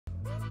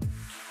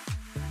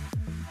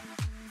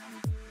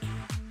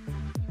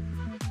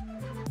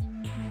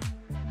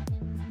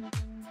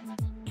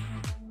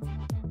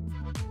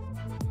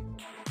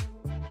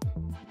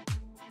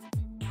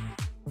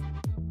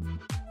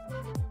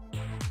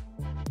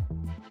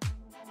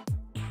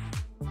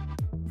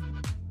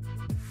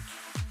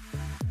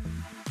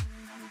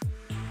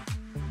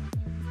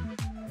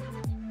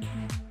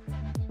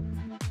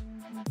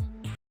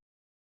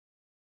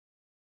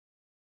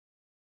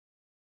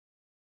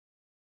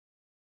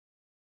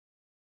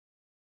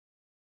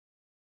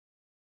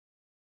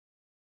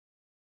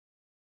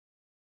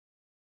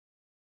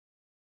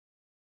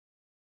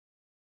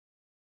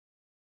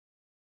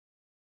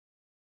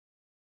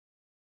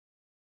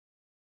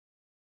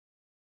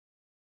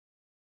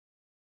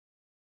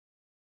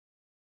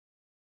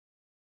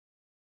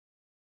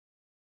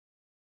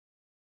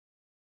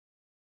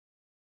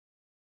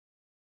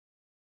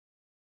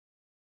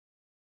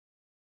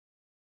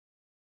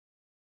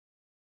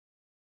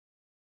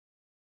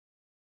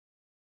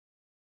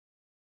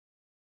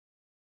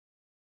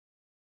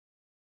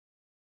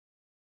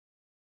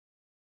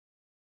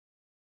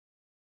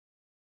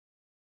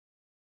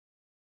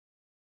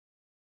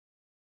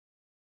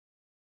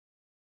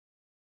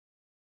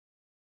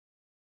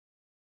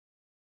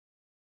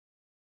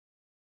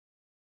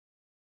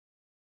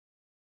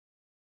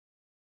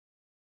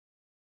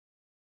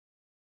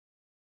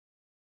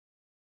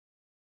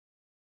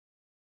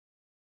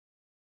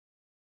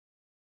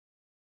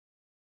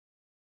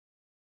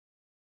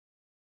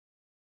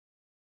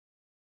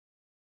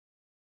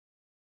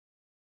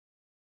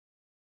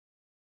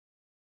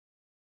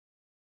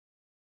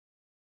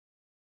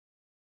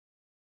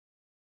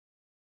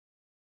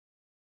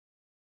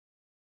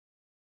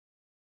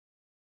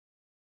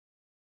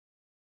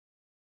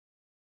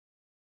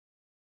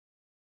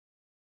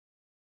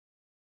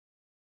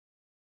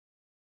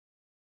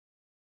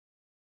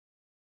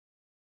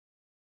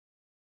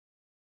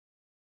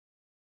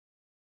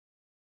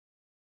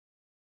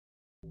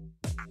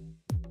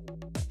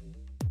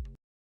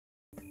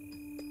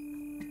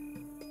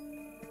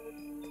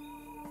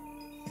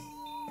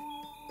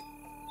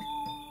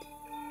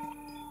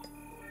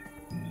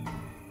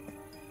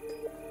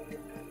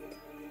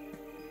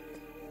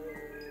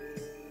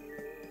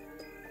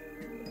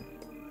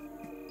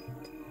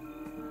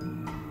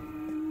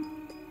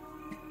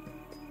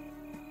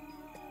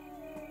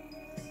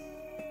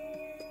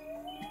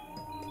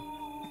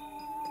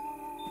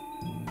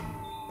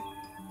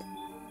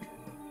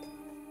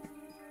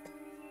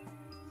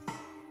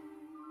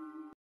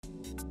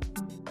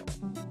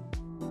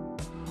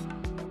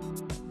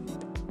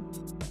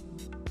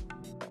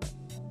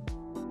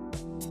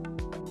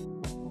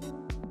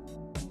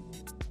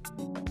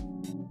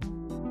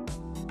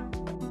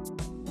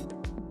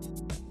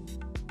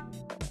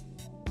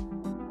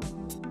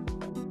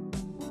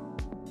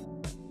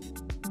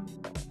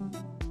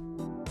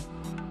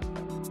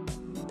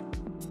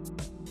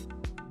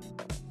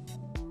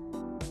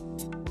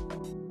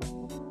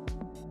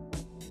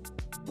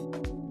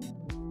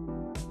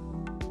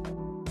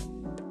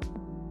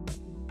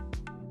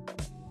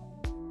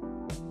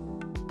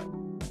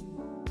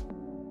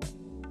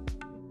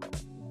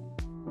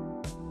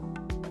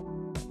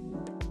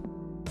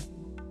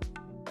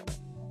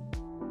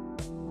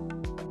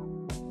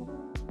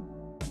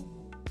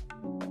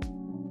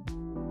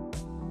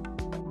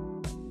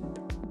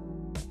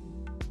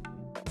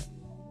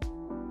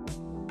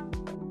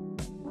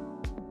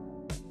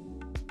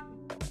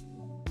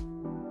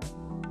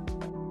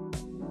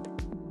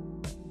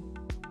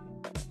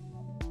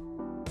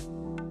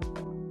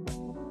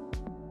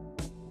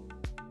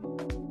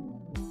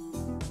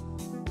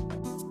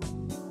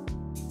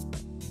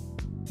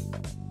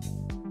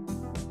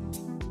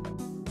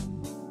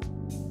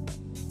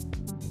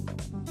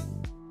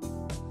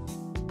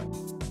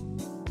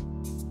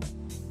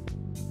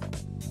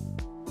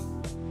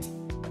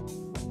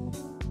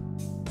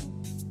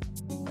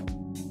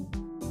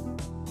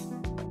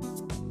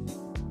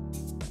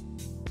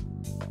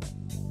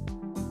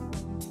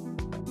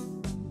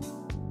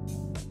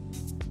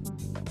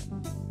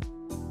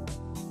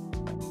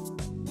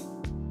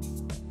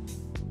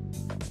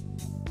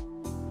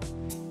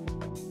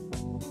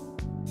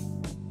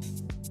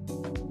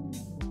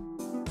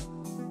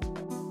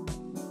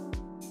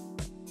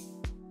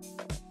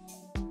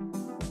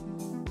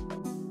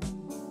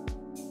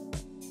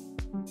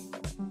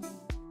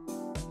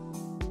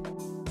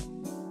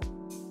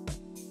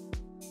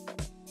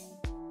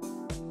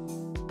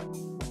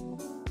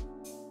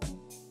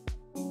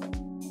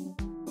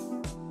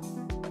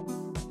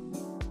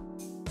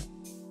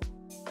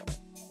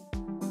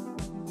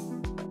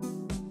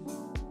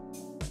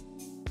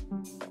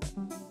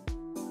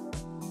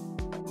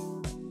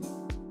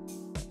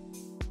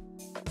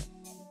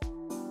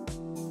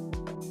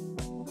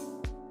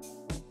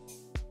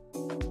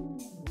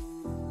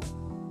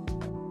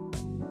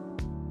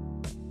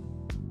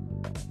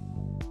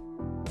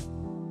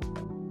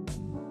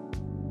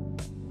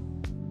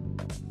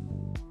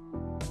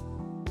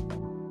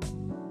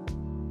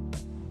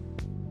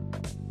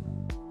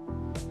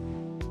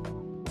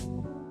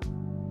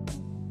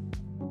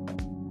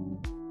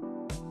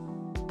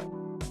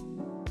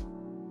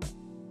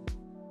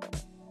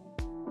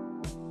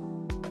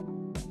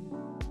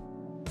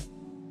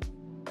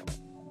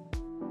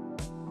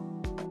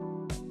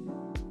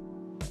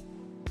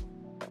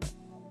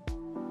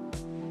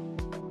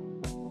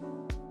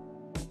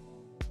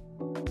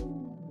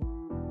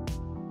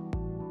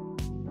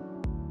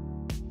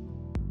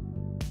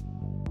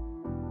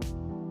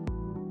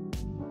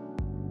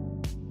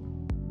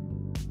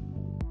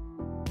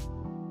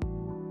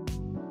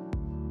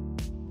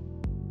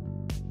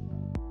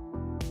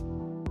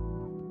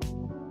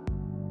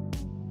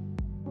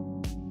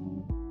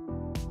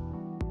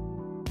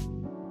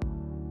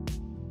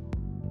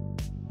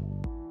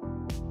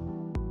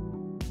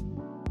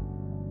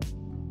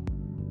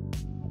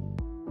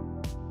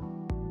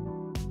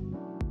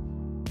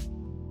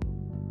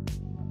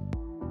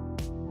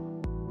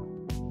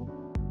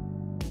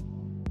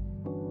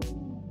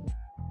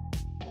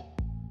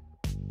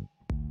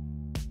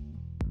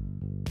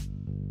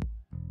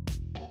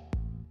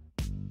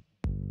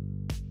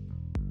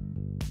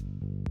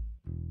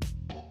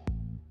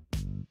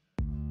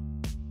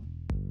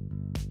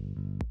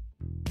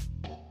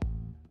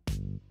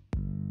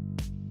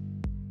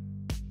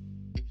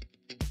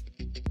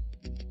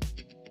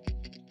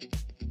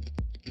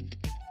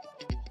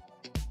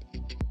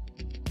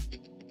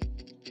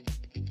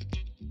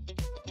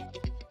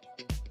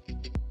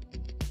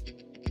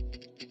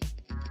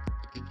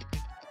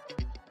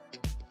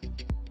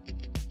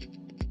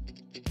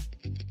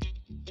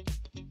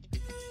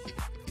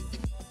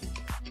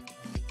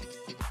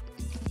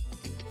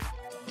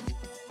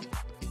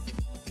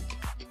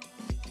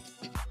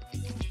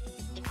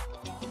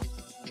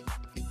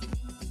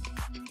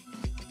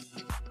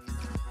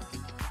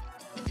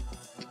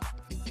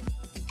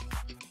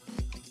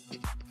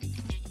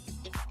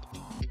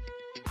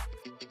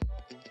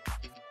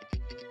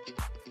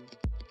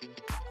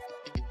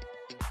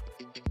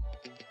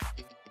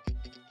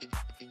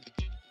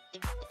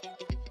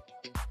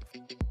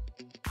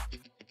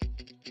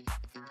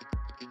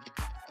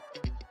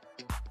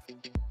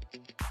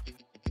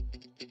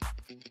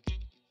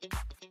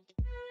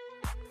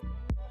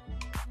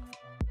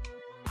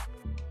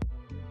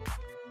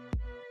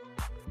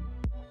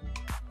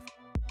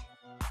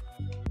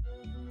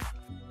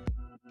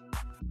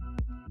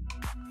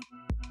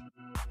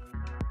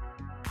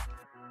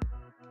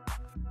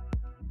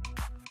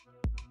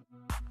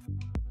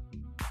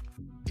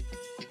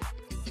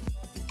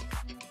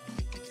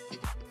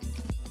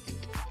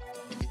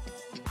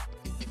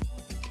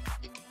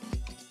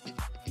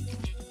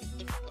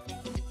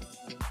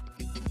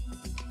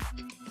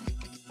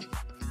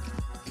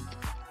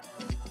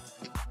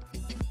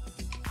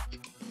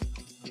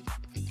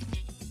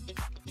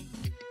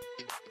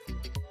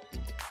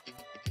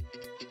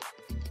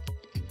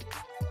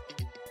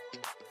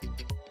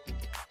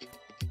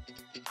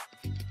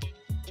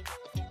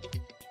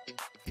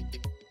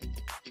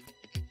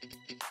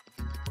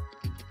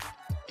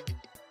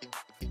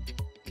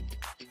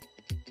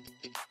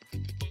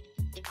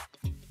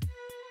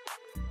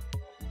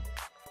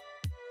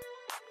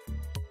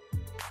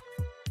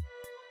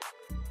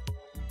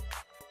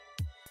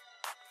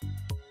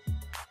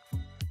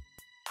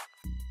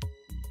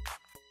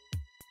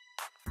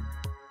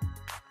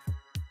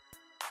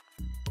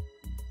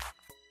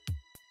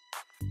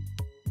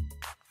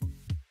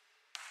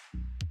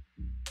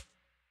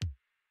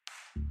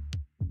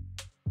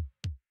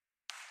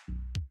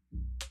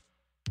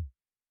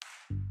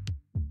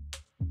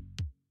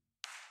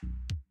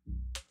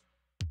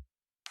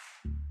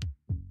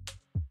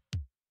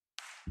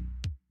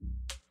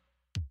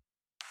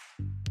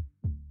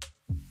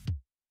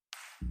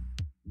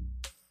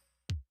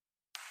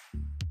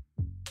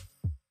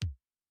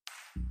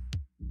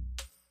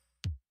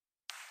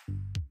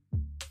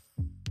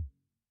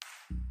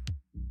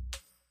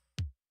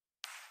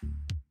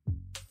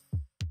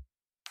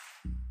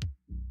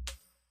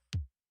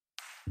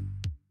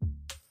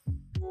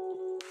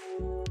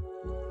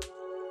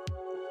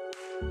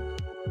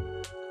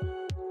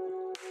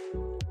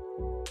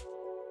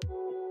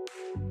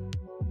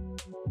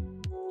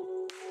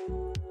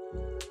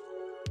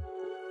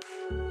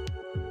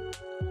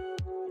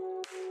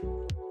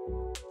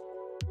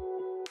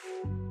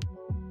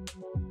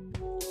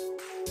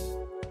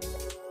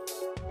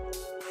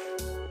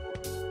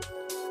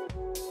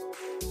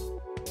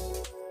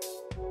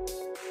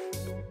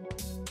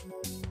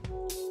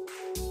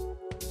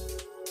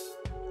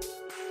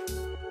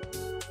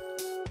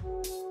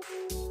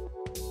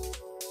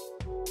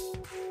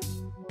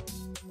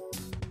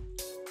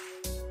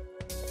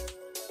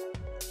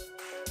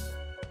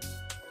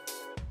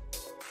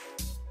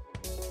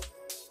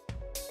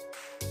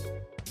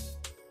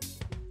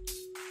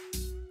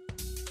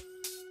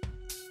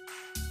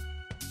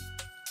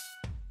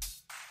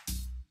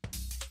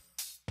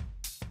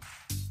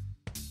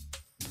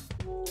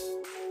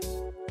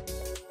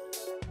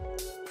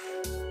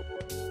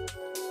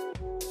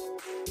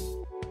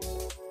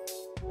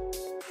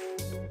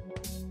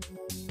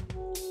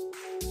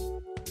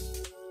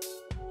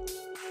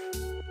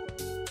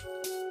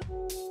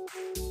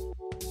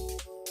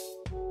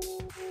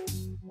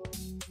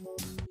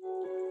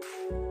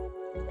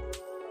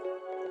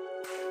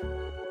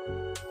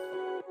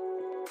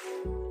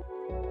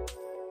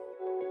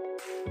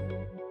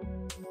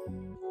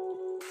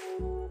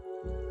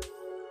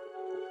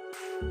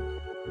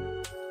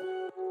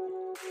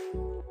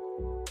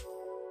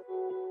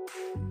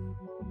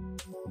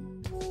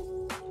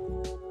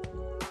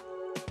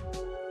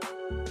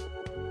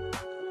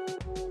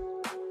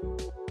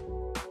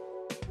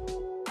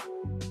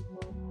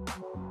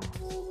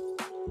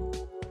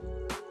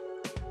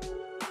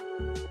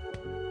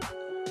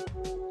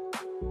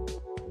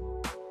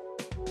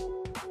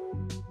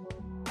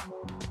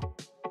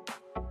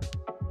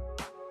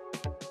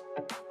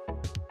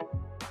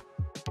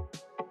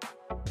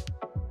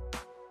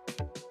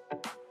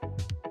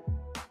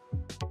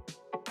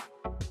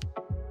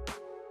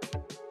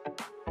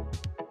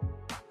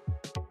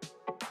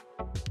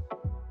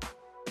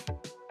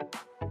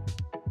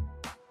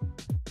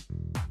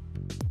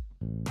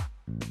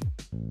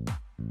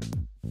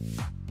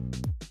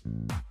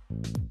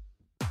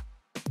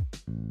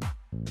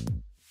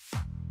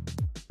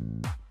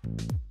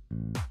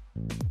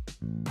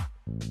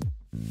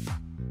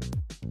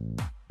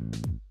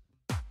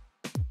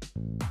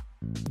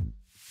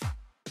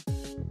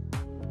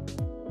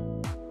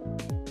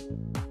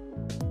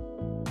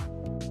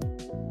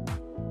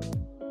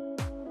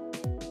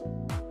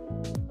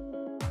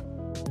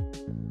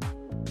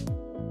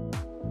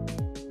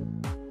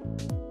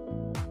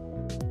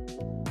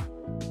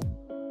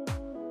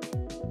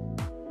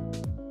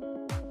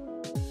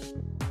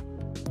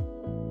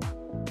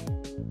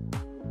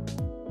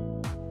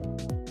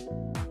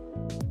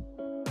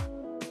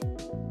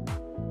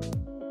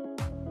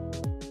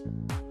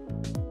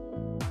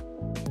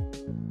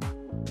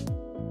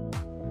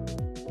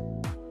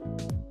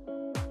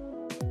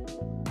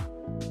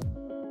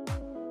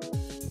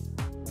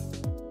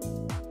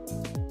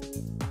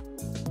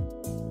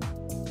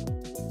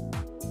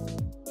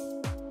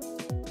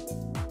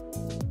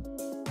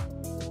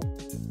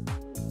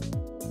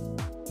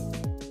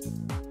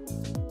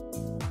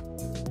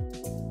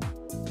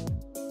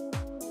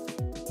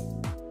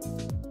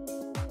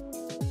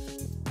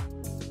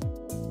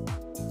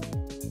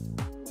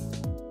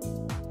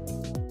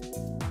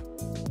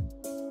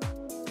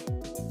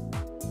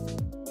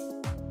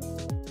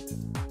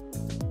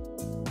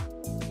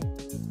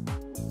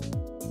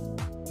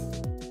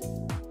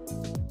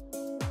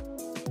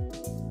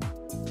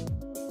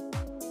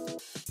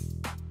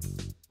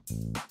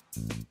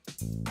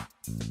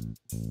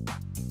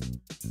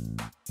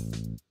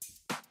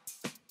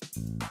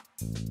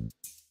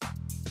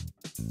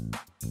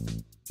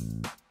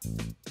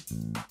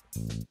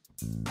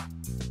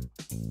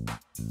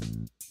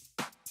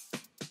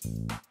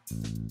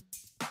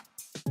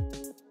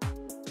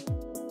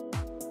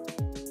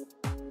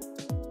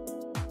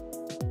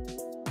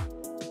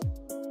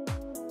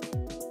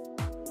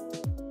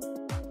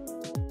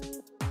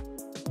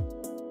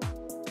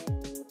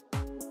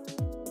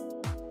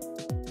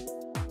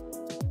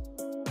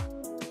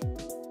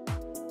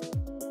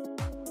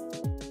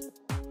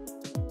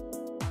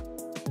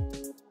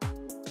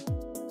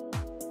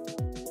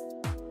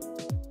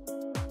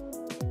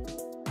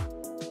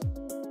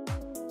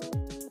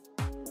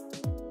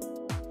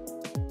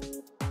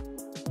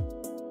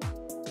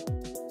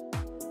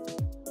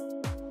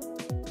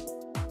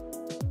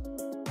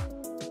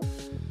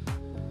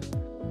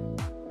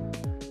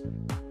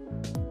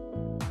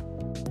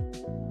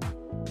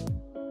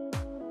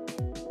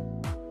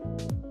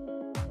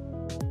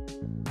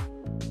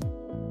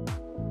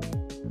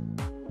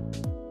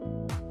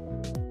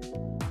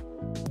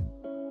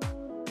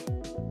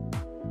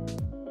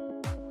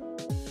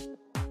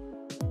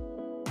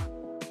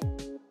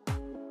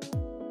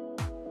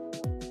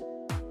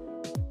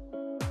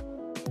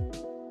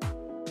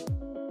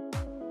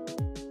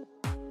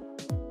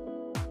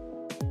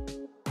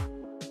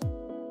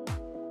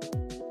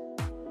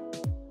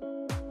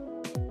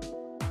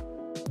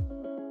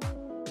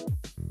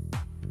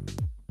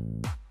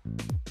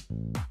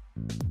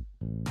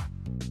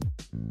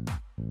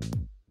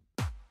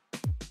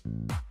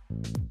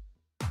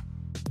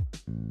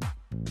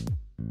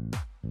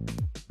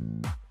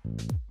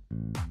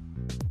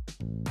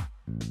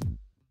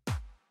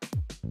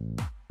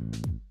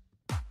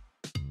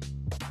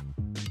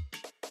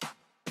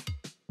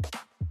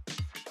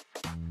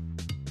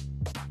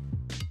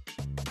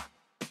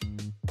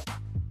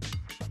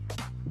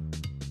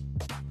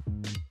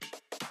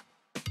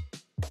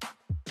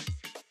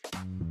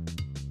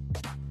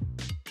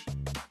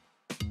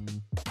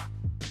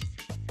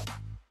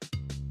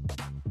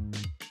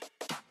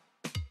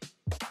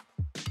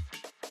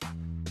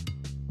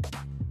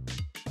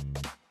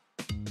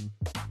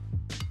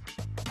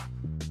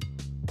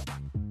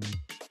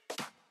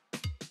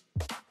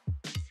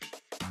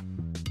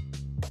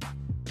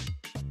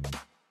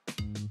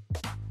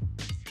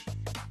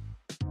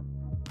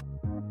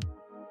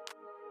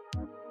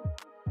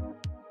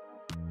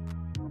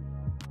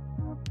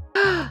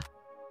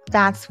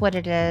That's what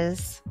it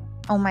is.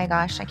 Oh my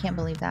gosh, I can't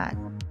believe that.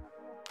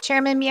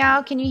 Chairman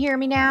Meow, can you hear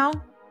me now?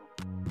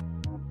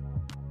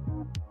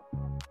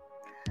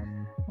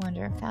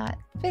 Wonder if that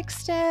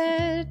fixed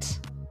it.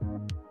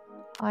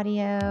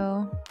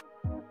 Audio.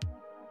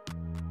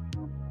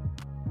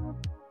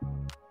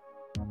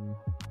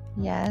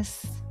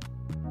 Yes.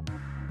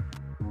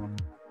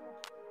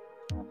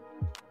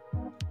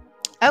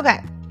 Okay.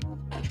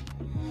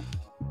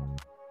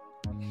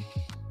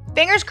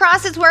 Fingers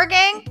crossed it's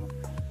working.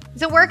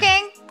 Is it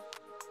working?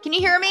 Can you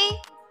hear me?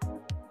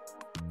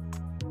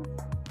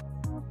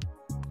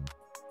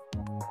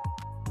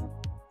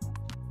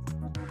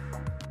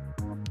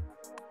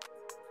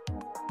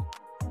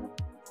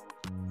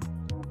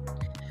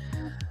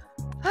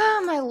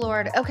 Oh my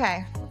Lord.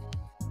 Okay.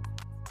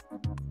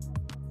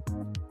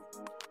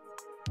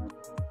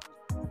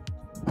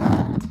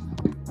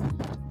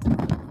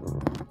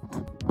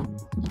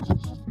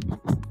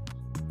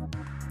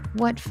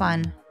 What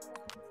fun.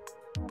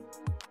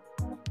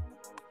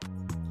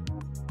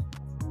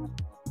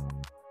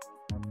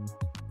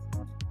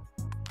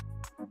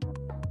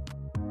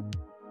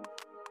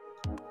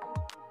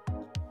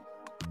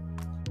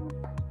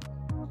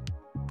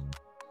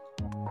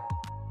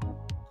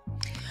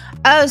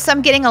 Oh, so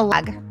I'm getting a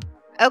lag.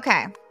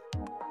 Okay.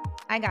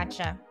 I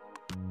gotcha.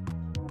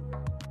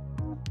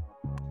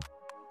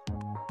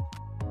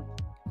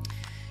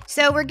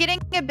 So we're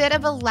getting a bit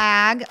of a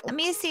lag. Let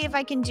me see if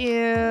I can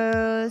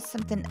do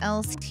something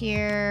else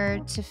here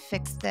to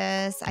fix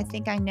this. I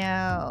think I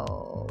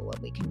know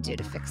what we can do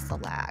to fix the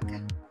lag.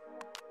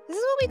 This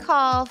is what we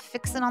call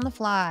fixing on the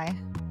fly.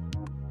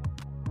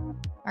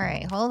 All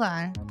right, hold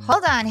on.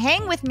 Hold on.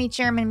 Hang with me,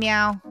 Chairman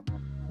Meow.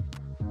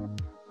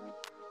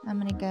 I'm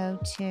going to go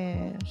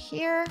to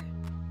here.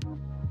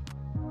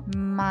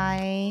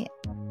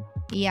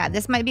 Yeah,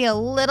 this might be a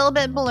little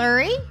bit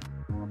blurry.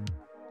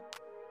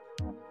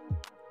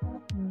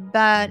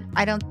 But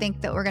I don't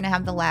think that we're going to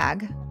have the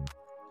lag.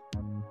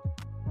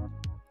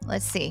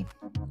 Let's see.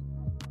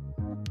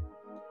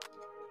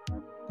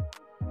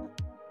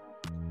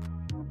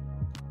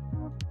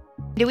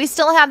 Do we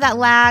still have that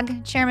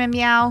lag, Chairman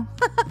Meow?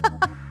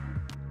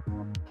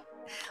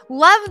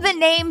 Love the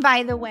name,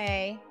 by the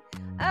way.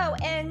 Oh,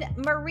 and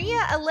Maria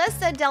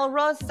Alyssa Del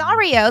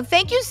Rosario,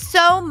 thank you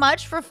so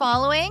much for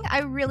following. I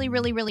really,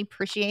 really, really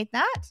appreciate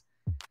that.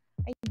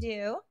 I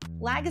do.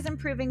 Lag is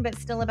improving, but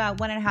still about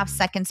 1.5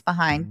 seconds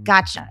behind.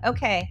 Gotcha.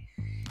 Okay.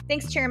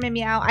 Thanks, Chairman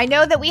Meow. I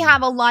know that we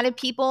have a lot of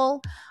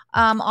people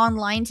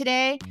online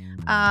today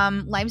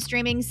live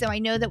streaming, so I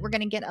know that we're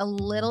going to get a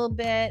little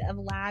bit of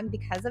lag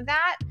because of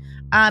that.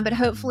 But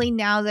hopefully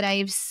now that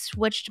I've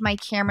switched my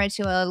camera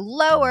to a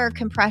lower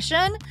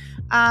compression,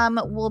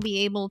 we'll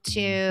be able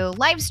to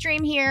live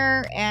stream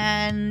here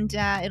and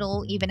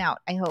it'll even out,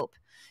 I hope.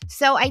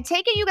 So I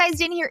take it you guys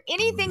didn't hear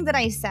anything that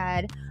I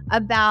said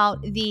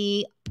about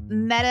the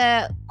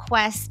Meta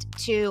Quest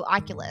 2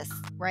 Oculus,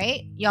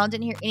 right? Y'all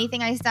didn't hear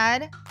anything I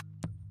said?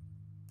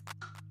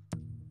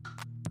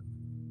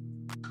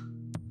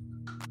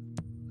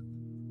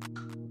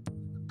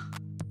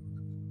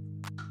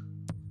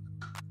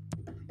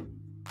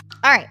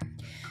 All right.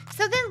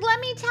 So then let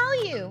me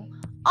tell you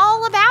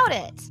all about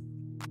it.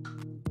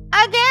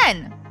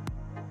 Again.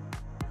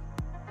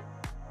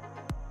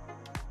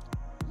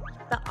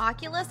 The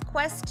Oculus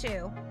Quest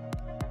 2.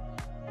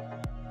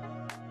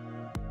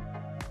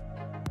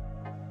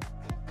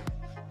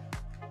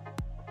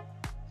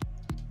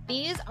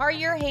 These are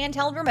your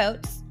handheld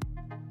remotes.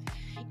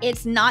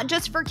 It's not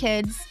just for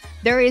kids.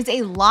 There is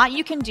a lot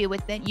you can do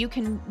with it. You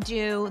can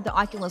do the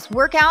Oculus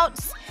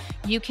workouts.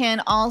 You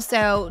can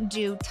also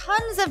do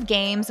tons of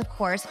games, of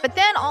course, but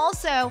then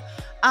also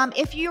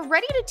if you're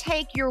ready to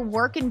take your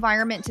work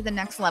environment to the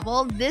next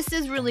level, this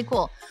is really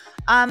cool.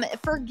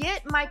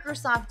 Forget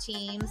Microsoft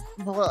Teams.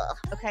 Blah,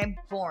 okay,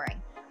 boring.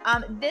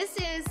 This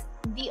is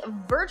the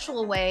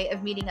virtual way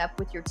of meeting up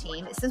with your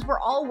team. Since we're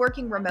all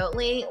working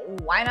remotely,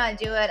 why not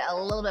do it a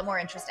little bit more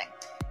interesting?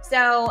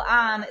 So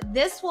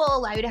this will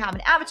allow you to have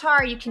an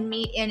avatar. You can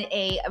meet in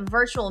a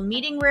virtual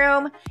meeting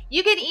room.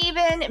 You could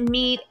even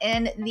meet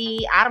in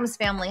the Addams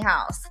Family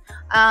house.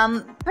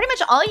 Pretty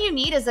much all you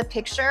need is a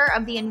picture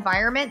of the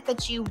environment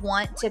that you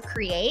want to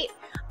create.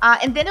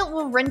 And then it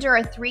will render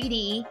a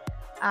 3D.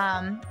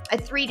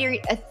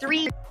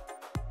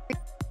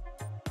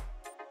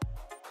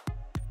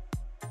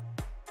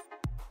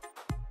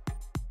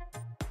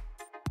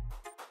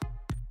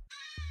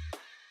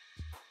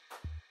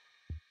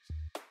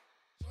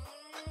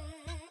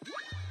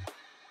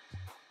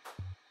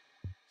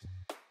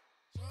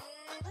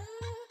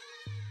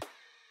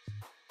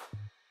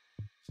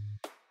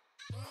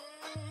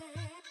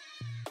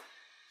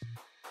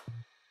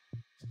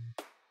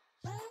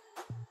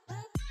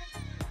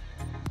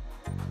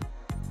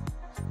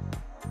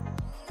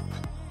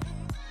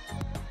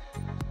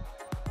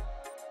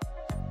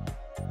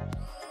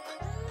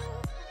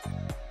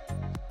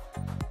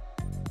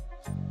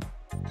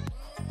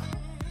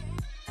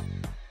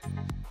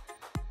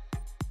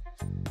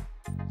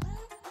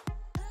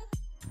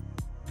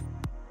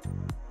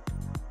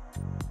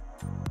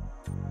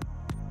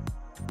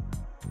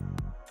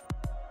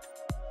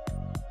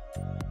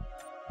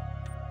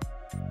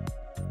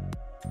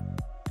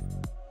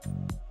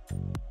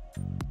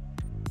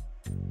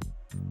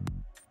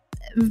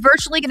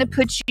 virtually going to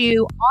put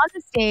you on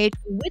the stage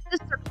with the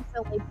Cirque du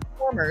Soleil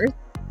performers,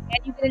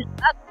 and you get an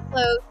up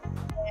close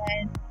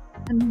and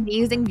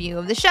amazing view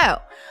of the show.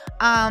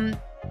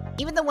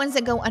 Even the ones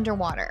that go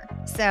underwater.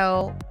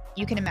 So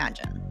you can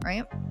imagine,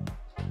 right?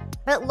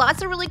 But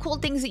lots of really cool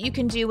things that you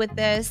can do with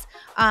this.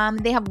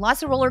 They have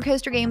lots of roller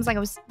coaster games like I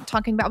was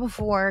talking about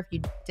before, if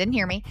you didn't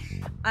hear me.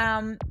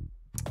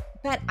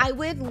 But I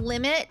would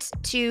limit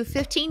to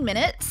 15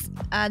 minutes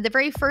the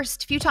very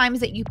first few times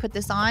that you put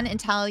this on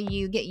until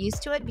you get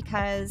used to it,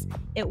 because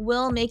it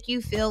will make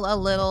you feel a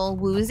little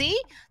woozy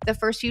the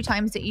first few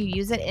times that you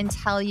use it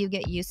until you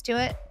get used to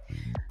it.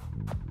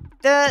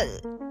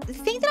 The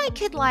thing that I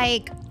could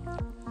like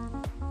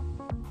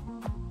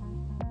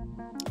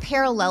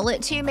parallel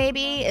it to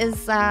maybe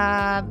is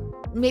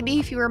maybe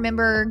if you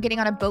remember getting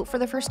on a boat for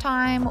the first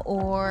time,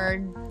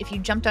 or if you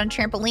jumped on a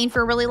trampoline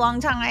for a really long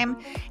time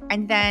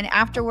and then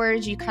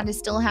afterwards you kind of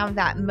still have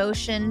that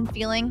motion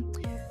feeling,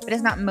 but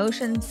it's not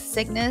motion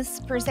sickness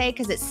per se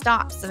because it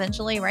stops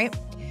eventually, right?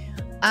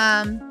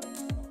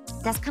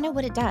 That's kind of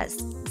what it does.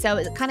 So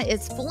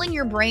it's fooling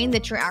your brain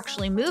that you're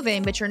actually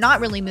moving, but you're not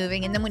really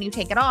moving. And then when you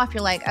take it off,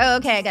 you're like, oh,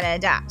 okay, I got to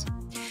adapt.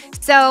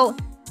 So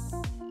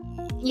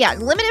yeah,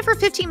 limit it for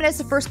 15 minutes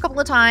the first couple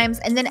of times.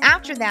 And then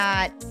after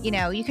that,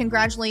 you can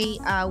gradually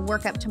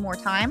work up to more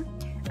time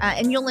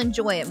and you'll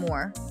enjoy it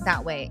more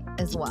that way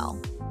as well.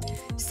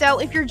 So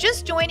if you're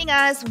just joining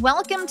us,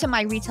 welcome to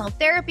My Retail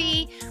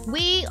Therapy.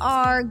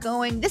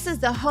 This is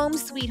the Home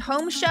Sweet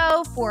Home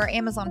show for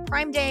Amazon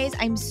Prime Days.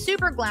 I'm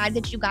super glad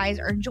that you guys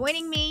are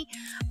joining me.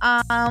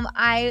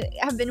 I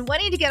have been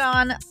wanting to get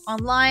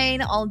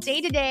online all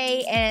day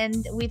today,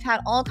 and we've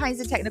had all kinds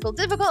of technical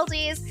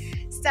difficulties.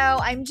 So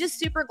I'm just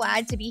super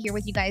glad to be here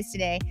with you guys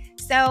today.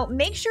 So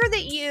make sure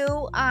that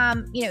you,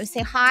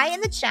 say hi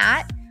in the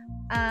chat.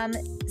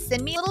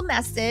 Send me a little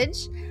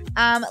message.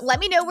 Let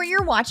me know where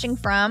you're watching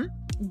from.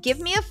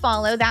 Give me a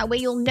follow. That way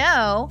you'll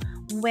know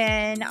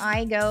when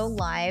I go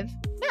live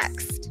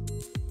next.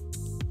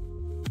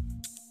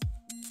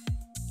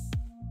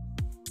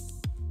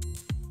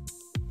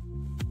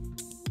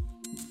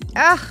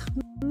 Ugh,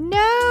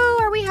 no.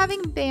 Are we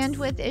having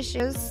bandwidth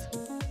issues?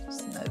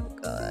 It's no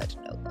good.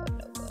 No good.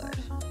 No good.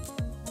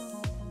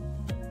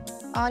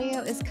 Audio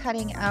is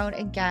cutting out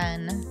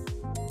again.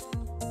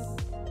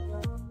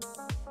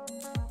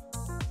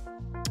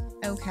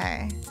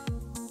 Okay.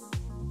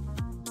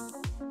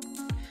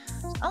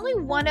 Only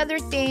one other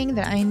thing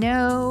that I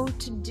know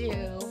to do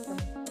for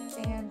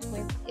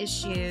bandwidth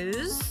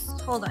issues.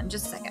 Hold on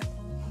just a second.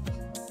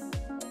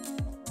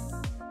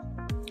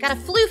 Got a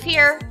floof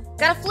here.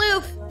 Got a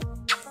floof.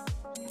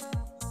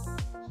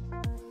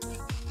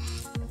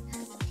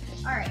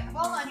 All right,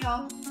 hold on,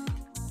 y'all.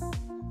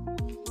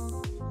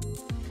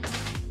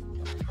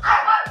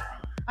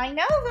 I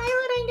know,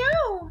 Violet, I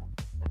know.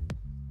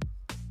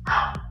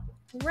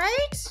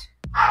 Right?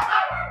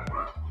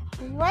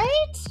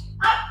 Right?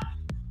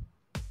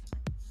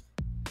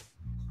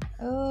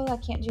 Oh, I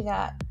can't do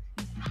that.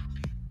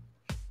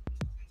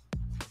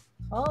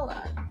 Hold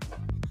on.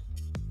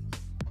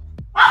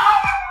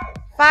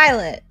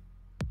 Violet.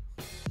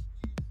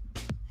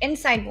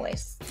 Inside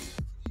voice.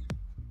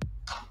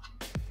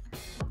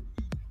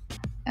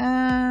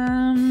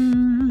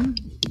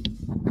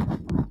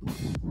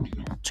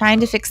 Trying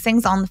to fix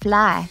things on the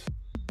fly.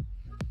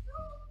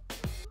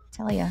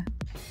 Tell ya.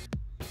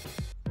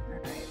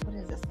 Alright, what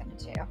is this gonna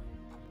do?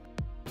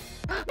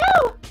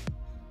 No!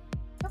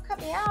 Don't cut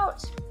me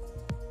out.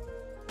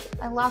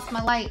 I lost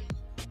my light.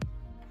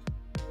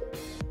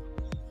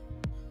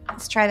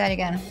 Let's try that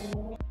again.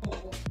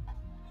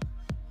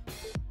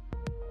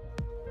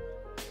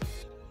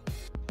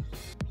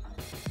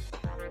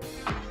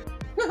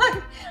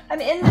 I'm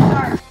in the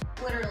dark,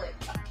 literally.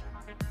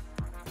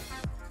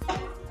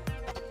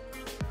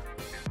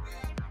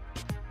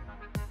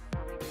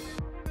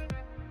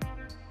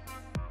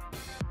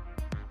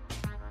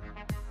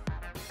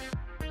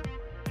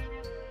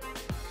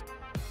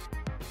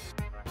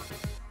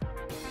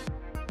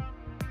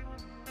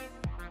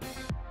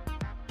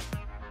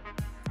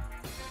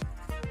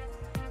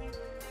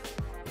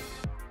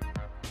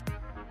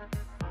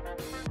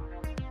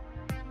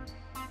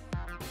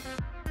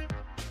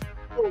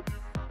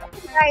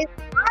 Guys,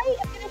 I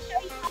am going to show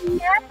you the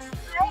next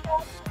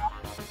item.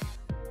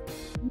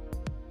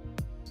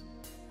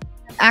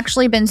 I've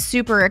actually been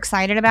super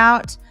excited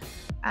about.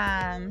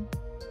 And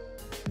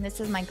this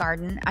is my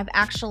garden. I've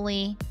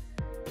actually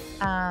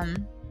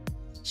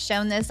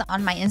shown this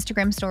on my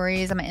Instagram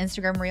stories and my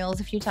Instagram reels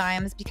a few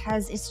times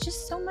because it's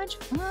just so much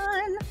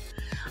fun.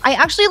 I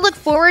actually look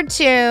forward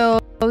to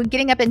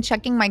getting up and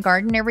checking my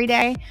garden every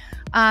day.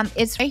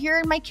 It's right here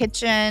in my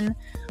kitchen.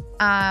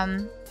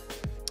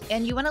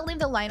 And you want to leave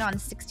the light on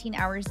 16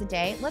 hours a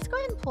day. Let's go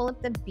ahead and pull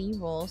up the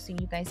B-roll so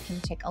you guys can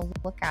take a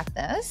look at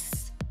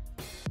this.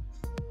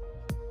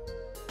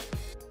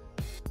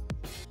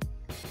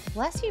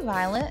 Bless you,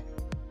 Violet.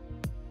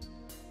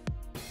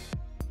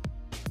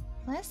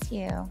 Bless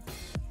you.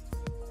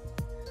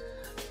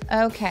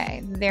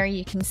 Okay, there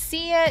you can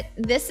see it.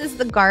 This is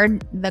the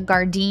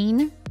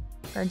Gardein.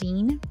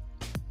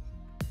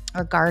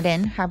 or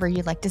garden, however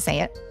you'd like to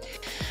say it.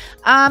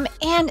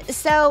 And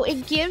so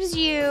it gives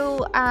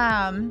you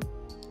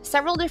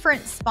several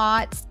different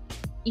spots.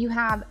 You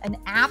have an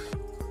app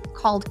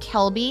called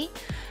Kelby.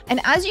 And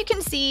as you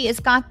can see, it's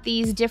got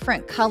these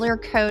different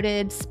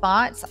color-coded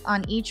spots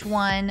on each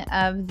one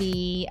of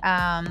the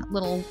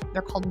little,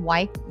 they're called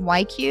Y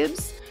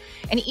cubes.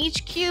 And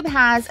each cube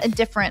has a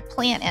different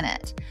plant in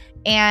it.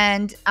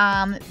 And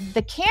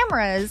the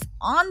cameras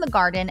on the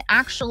garden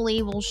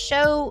actually will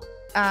show,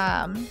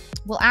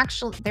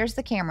 there's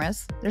the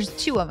cameras. There's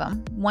 2 of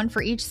them, one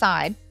for each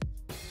side.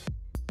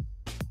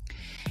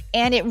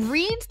 And it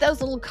reads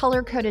those little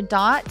color-coded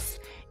dots,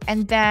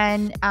 and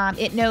then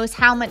it knows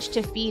how much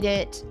to feed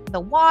it the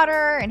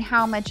water and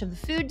how much of the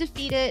food to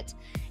feed it.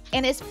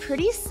 And it's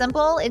pretty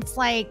simple. It's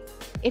like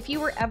if you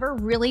were ever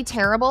really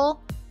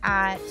terrible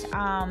at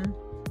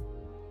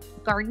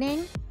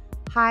gardening,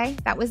 hi,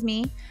 that was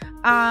me,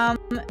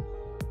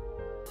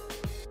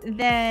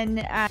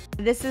 then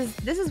this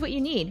is what you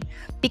need,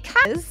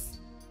 because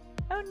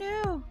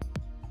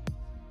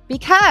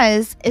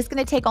because it's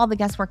going to take all the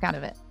guesswork out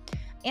of it.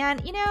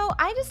 And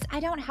I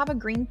don't have a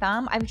green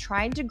thumb. I've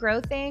tried to grow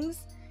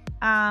things,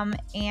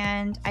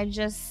 and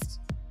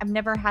I've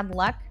never had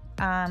luck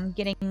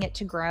getting it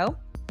to grow.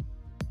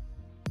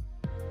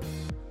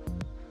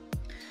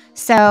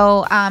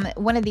 So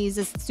one of these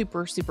is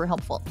super, super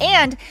helpful.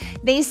 And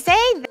they say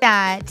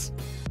that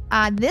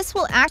this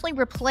will actually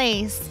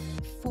replace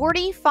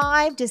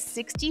 $45 to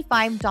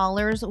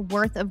 $65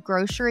 worth of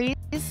groceries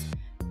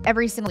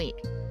every single week.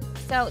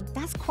 So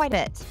that's quite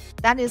a bit.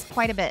 That is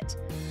quite a bit.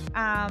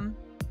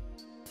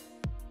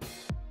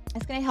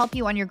 It's going to help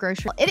you on your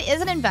grocery. It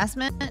is an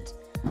investment.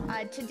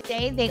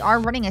 Today they are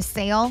running a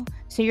sale,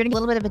 so you're getting a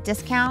little bit of a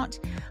discount.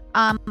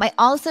 I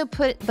also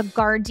put the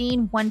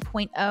Gardein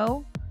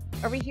 1.0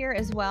 over here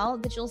as well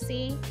that you'll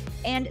see,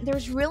 and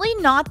there's really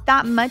not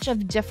that much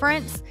of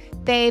difference.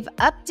 They've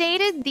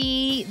updated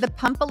the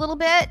pump a little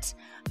bit,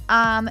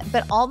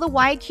 but all the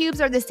Y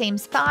cubes are the same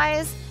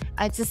size.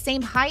 It's the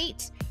same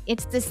height.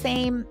 It's the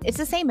same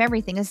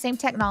everything, the same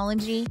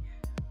technology.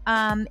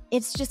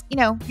 It's just,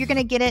 you're going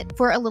to get it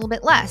for a little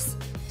bit less.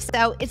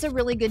 So it's a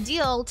really good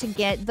deal to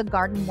get the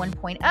Gardein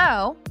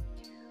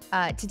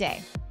 1.0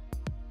 today.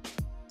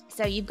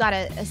 So you've got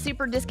a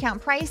super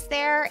discount price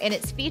there, and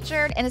it's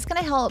featured, and it's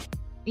going to help,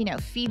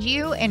 feed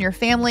you and your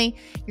family.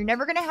 You're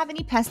never going to have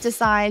any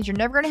pesticides. You're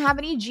never going to have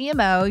any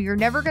GMO. You're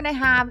never going to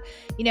have,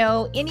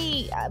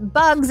 any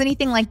bugs,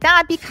 anything like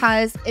that,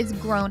 because it's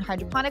grown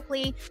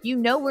hydroponically. You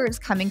know where it's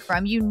coming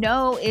from.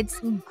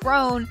 It's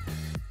grown,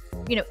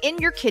 in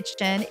your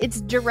kitchen.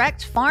 It's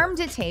direct farm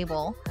to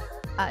table.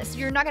 So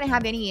you're not going to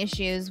have any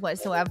issues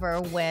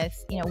whatsoever with,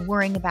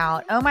 worrying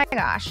about, oh my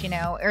gosh,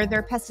 are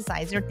there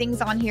pesticides? Are there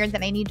things on here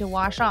that I need to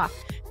wash off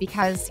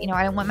because,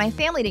 I don't want my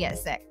family to get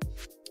sick?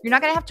 You're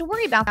not going to have to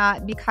worry about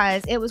that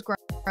because it was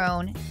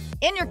grown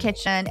in your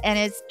kitchen, and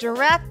it's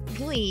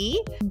directly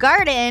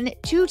garden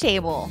to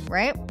table,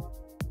 right?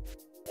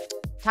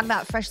 Talk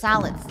about fresh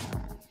salads.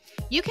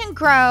 You can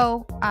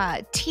grow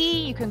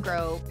tea, you can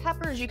grow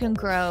peppers, you can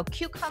grow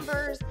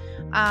cucumbers,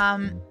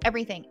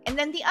 everything. And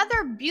then the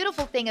other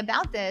beautiful thing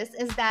about this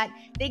is that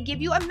they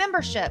give you a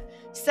membership.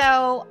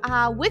 So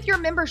with your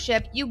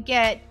membership, you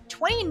get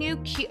 20 new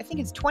I think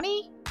it's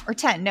 20 or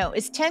 10. No,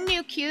 it's 10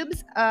 new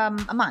cubes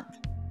a month.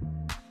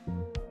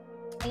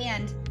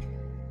 And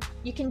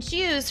you can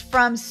choose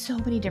from so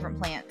many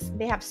different plants.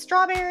 They have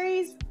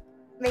strawberries,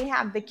 they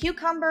have the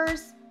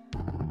cucumbers.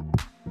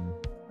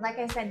 Like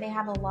I said, they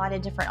have a lot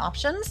of different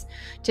options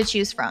to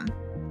choose from.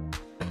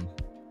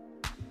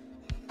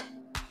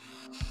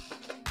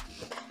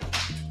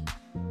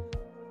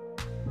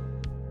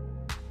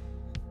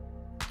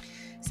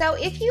 So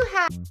if you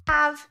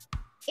have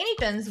any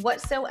questions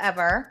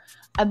whatsoever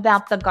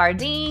about the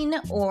Gardein,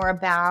 or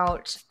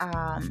about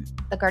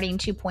the Gardein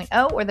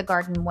 2.0 or the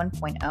Gardein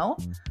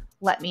 1.0,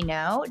 let me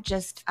know.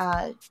 Just,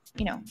 type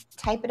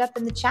it up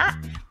in the chat.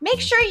 Make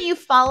sure you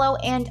follow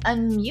and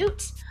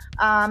unmute.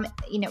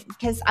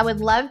 Because I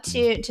would love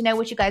to know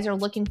what you guys are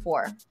looking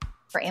for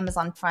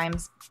Amazon Prime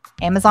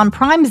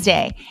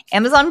Day.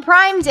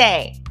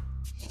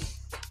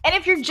 And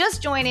if you're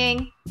just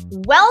joining,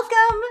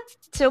 welcome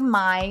to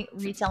my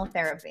retail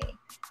therapy.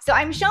 So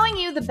I'm showing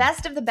you the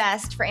best of the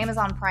best for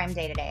Amazon Prime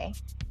Day today.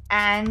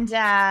 And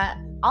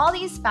all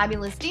these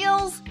fabulous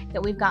deals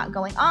that we've got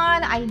going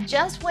on. I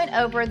just went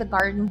over the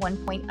Gardein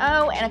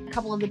 1.0 and a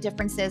couple of the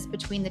differences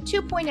between the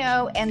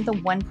 2.0 and the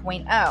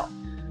 1.0.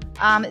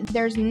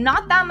 There's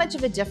not that much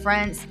of a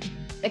difference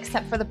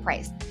except for the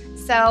price.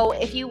 So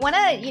if you want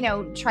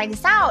to, try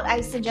this out,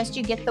 I suggest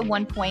you get the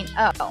 1.0.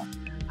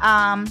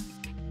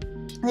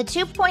 The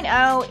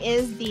 2.0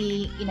 is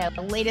the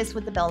latest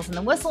with the bells and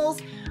the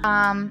whistles.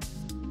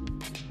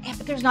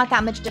 But there's not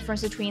that much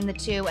difference between the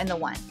 2 and the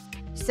 1.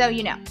 So,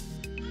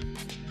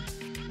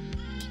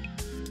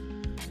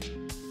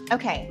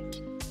 Okay.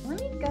 Let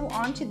me go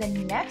on to the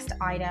next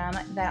item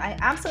that I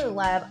absolutely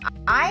love.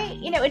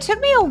 It took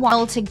me a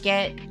while to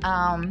get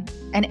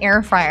an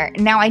air fryer.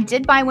 Now, I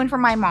did buy one for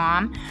my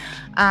mom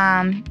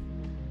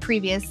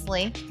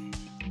previously,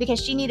 because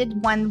she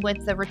needed one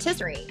with the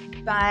rotisserie.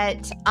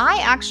 But I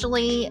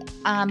actually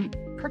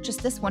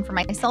purchased this one for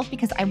myself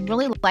because I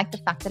really like the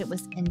fact that it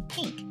was in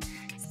pink.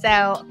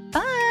 So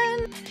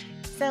fun.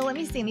 So let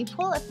me see. Let me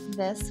pull up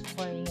this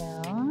for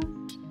you.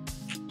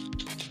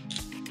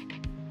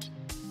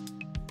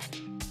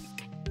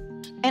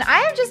 And I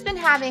have just been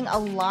having a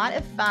lot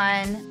of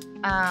fun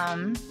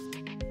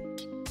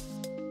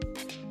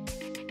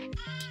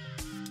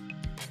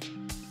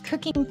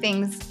cooking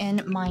things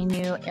in my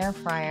new air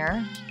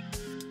fryer.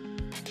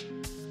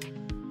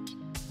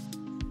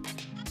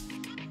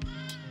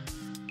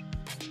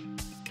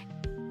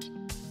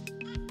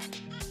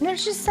 And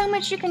there's just so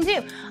much you can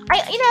do.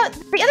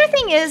 The other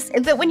thing is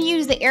that when you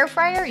use the air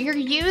fryer, you're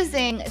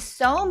using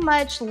so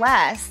much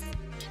less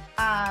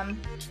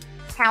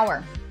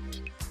power.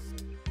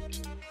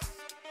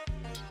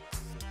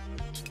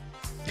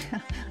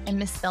 I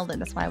misspelled it.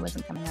 That's why it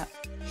wasn't coming up.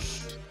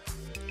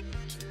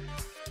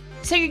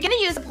 So you're going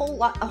to use a whole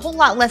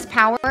lot less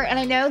power. And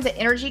I know the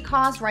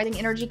rising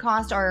energy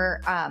costs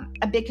are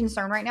a big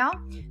concern right now.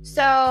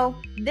 So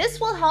this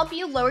will help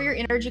you lower your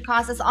energy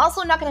costs. It's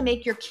also not going to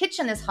make your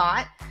kitchen as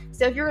hot.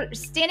 So if you're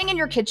standing in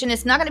your kitchen,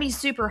 it's not going to be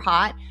super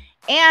hot,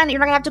 and you're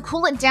not going to have to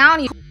cool it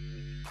down.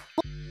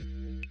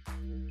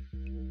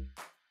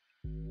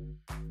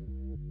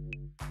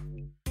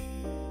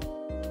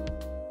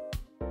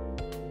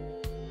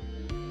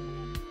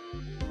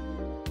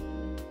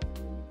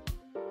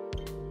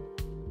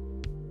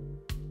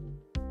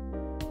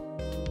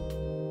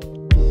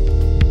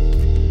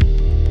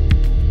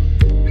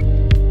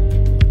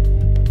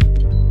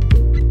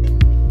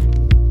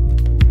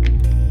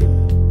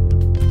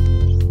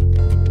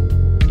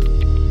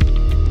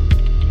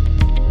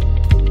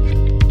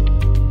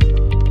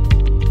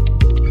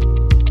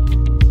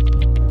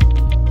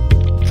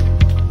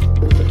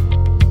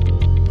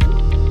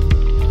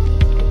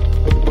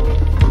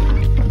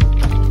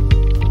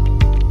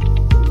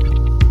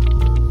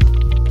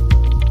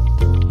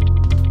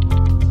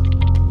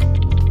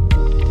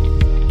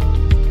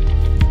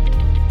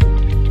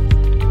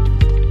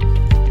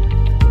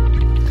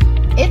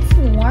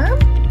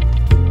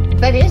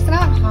 But it's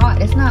not hot.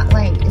 It's not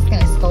like it's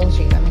going to scald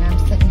you. I mean, I'm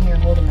sitting here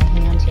holding my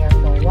hand here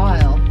for a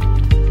while,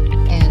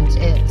 and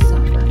it's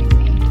not burning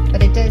me.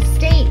 But it does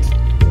state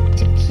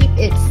to keep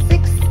it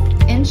 6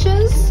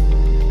 inches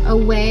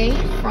away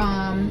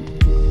from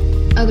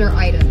other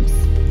items.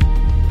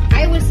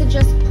 I would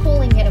suggest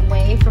pulling it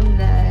away from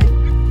the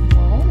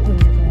wall when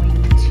you're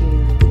going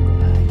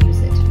to use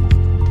it.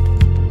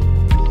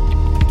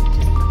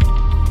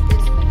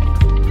 Just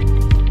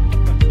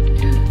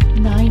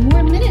 9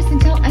 more minutes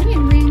until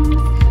onion rings.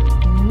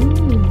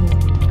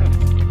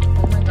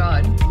 Oh my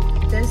god,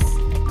 this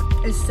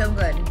is so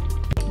good.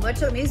 What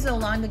took me so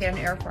long to get an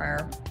air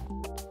fryer?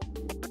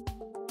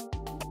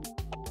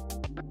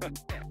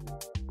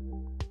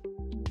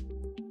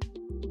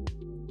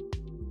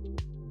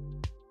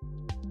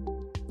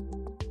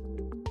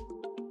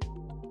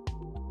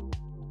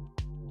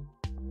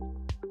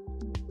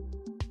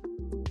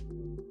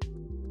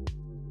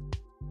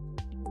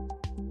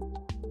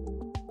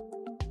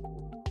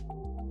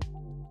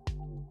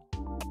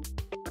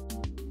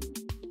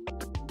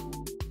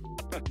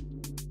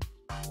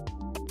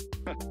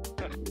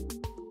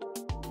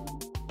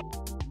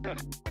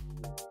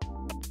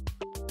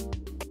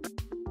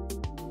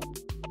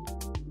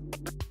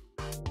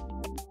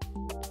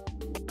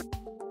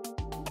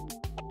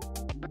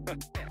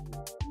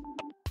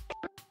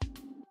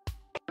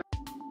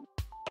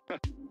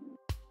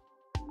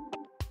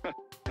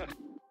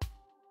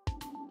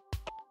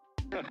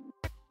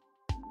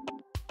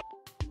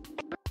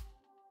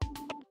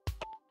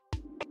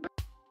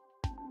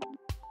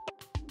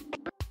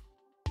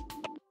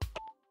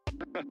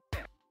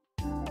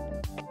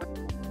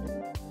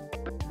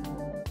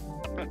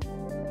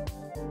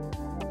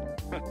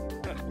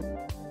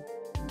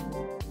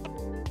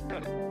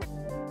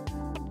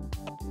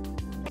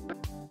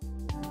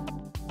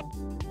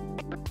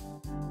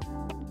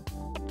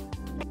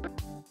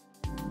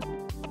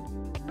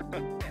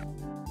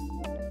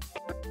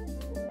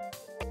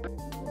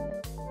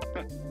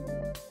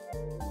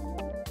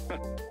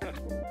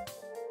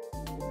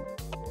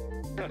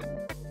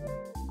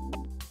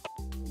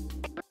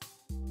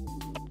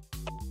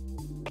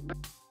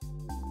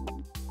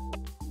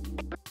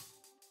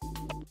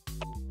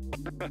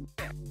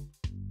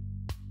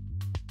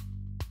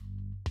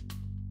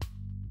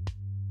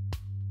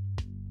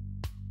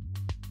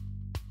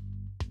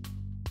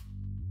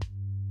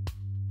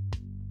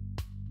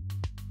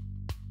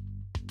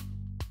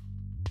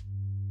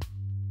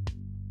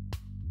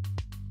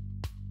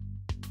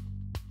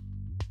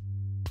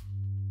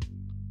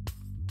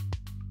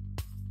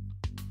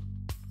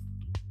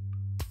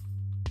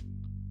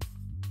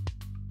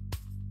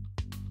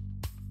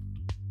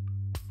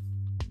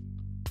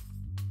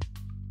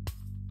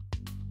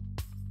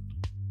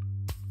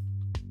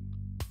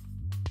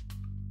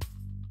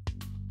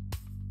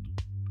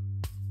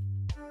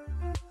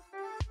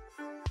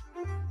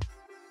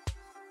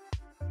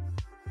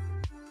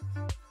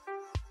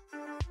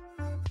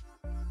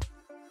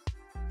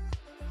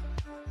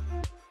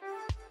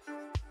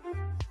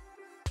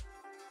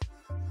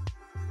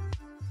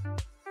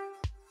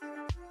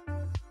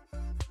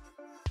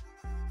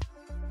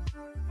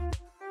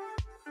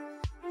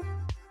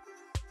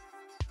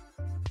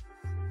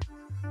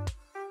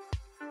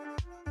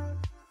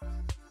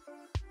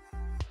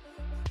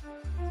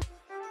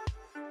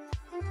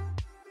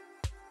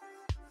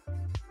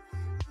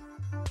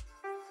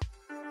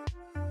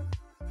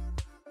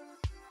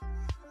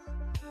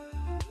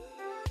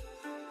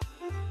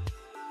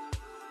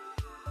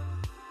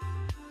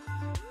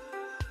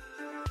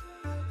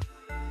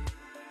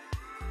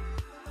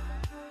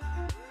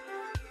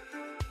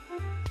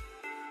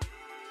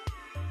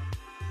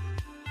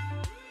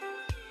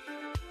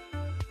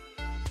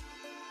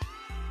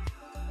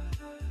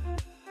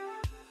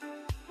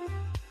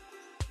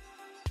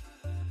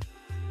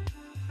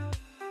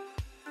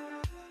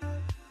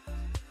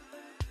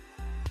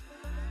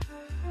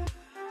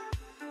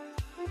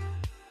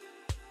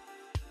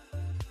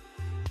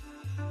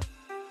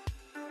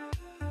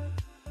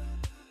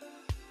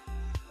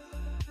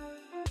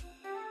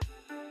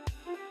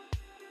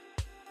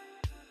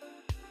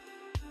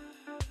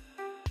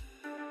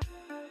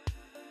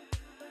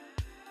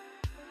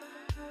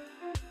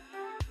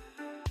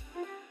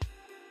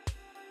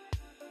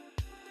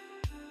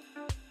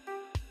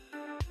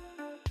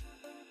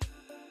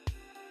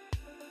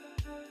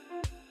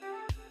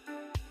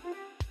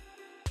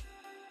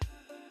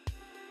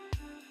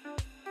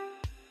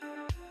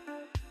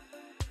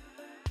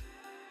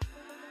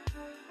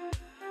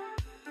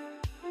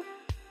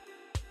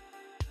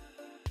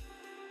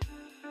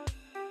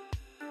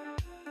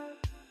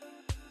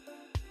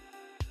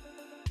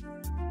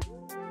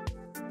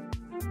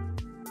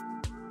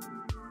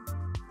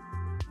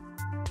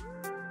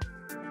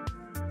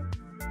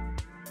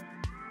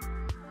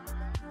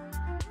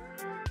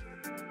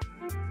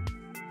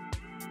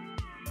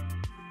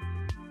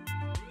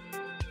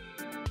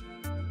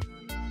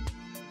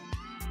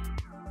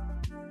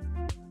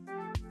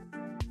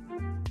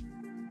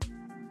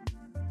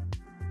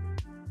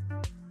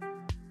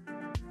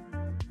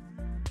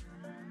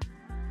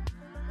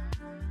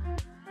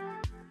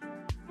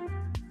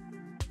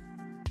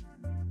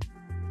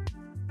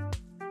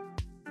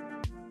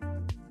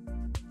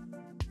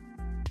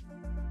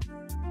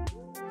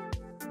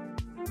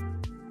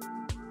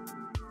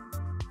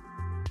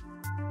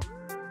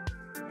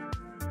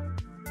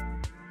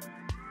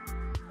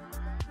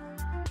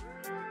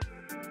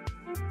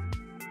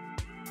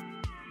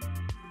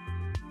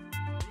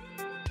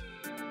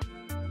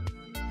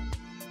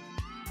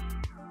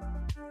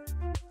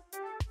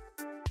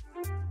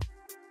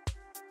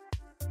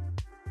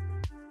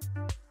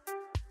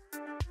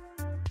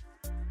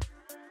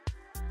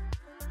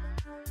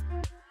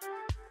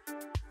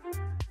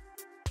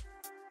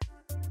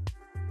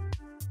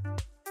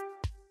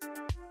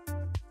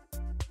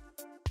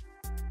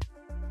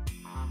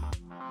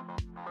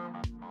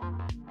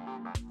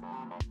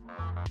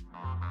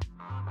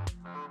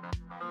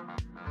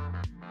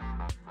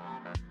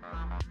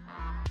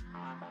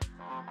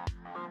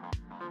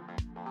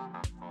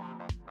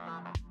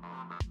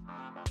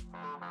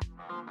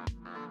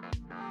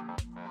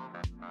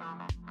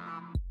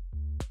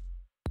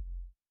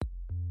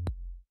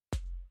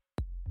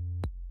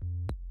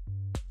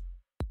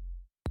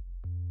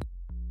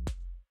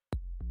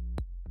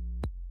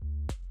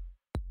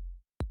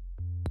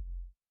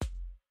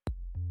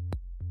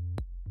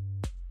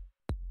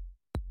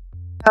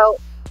 So,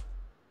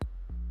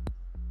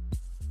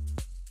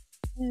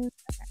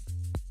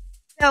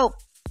 so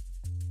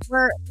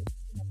we're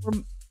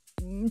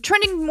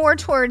trending more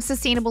towards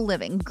sustainable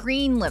living,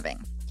 green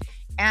living.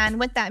 And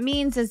what that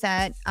means is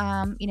that,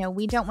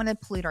 we don't want to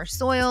pollute our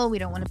soil. We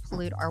don't want to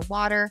pollute our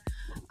water.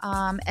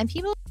 And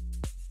people.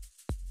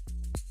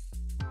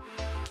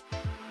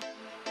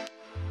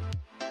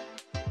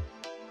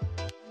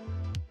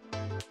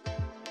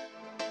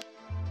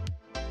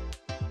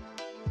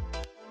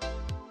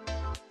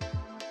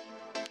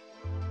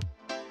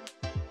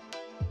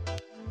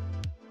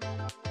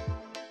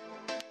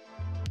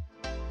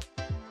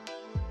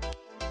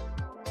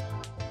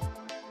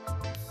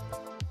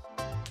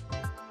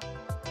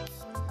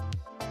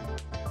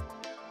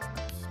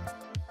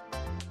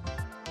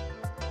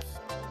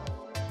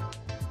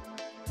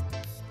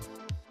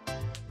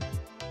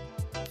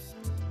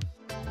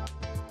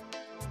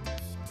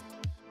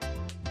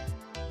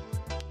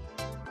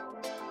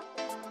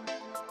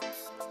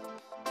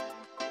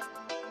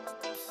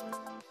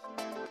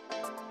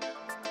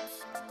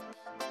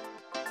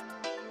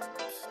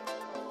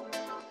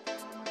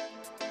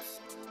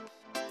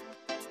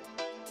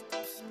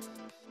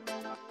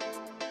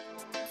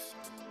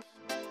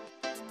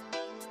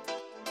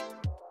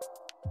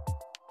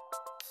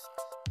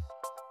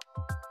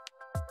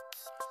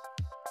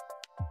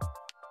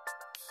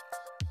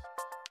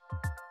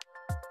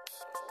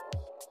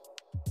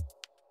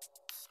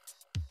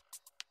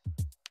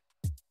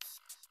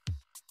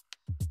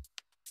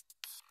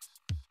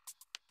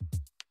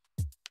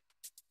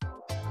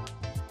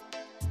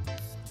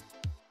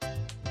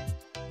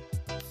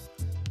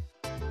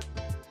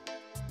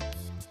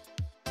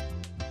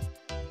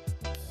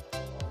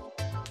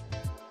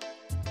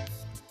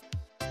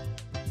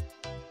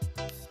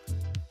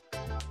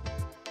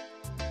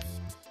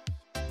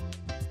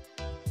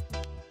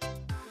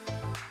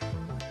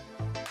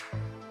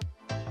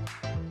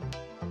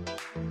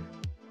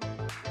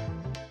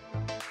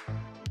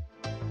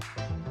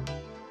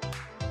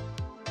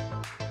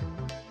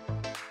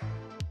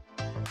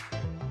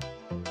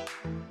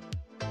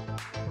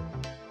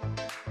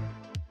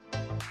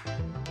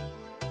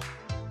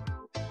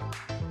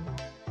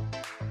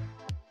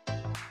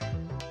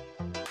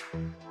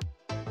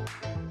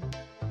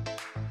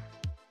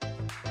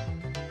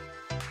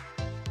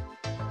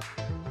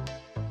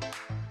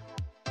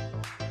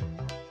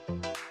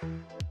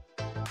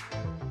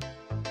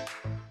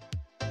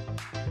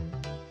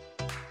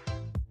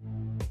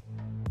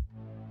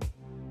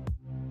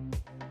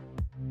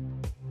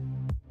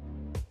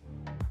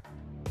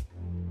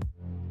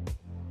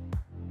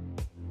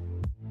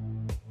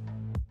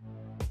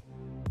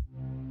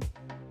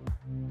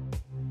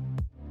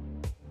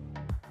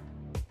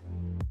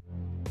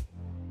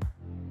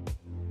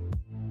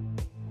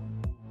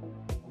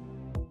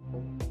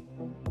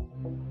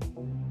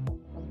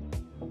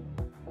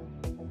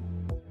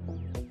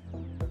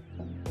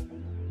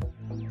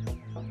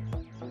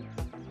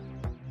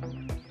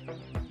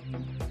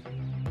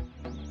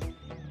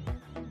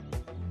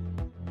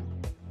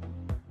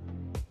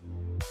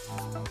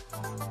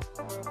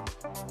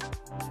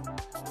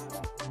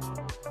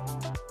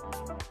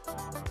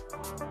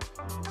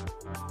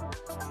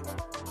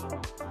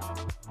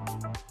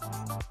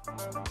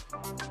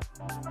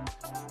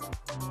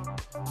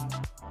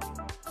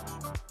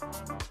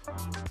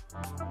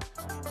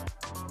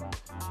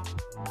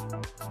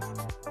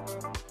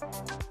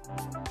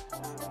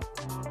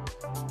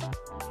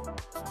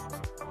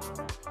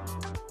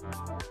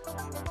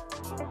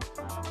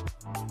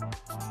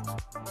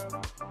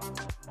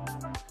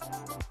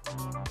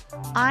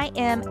 I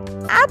am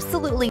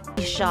absolutely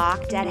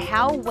shocked at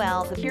how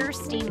well the Pure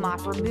Steam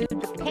Mop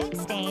removed the paint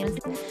stains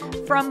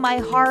from my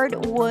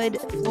hardwood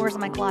floors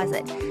in my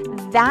closet.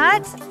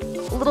 That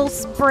little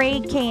spray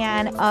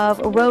can of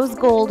rose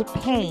gold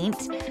paint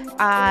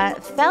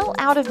fell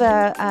out of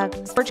a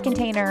storage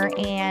container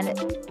and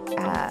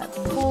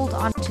pulled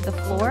onto the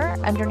floor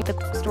underneath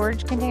the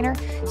storage container.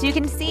 So you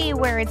can see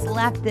where it's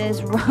left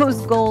this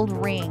rose gold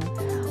ring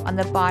on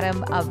the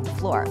bottom of the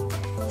floor.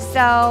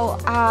 So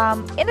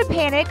in a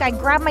panic, I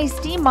grabbed my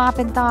steam mop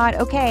and thought,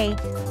 okay,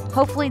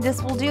 hopefully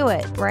this will do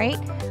it, right?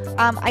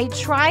 I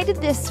tried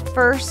this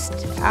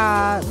first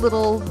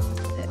little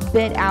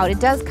bit out.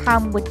 It does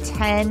come with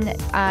 10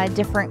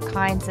 different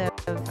kinds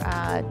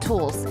of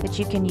tools that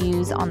you can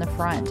use on the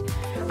front.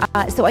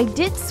 So I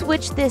did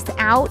switch this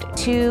out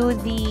to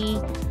the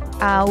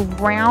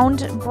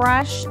round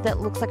brush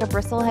that looks like a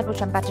bristlehead,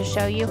 which I'm about to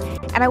show you.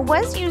 And I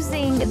was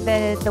using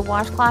the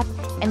washcloth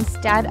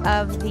instead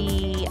of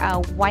the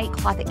white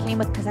cloth it came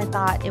with because I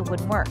thought it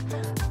would work.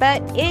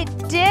 But it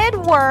did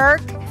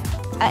work.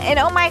 And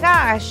oh my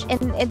gosh,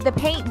 and the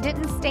paint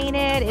didn't stain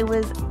it. It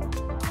was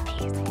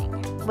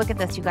amazing. Look at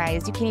this, you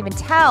guys. You can't even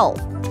tell.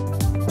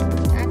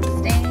 That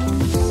stain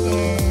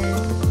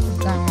is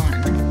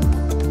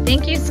gone.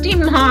 Thank you,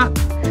 Steam Mop.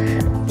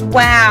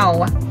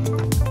 Wow.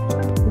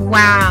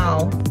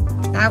 Wow.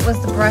 That was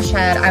the brush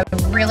head. I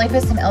really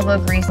put some elbow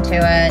grease to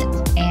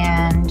it.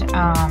 And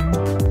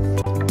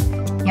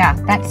yeah,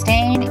 that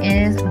stain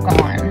is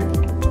gone.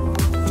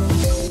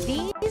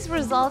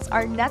 results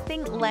are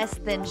nothing less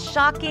than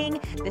shocking.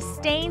 The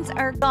stains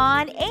are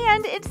gone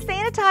and it's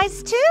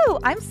sanitized too.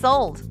 I'm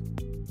sold.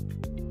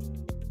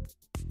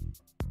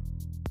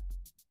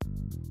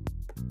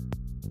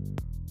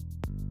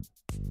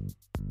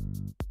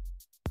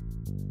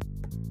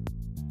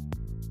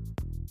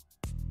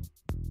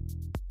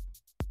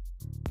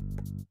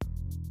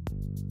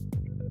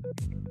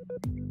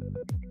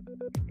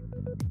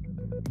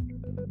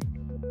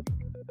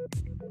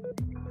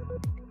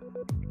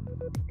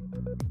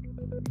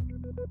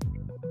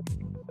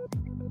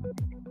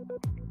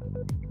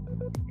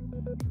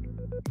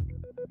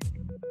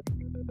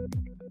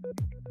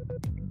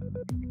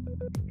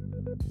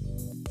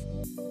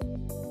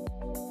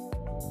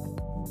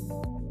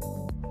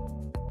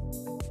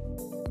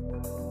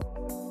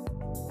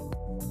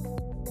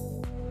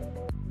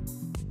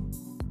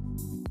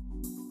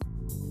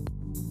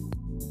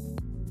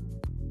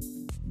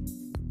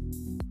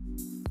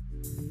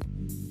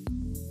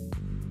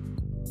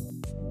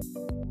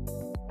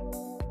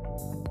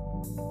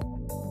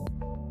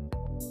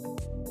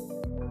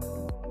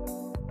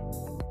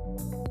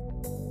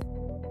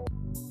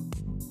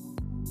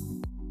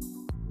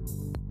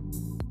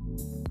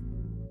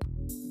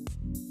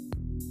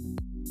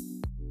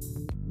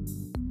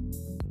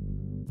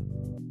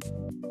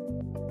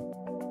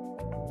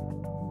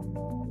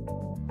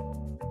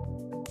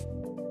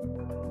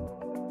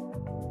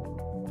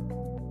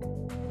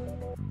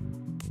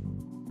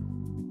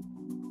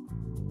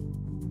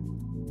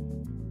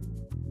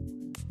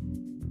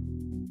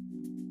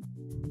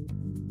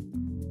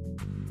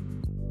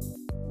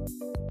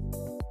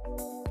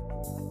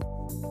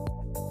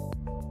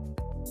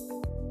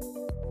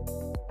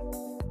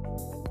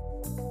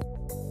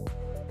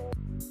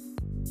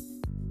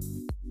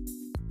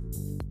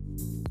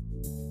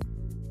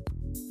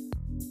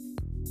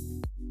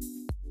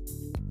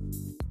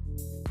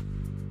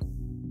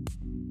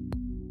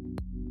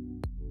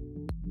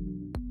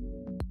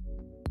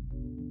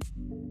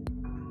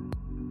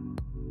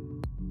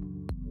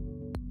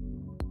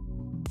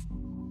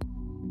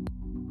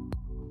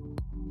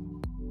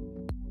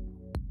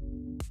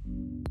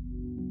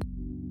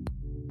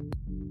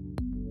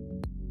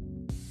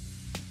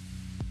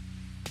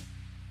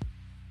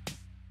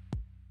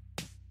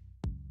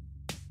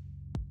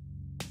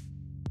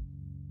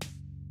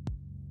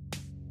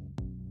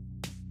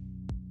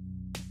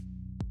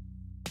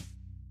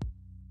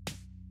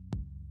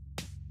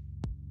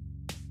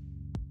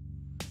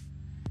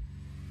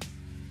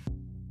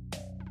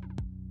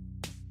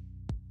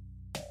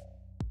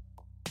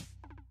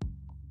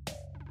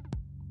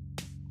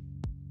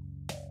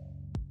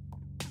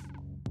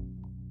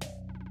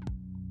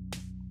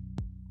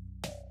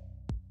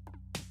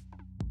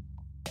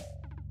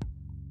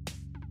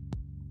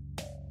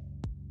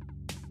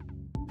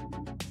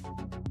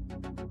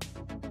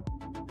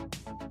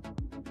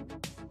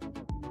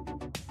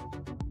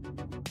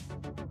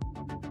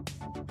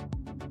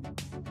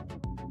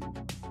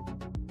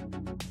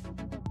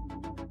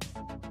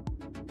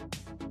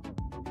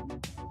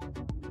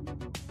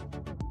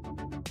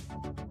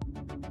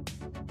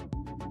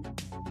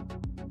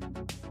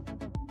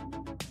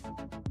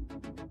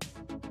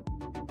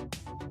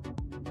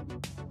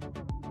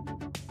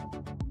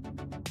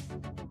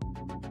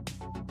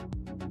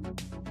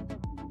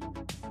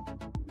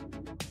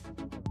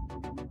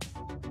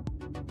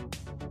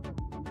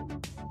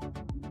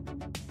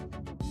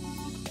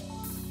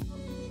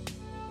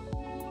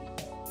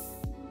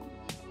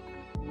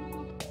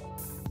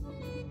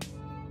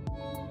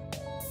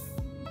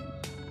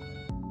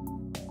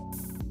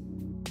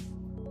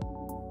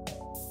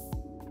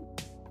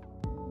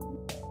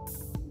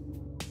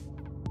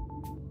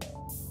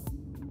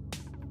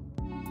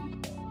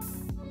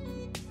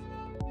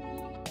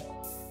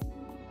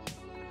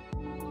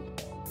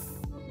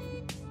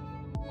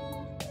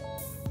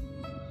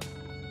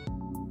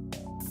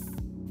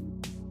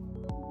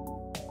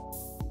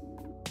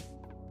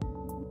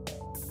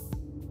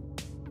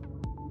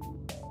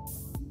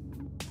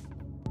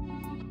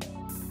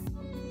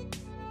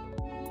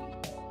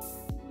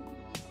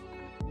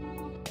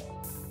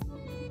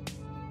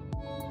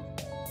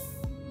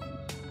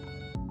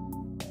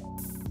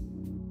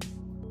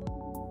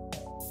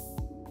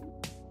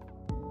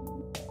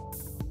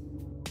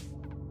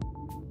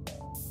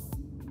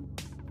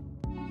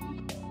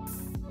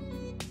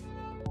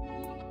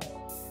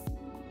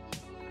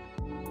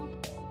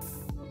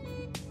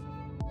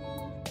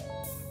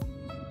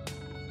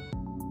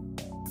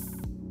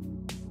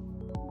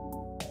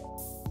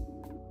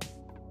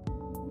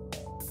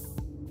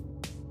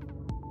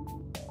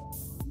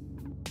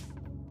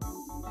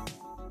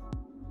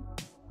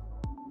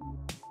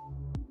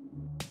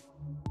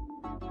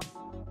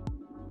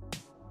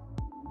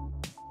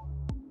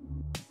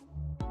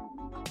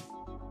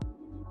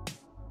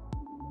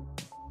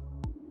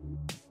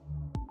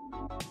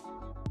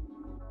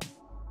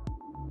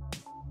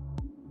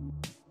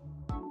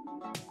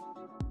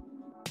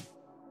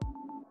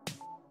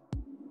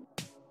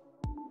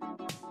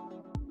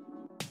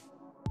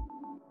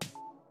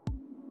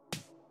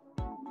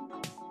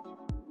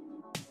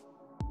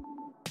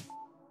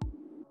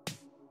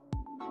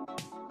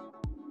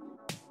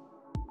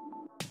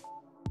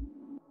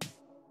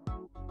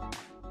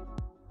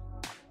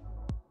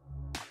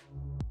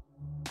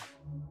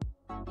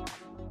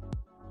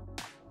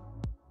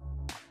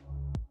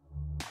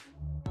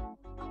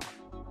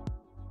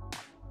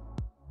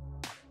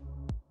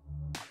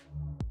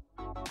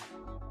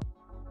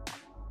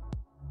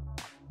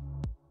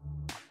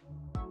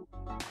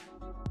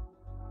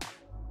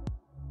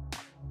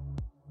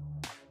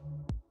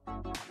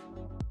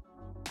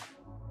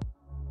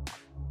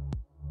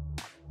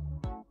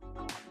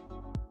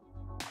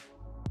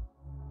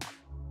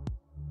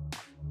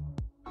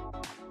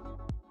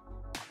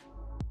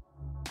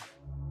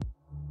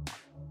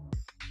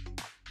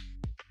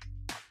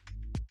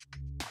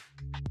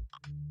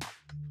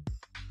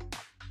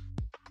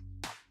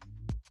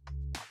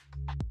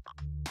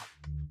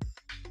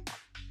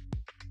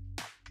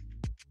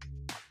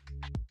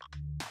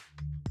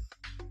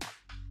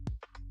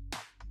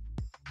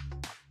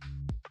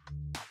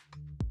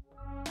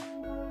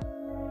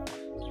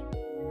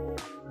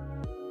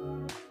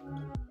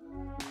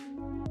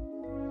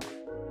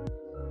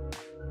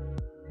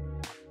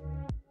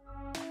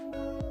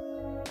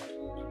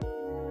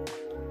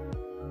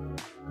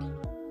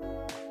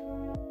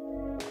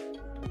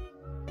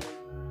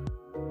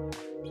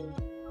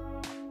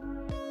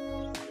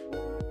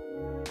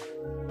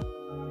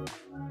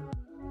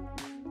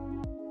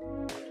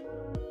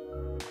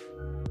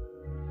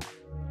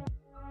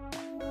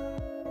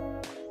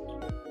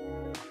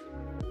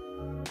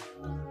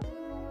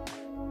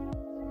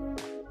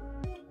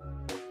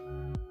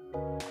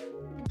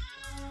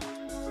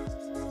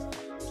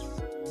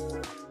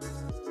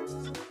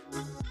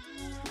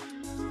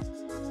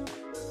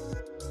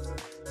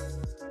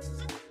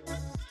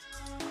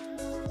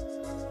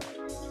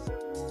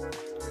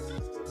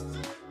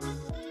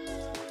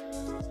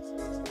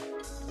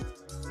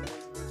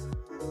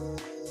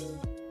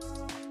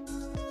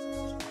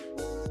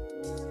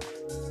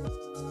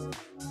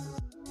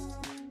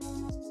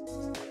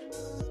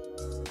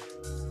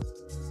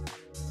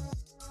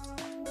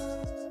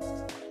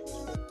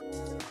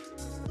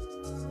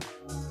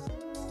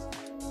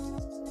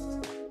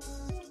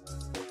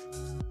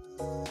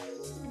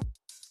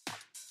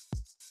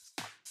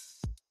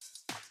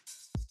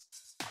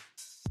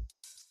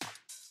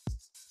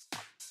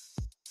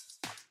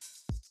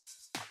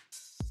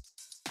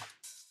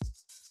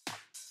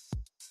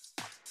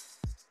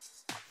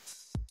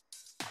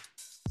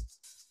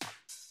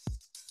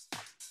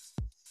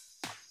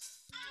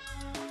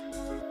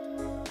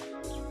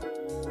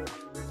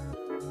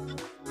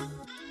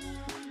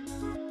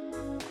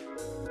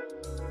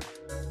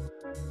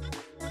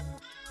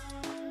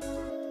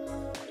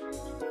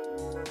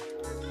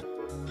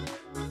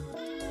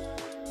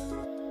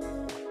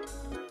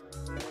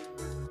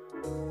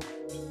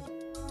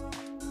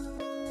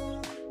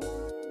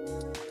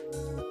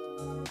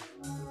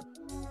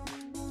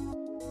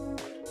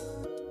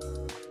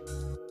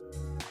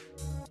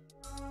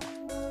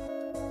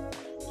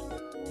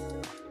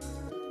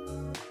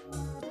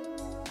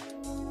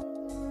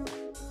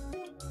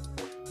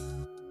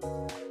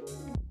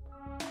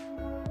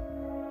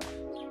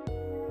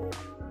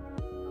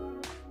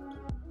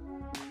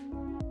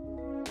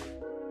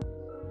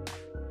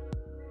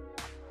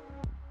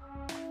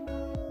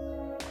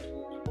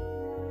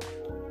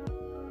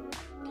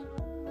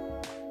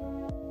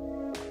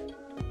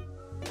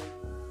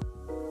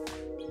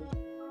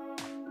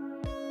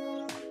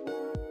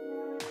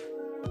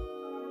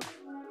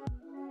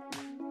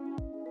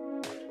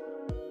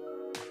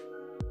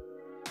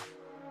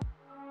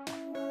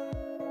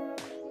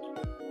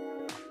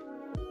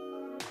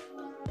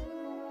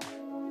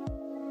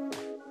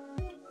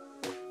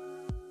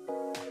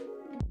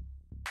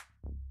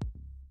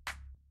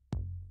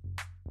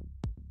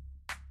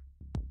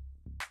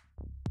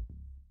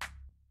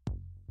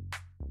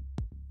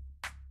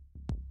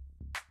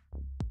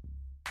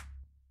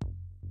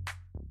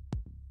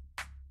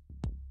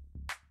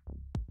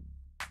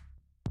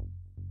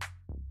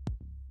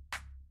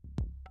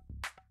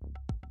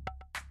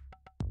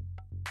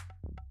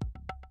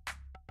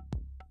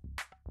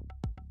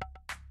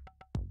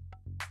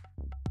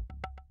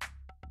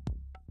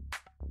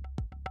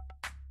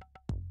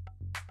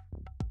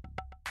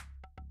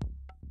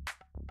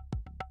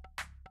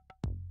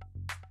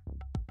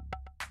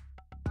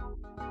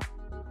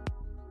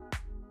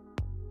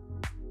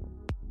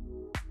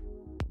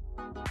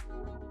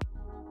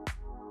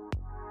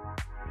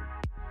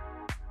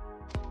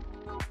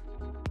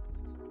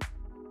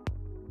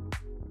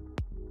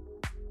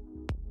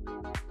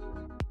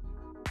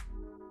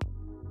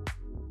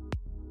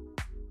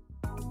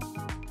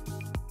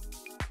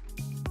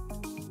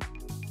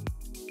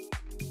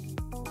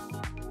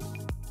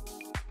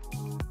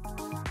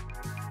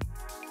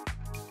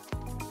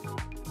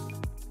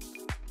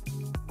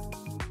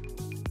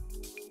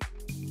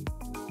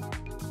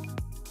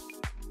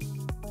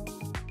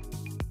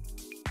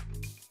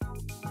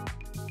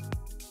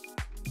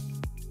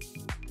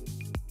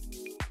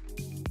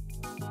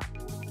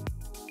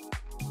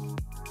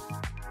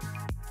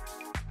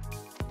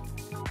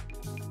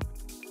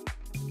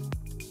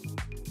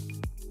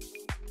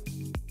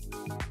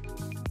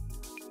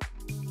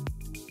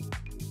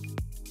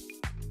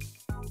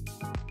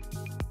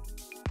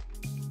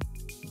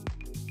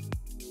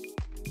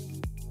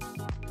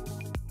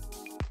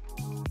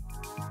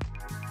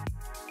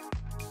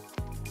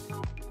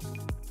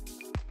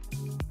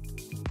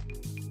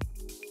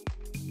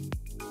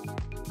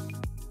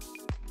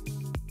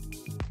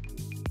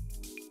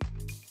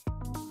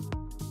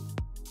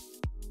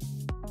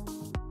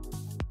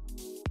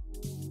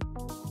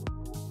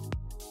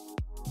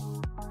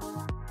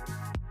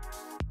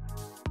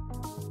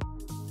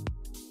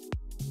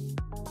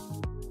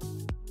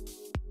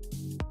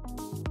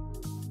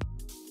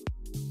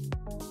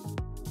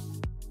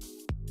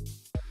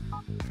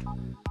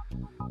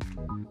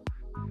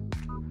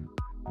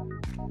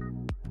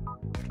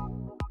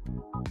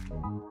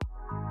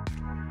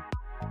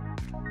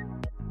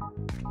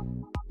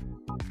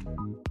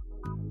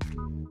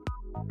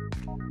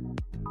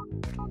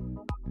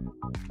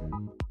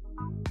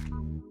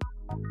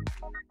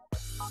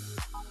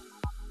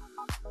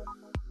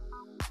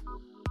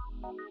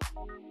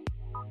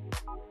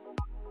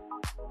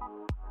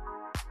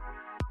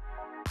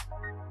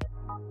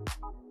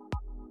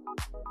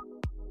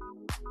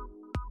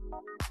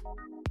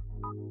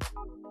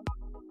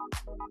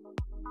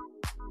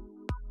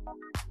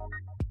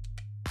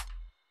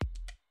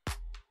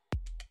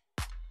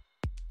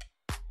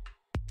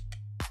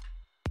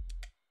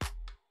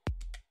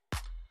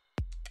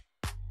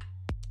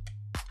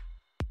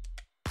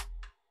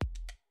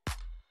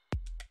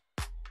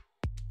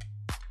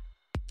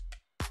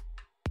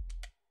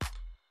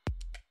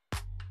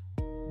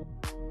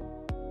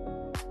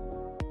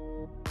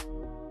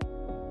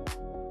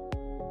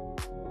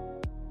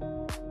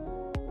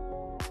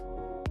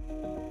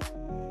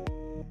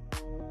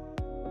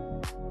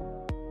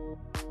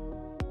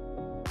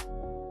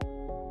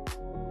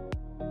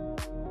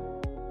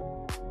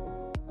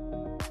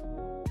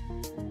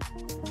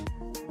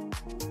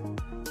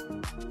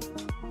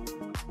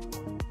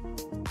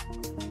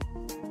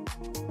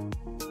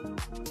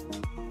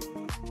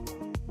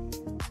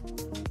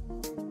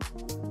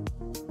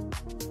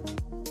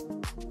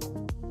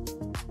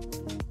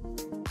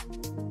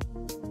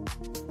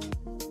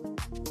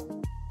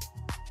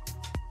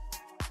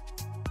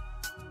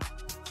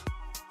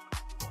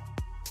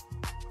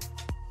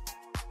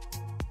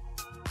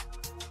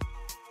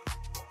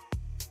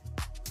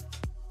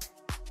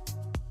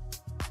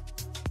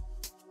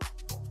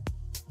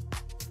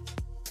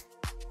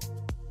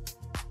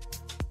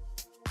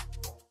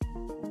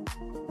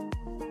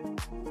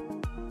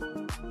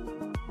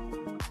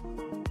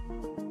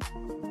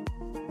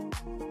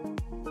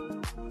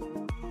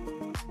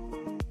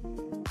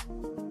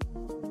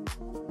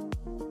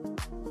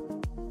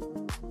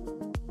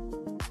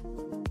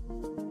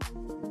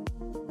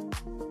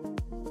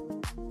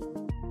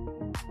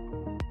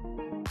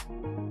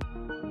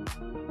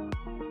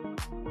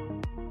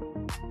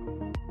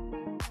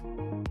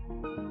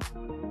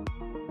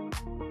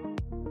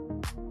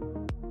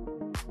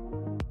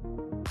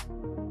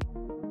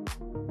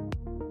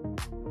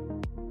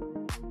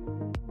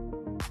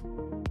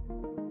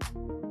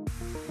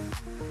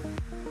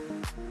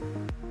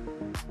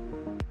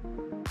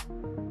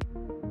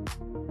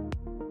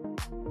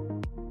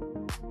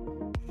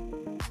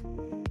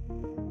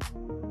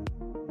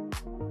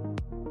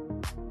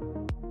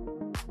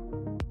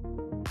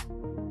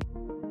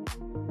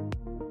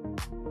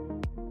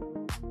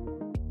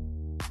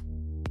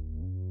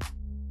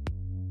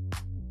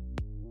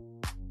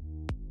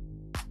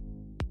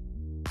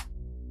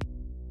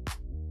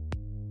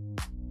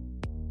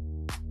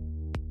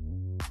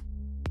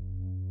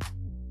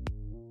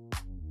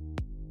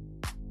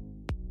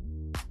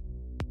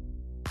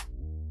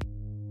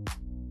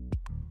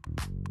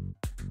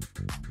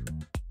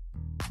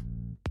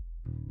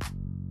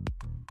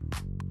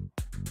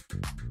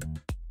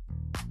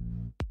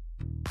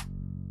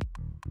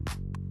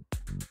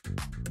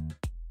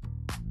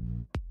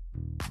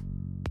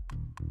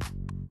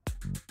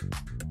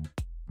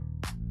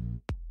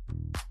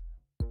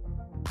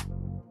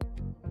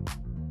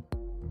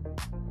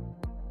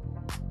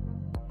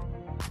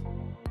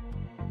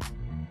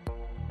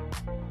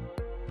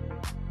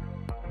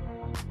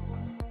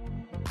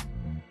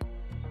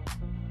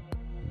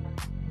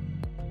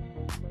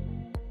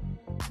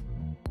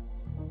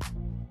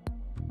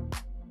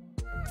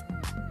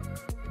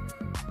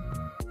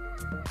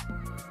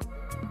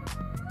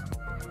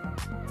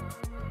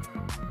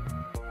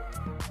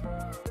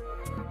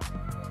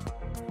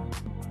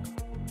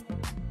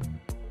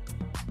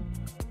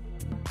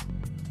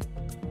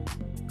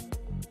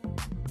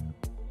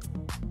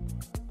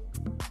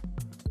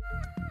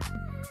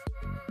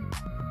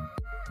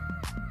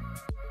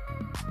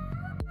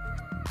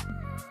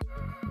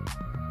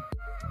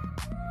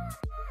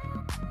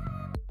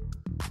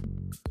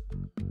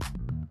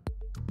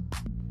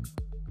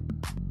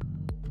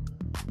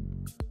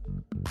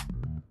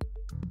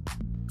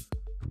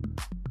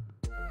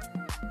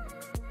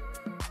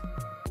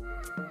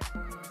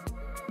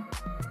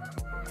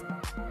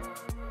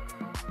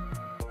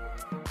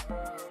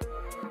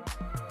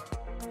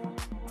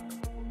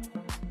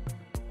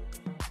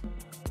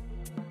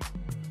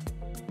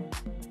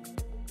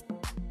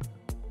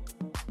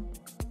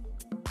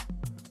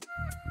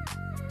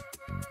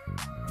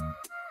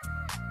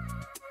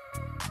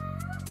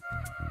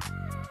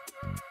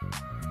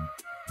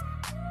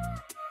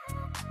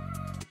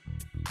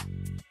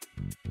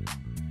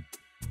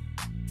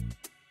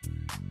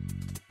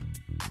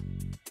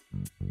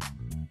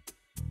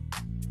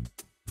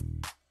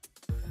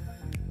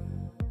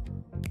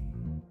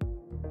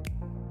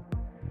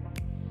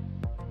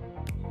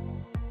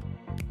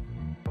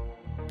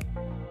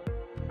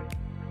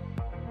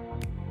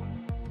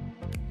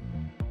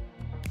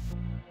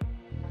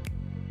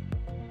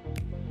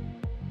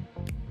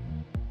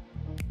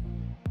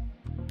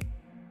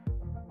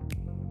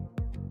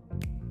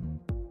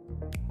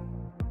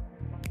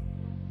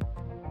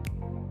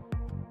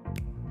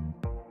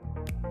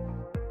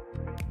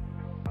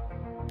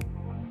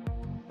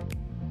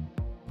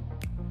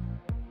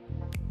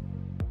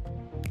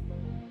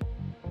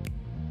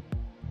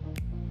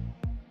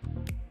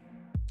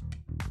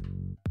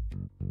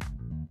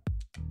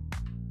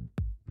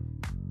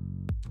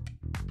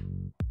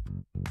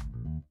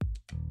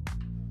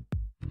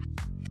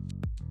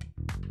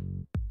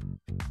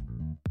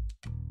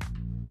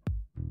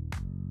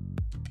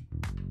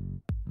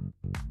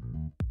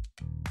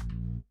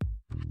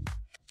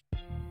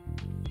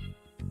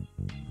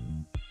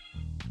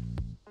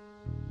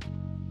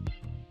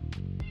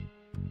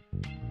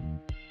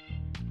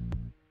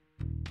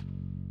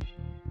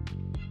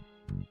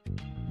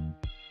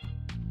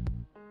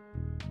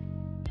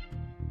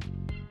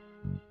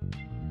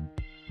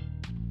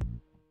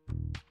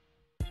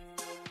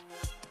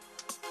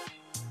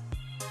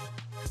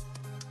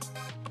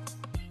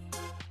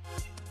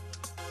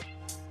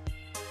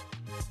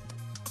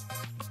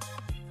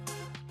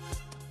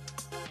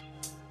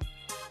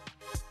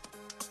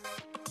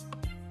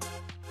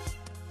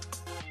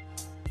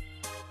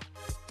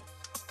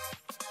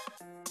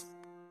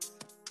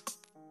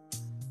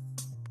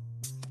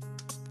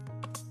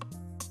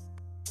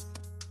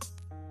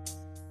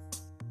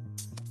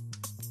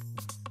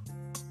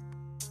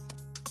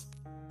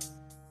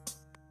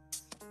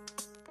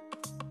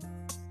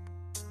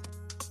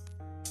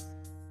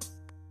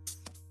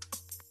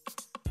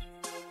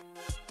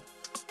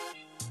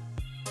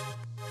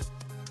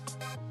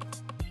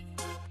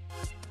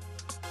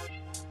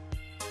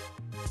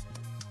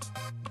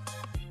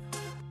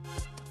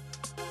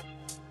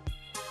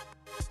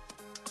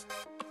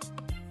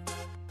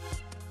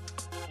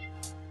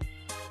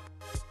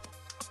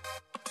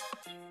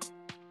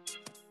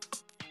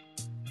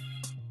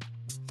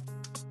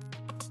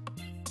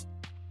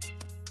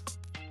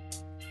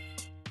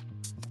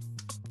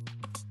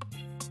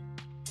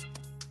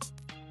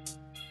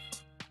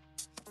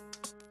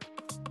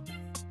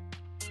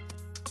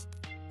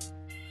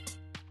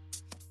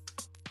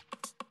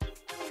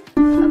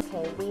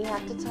 Okay, we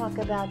have to talk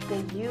about the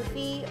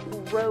Eufy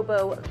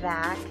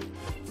RoboVac.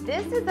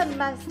 This is a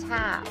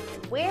must-have.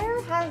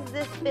 Where has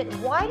this been?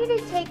 Why did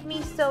it take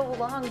me so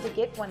long to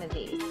get one of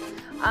these?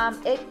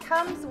 It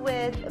comes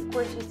with, of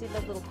course, you see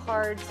the little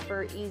cards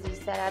for easy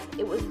setup.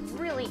 It was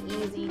really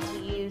easy to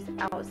use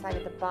outside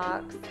of the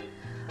box.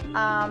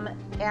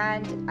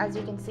 And as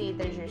you can see,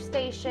 there's your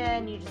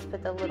station. You just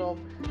put the little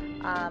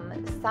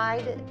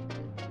side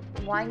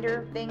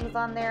winder things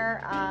on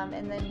there,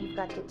 and then you've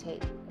got the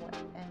tape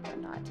and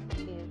whatnot to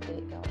get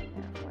it going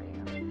there for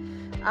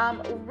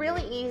you.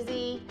 Really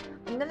easy.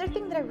 Another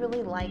thing that I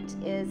really liked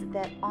is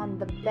that on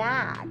the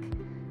back,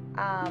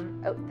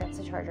 oh, that's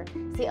the charger.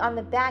 See, on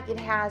the back it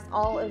has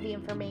all of the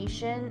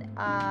information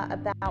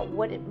about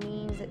what it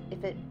means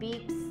if it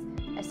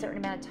beeps a certain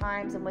amount of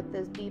times and what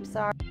those beeps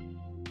are,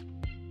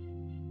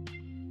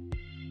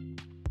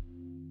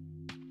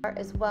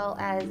 as well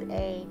as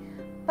a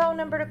phone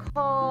number to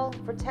call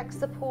for tech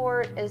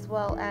support, as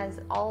well as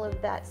all of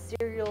that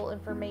serial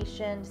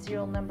information,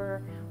 serial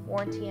number,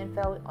 warranty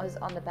info is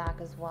on the back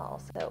as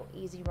well, so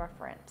easy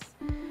reference.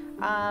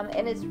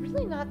 And it's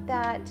really not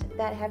that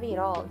heavy at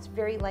all. It's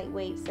very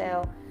lightweight,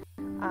 so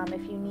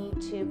if you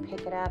need to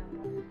pick it up,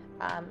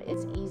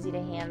 it's easy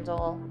to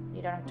handle.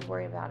 You don't have to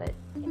worry about it,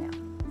 you know,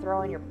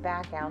 throwing your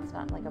back out. It's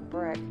not like a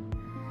brick.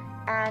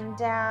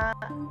 And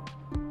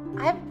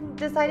I've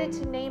decided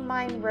to name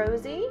mine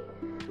Rosie.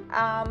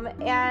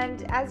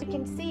 And as you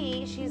can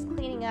see, she's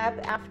cleaning up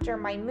after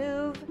my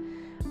move.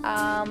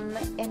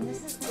 And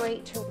this is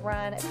great to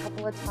run a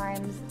couple of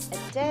times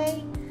a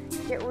day,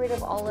 get rid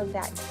of all of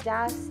that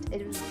dust.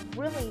 It has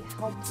really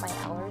helped my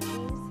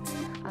allergies.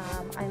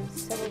 I'm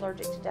so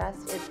allergic to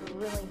dust. It's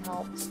really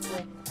helped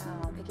with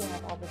picking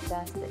up all the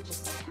dust that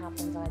just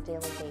happens on a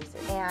daily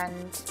basis.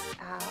 And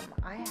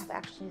I have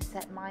actually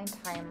set my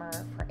timer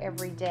for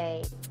every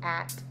day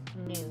at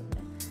noon.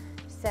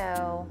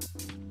 So,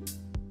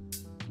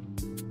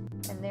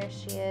 and there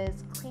she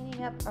is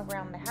cleaning up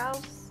around the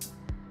house.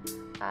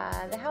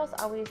 The house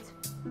always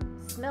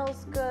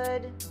smells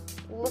good,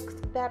 looks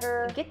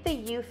better. Get the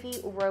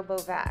Eufy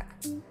RoboVac.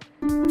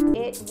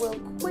 It will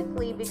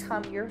quickly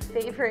become your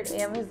favorite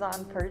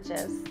Amazon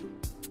purchase.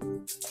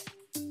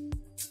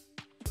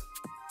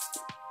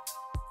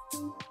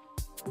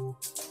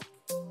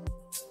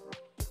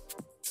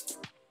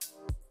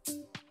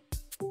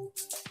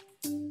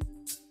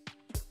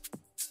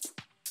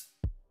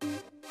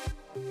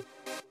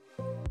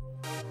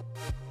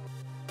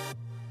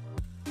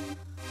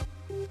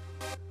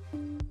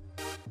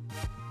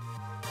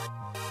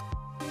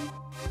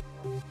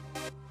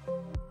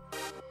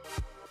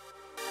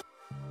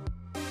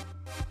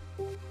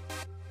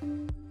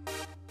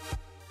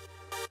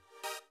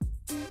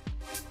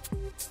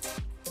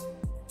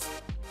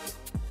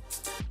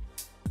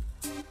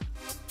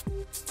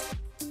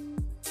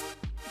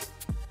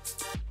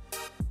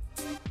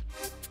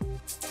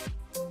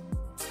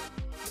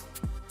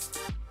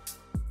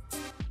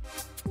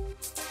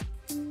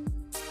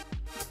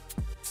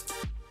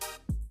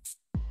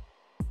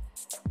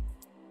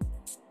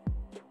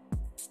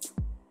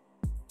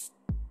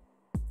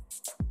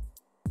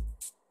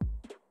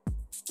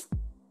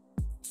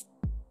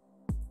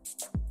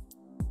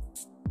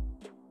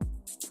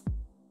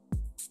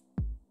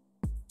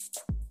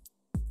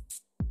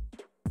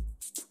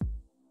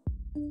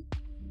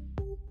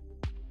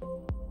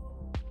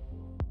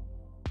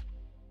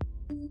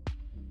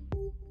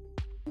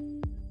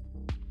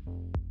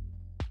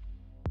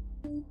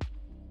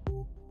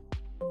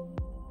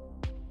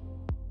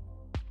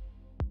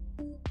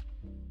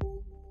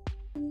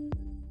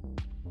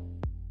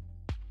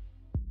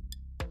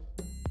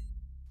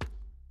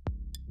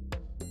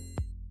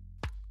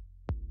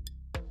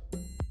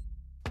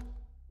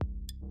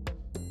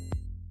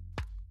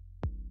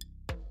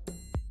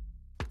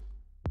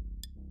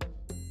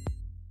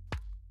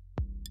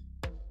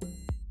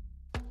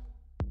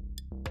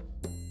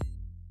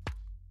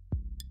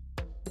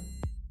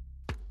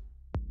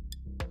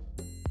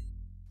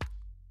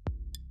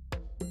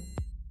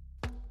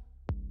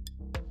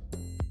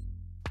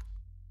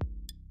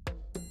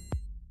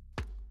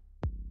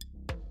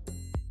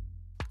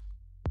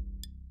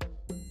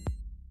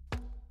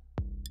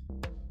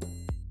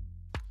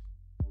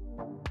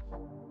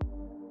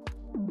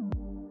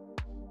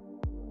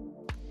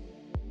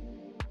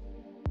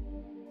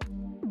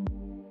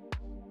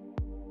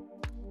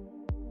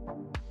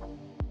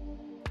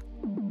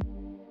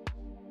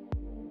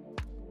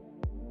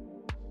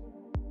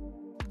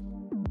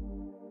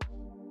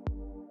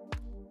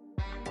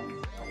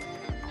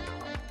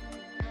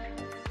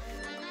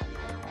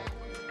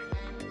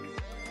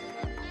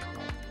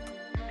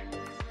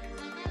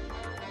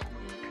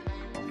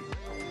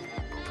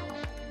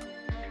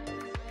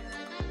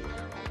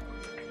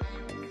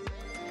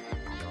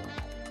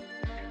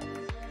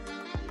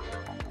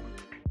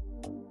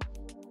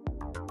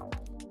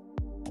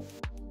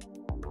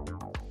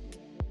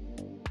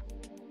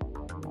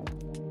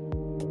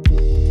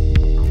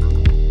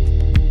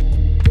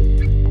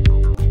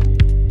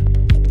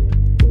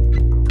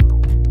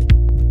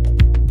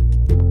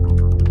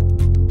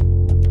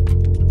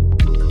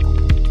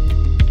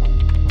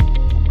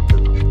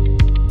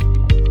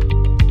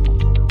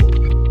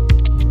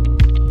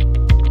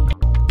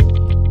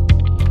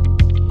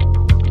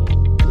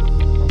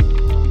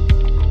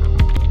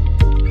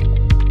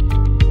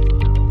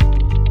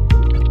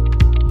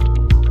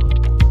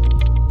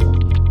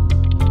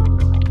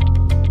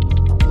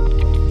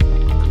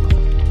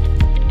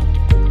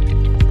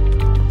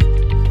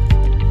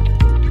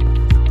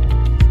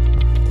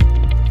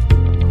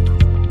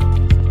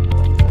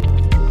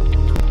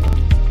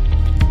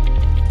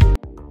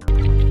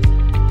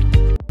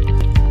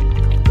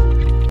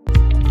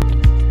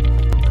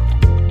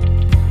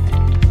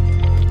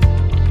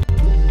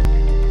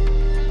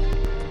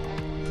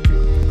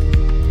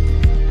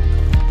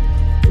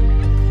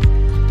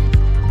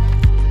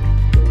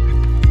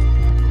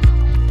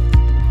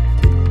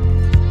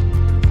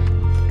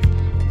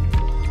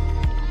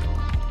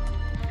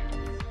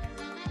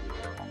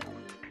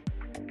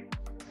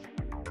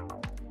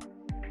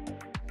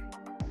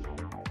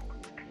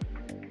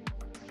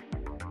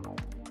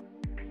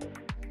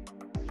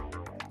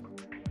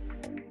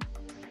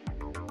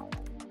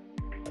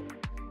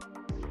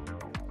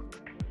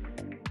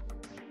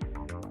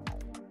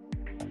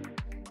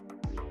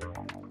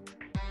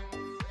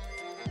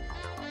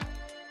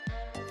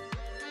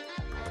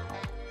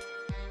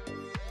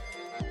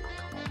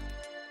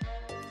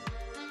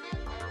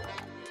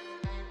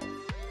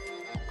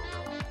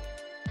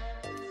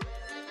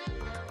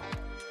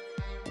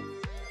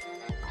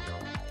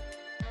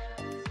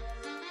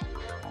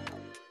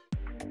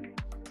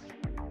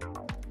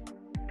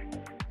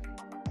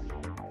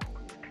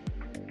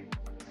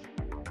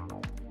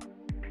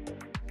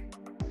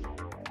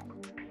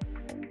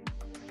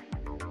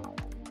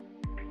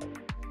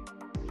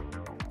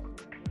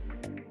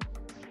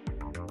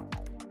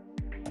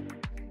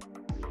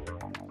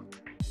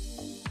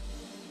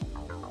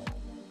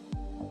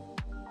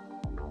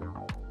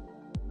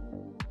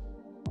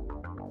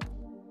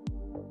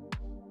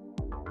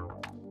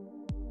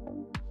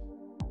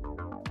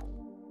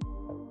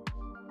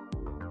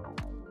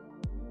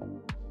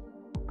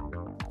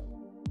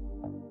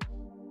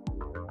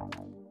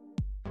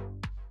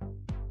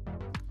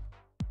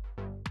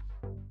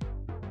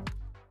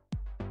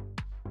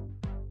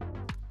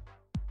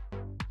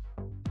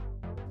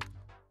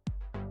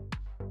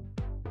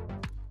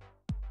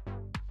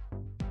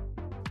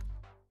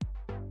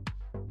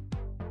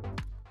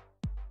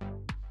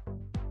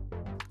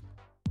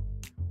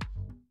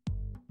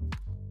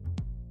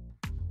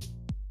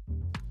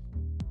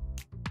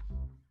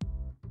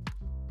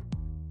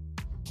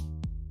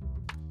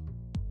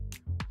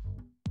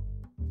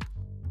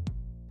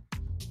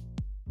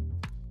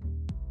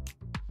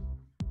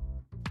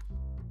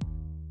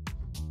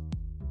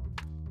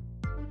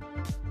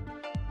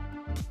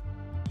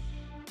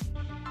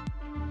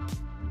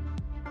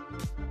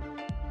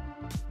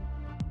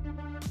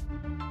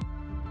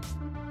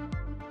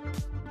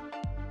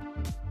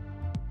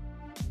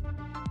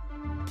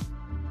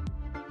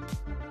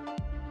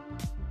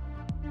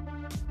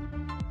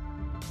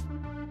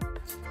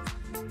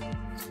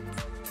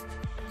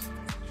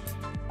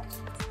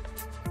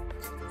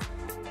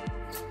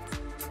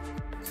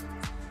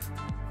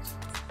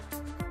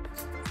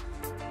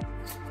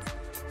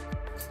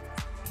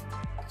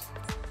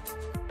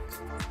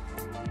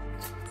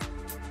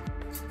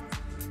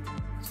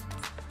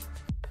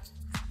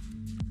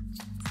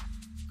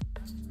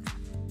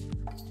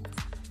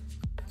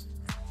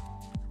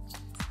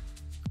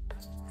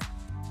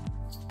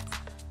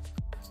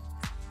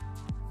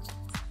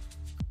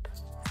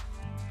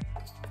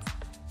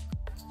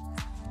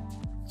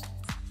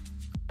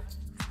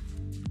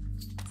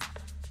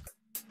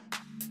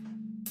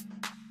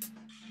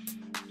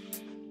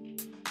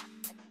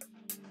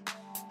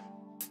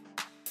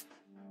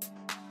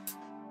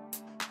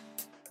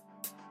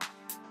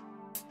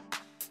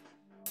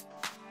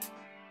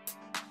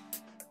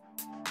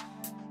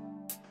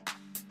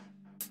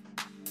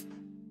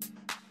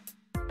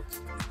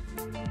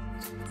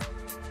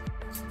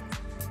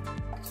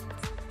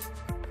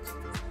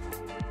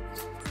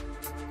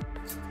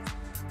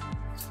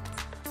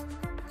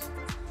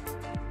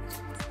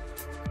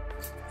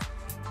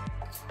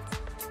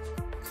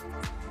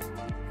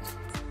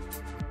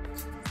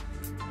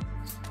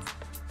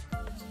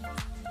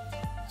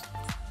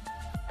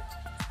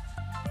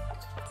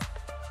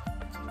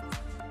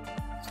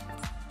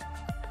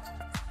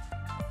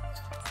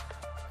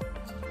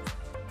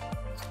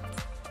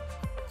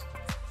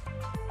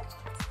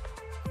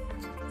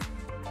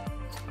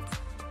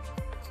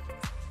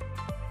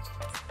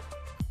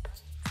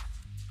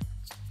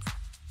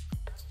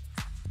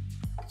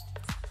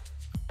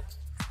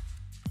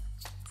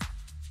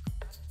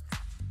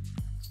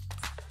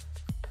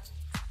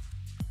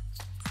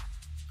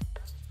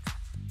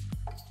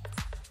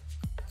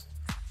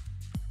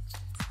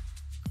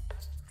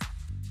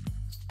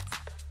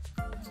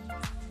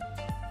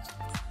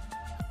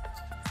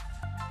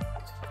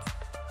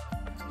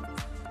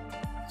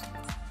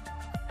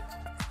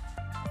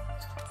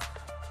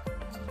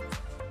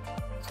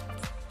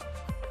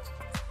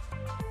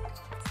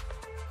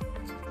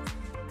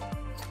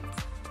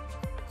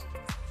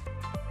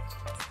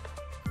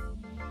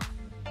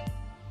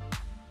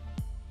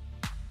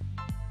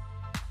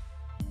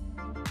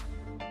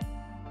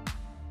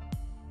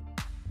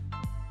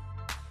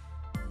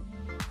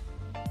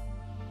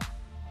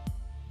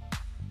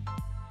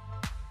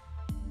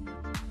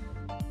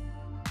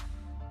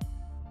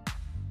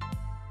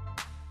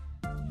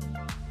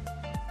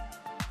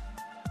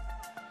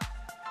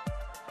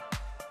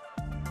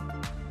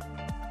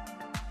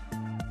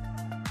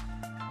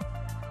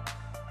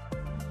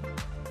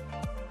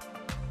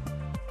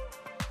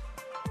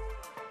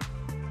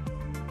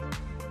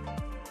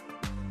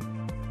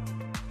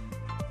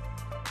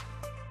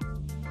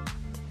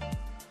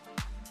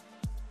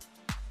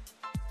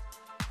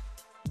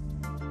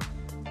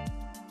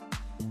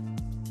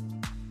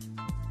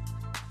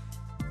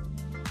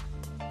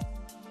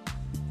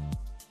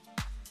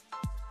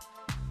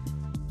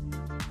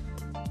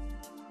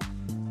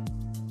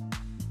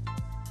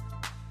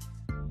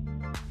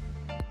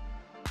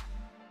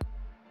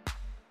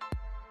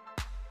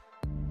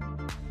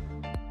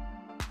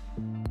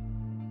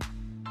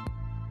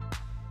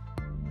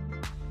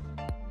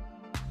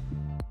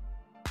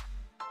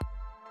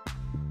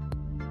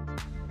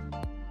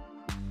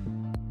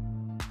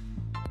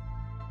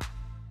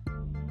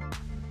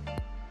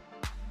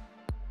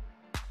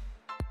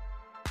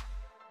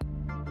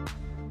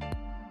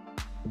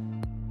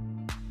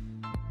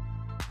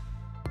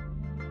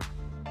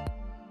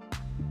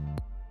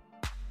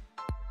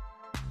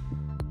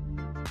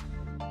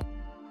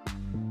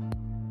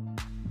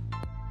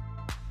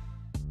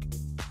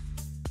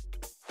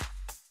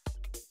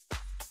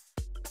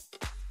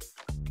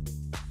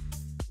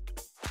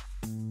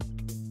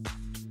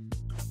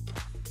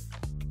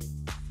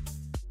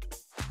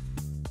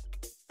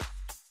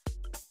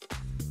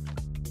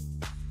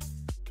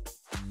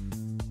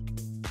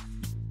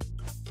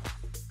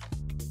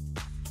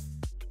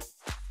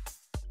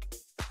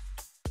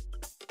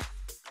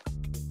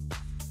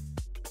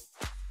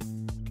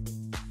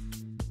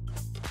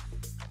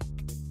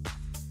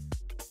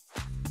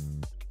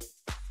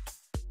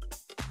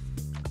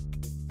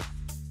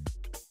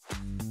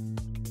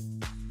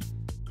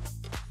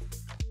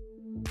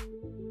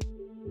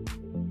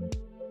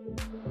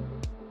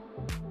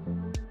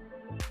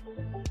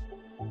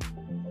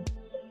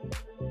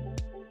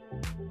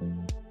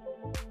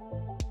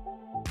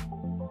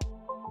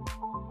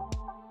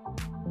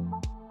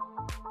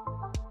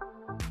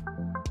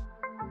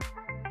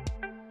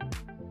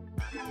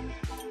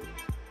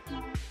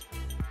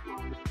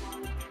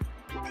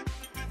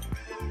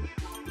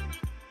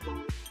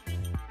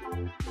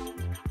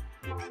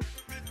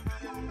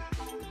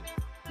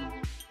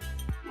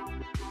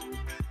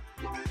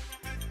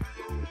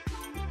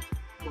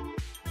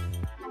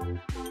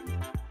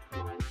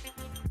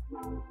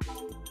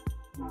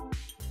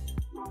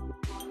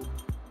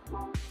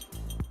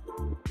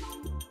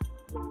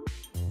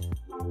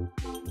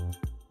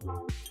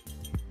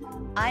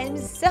 I'm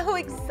so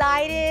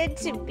excited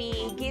to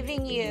be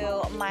giving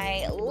you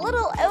my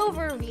little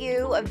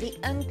overview of the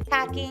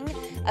unpacking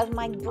of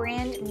my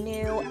brand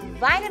new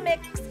Vitamix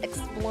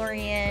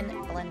Explorian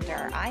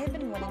blender. I have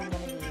been wanting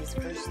one of these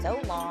for so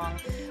long.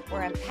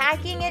 We're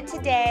unpacking it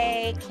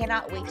today.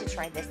 Cannot wait to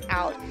try this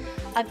out.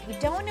 If you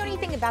don't know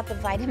anything about the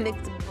Vitamix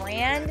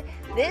brand,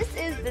 this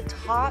is the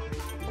top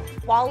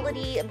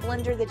quality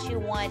blender that you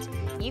want.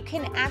 You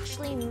can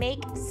actually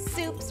make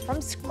soups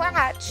from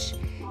scratch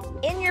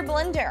in your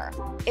blender.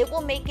 It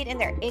will make it in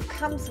there. It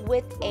comes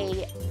with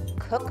a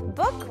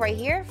cookbook right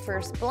here,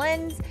 First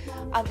Blends.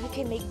 You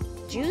can make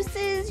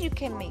juices, you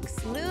can make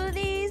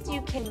smoothies,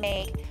 you can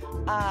make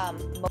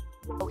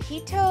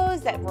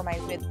mojitos. That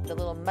reminds me of the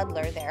little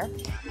muddler there.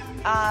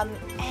 And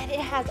it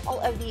has all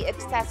of the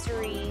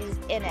accessories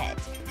in it.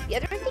 The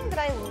other thing that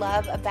I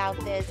love about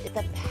this is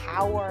the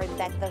power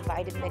that the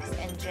Vitamix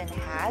engine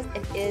has.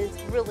 It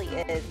really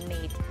is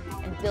made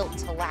and built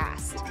to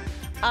last.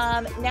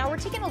 Now we're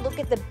taking a look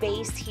at the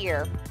base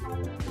here,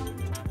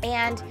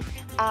 and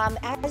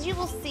as you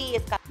will see,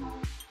 it's got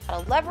a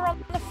lever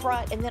on the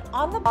front, and then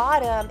on the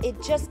bottom,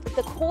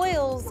 the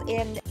coils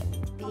in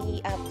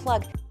the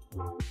plug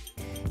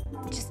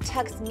just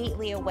tucks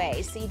neatly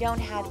away, so you don't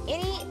have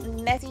any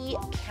messy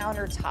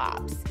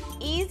countertops.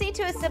 Easy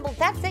to assemble.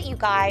 That's it, you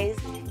guys,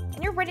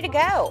 and you're ready to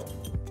go.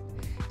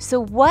 So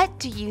what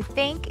do you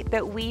think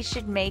that we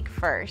should make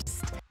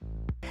first?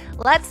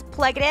 Let's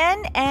plug it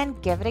in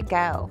and give it a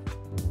go.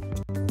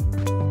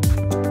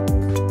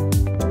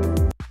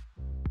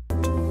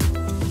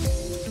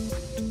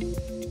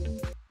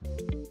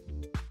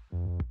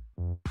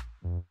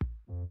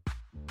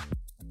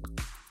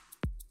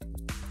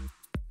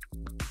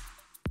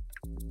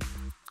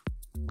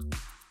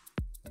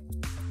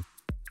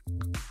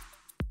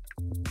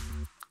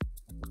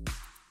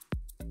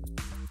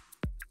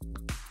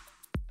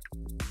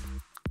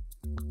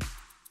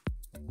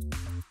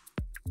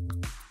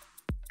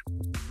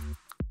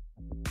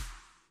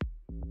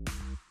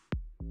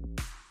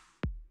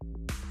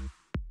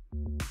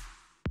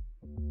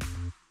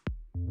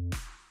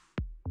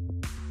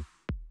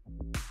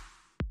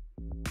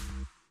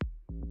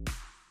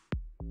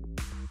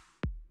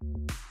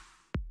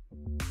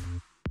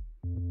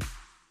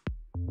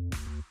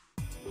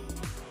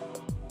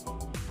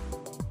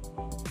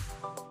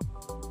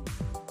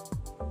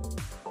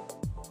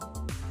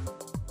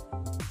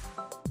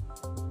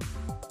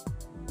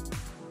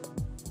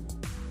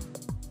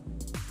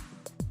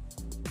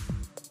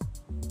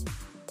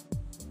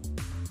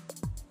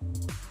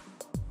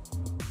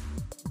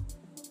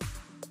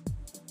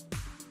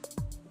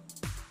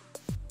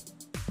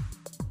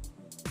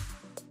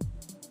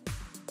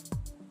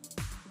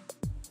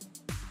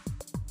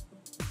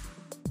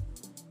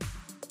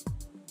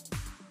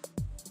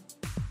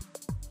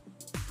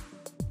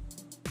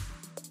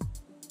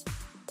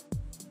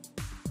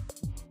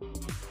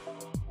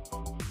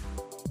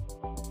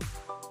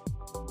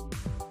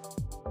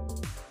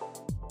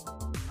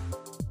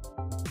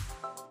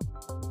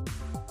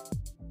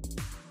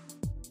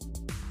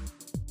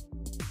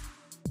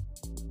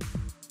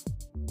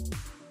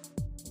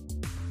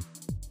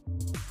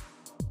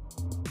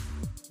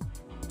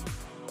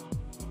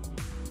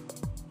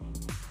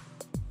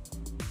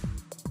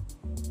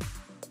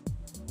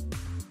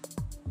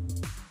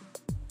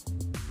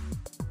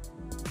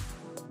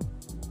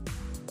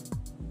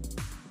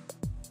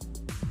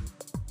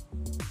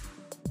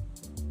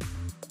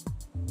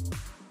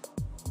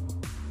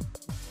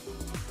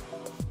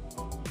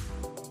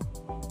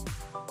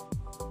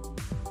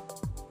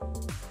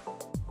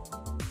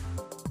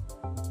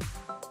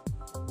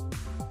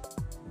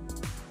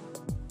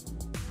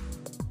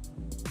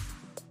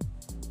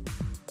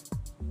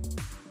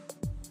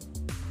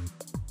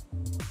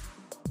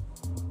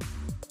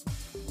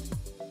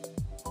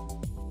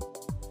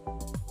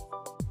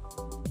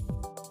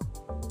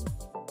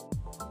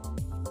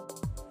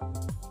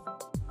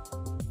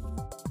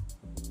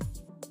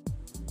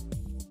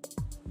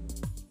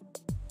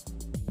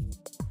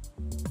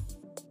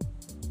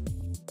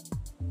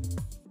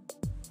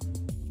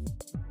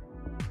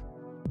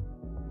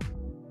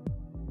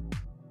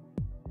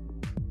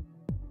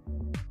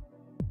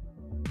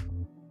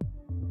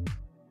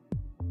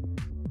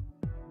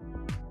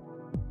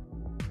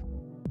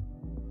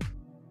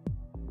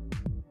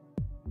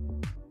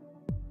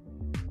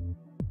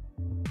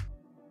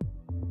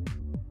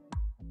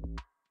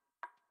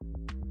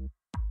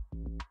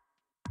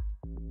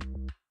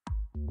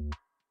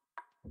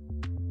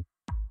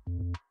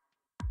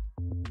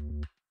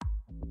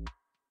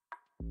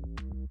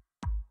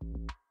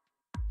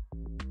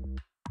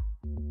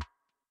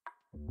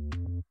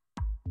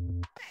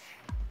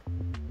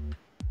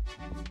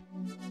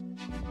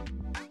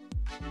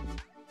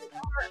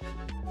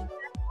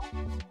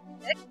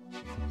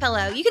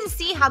 Pillow. You can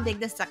see how big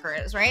this sucker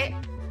is, right?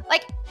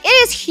 Like, it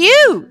is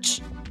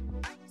huge.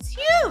 It's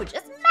huge.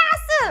 It's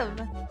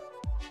massive.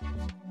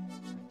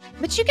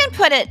 But you can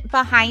put it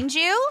behind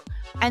you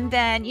and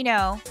then, you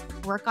know,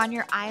 work on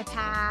your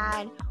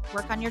iPad,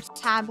 work on your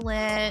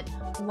tablet,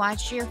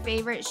 watch your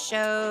favorite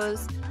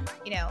shows,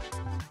 you know,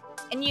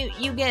 and you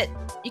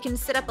can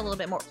sit up a little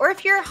bit more. Or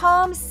if you're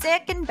home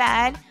sick in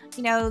bed,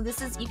 you know,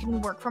 you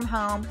can work from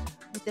home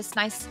with this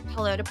nice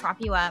pillow to prop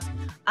you up.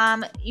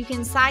 You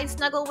can side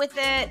snuggle with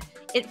it.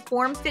 It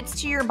form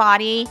fits to your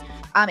body.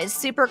 It's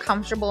super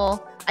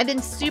comfortable. I've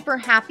been super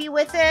happy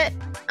with it.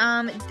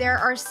 There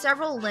are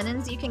several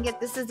linens you can get.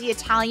 This is the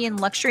Italian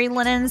luxury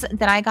linens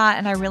that I got,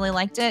 and I really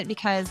liked it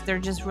because they're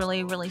just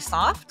really, really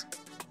soft.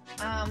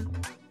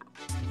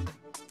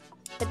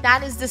 But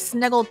that is the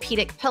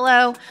Snugglepedic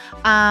pillow.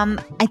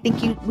 I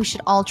think we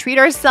should all treat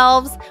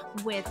ourselves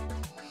with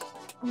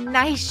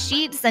nice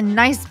sheets and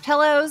nice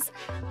pillows.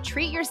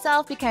 Treat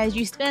yourself because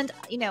you spend,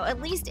 you know,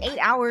 at least 8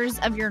 hours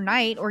of your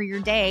night or your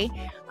day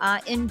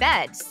in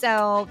bed.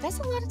 So that's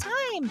a lot of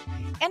time.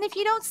 And if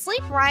you don't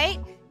sleep right,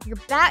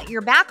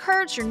 your back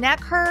hurts, your neck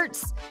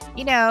hurts,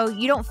 you know,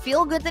 you don't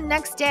feel good the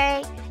next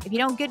day if you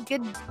don't get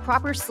good,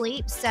 proper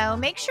sleep. So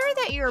make sure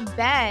that your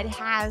bed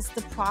has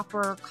the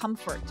proper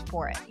comfort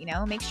for it. You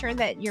know, make sure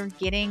that you're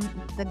getting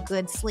the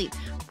good sleep.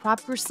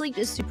 Proper sleep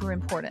is super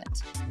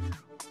important.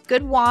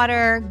 Good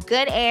water,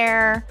 good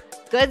air,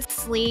 good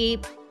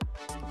sleep,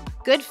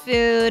 good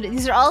food.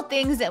 These are all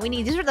things that we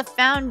need. These are the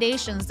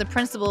foundations, the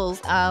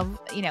principles of,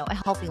 you know, a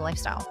healthy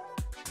lifestyle.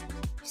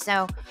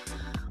 So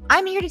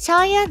I'm here to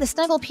tell you the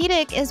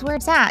Snugglepedic is where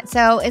it's at.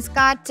 So it's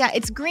got,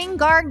 it's Green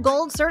Guard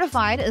Gold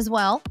certified as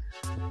well.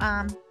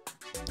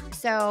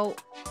 So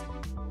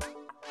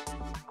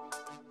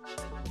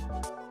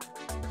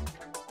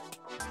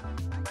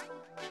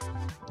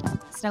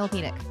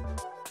Snugglepedic.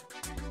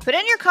 Put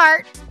it in your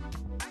cart.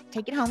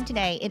 Take it home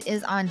today. It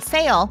is on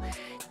sale.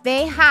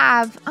 They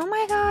have, oh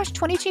my gosh,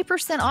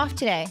 22% off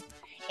today.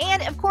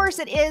 And of course,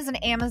 it is an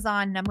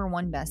Amazon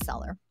 #1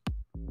 bestseller.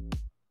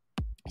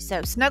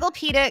 So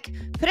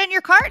Snugglepedic, put it in your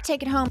cart,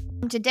 take it home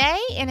today.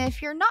 And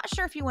if you're not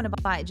sure if you want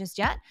to buy it just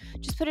yet,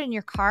 just put it in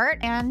your cart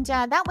and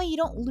that way you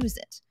don't lose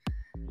it.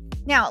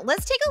 Now,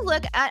 let's take a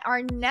look at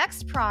our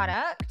next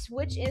product,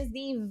 which is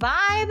the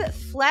Vibe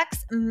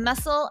Flex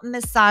Muscle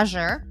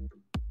Massager.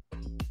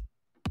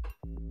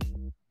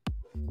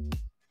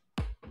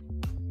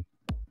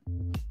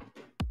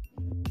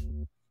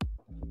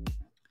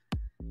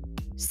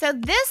 So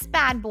this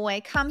bad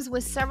boy comes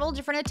with several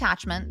different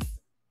attachments.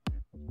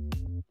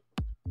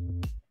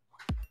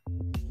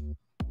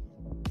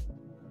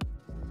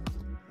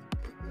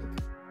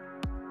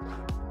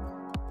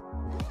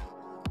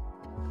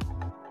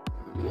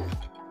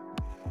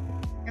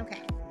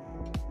 Okay.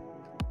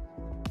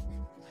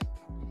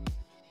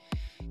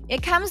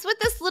 It comes with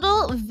this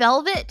little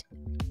velvet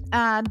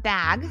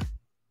bag.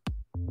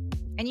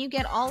 And you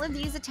get all of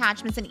these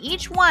attachments, and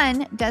each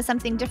one does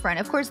something different.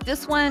 Of course,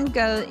 this one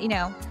goes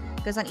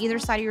on either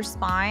side of your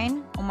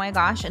spine. Oh my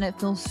gosh, and it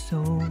feels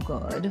so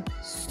good.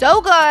 So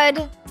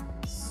good.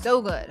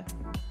 So good.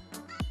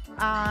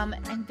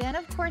 And then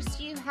of course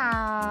you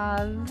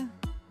have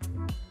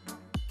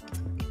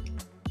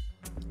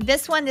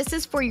this one. This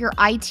is for your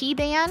IT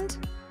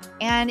band.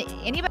 And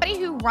anybody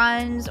who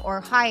runs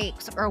or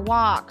hikes or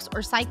walks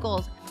or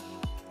cycles,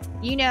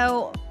 you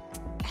know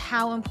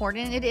how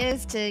important it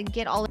is to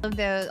get all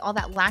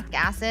that lactic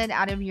acid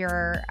out of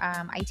your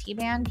IT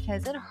band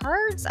because it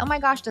hurts. Oh my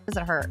gosh, does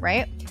it hurt,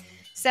 right?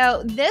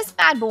 So this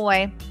bad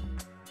boy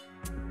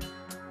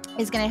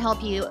is going to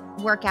help you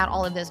work out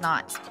all of those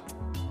knots.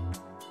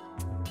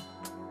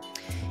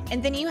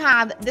 And then you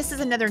have, this is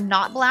another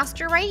knot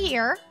blaster right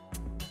here.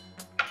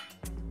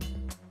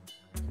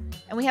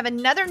 And we have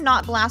another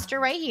knot blaster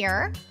right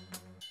here.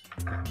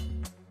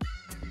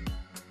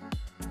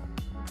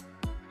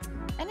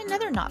 And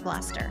another knot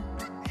blaster.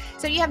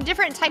 So you have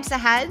different types of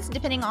heads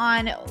depending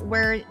on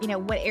where, you know,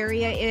 what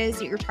area it is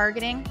that you're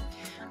targeting.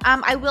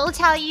 I will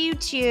tell you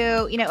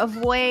to, you know,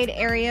 avoid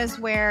areas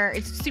where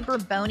it's super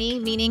bony,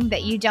 meaning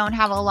that you don't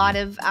have a lot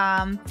of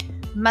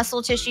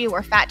muscle tissue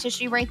or fat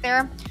tissue right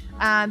there,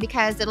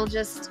 because it'll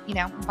just, you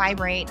know,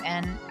 vibrate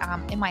and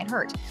it might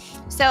hurt.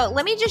 So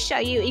let me just show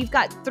you. You've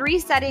got 3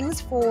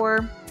 settings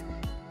for,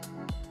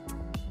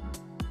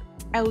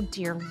 oh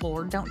dear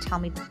Lord, don't tell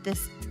me that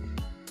this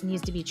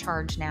needs to be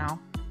charged now.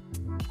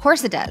 Of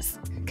course it does,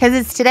 because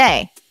it's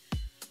today.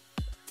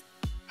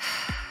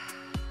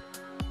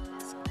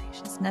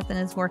 Gracious, nothing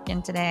is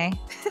working today.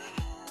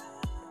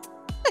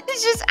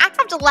 It's just, I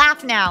have to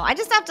laugh now. I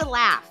just have to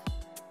laugh.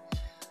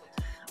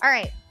 All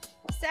right,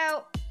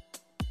 so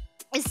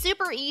it's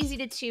super easy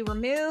to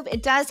remove.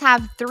 It does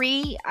have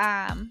 3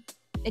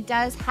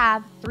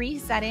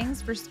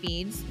 settings for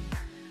speeds.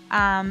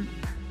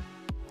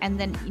 And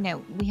then, you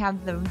know, we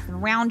have the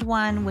round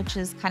one, which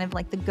is kind of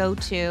like the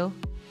go-to.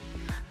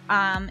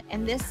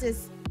 And this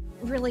is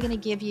really going to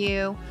give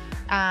you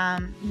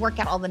work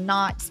out all the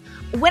knots.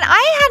 When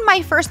I had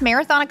my first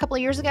marathon a couple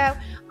of years ago,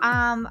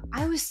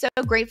 I was so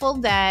grateful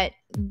that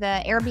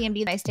the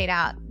Airbnb that I stayed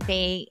at,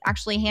 they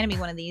actually handed me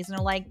one of these, and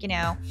they're like,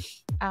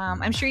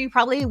 I'm sure you'll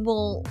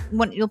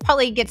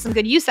probably get some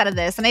good use out of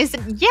this. And I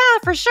said, yeah,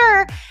 for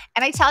sure.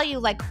 And I tell you,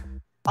 like,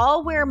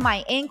 all where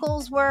my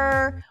ankles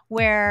were,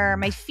 where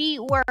my feet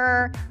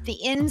were, the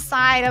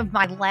inside of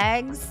my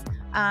legs,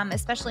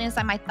 especially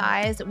inside my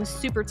thighs, it was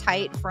super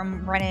tight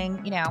from running,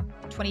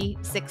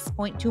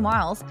 26.2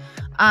 miles.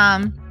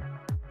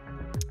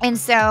 And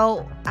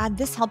so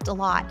this helped a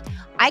lot.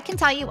 I can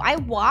tell you, I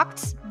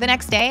walked the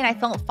next day and I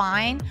felt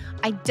fine.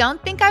 I don't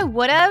think I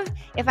would have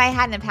if I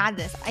hadn't have had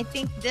this. I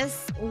think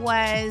this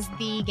was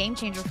the game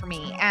changer for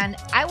me. And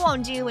I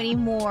won't do any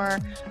more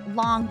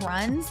long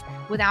runs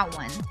without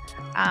one.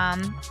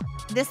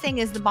 This thing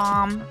is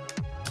thebomb.com.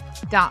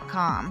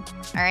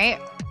 All right.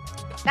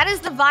 That is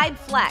the Vibe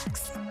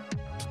Flex.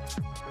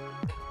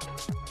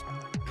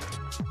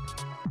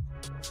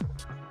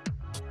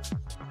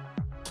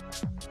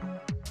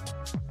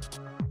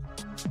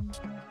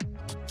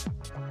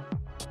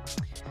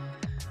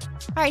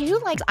 All right, who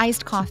likes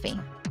iced coffee?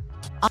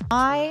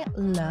 I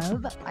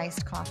love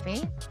iced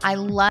coffee. I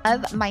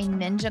love my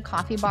Ninja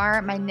coffee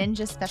bar, my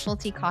Ninja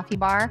specialty coffee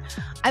bar.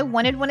 I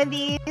wanted one of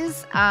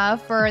these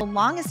for the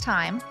longest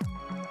time.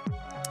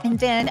 And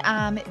then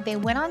they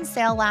went on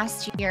sale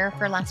last year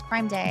for last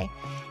Prime Day,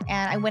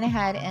 and I went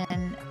ahead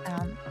and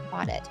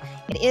bought it.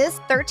 It is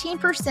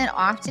 13%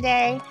 off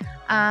today.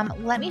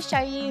 Let me show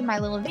you my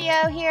little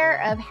video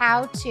here of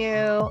how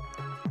to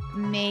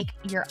make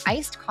your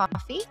iced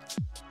coffee.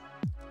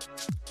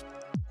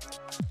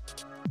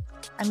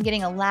 I'm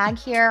getting a lag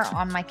here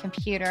on my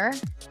computer,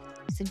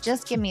 so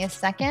just give me a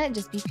second.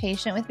 Just be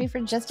patient with me for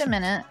just a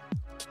minute.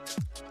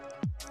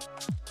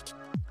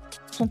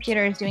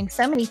 Computer is doing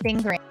so many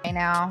things right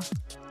now,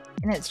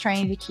 and it's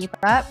trying to keep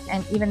up,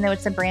 and even though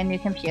it's a brand new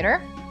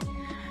computer,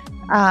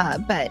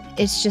 but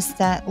it's just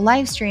that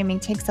live streaming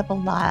takes up a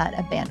lot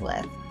of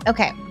bandwidth.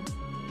 Okay,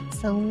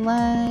 so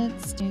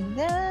let's do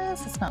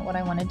this. That's not what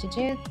I wanted to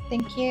do.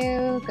 Thank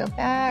you. Go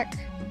back.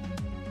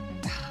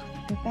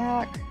 Go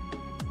back.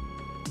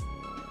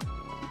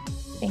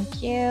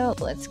 Thank you.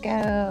 Let's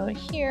go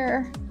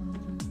here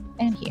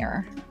and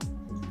here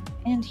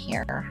and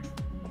here.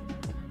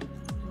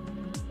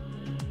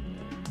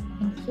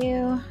 Thank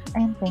you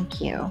and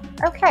thank you.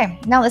 Okay,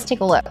 now let's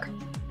take a look.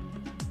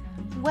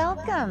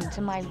 Welcome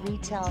to my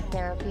retail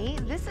therapy.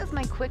 This is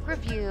my quick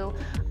review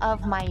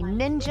of my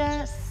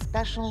Ninja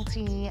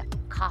specialty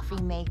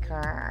coffee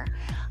maker.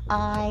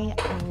 I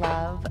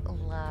love,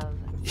 love,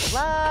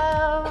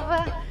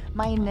 love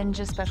my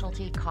Ninja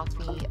specialty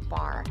coffee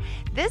bar.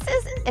 This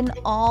is an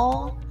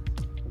all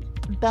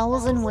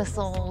bells and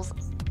whistles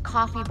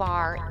coffee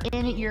bar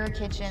in your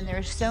kitchen.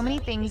 There's so many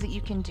things that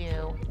you can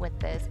do with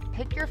this.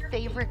 Pick your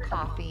favorite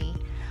coffee.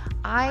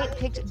 I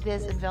picked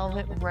this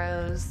Velvet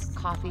Rose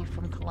coffee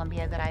from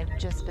Colombia that I've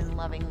just been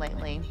loving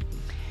lately.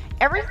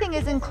 Everything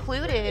is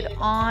included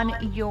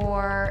on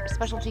your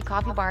specialty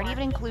coffee bar. It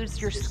even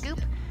includes your scoop,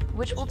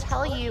 which will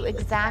tell you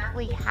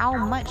exactly how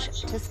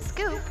much to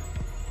scoop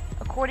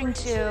according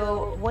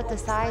to what the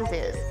size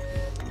is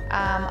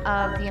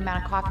of the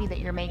amount of coffee that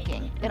you're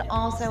making. It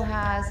also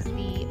has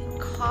the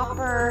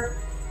copper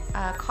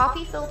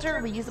coffee filter,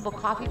 reusable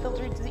coffee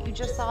filter that you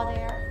just saw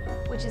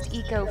there, which is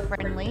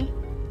eco-friendly.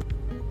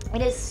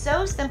 It is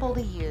so simple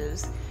to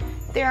use.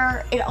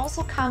 It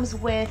also comes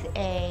with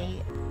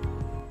a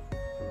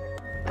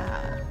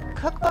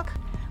cookbook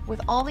with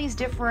all these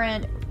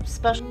different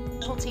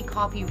specialty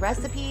coffee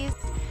recipes.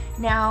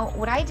 Now,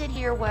 what I did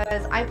here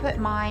was I put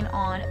mine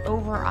on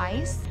over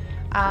ice,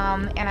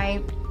 and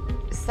I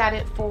set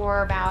it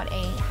for about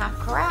a half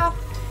carafe,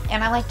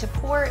 and I like to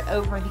pour it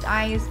over the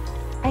ice.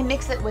 I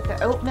mix it with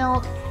the oat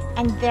milk,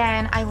 and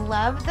then I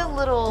love the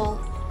little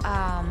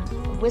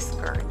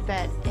whisker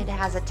that it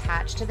has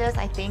attached to this.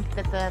 I think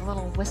that the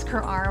little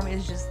whisker arm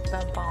is just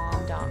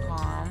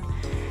thebomb.com.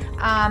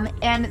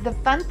 And the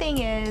fun thing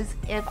is,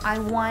 if I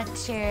want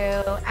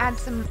to add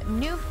some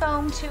new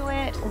foam to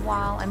it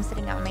while I'm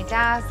sitting at my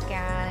desk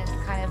and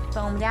it's kind of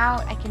foamed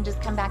out, I can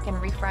just come back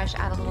and refresh,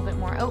 add a little bit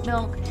more oat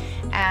milk,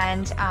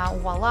 and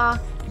voila,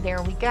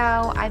 there we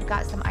go. I've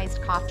got some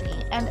iced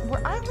coffee. And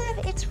where I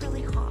live, it's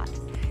really hot.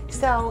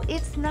 So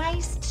it's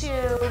nice to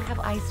have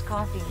iced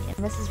coffee, and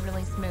this is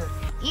really smooth.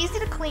 Easy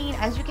to clean,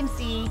 as you can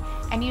see,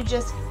 and you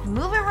just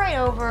move it right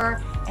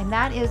over, and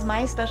that is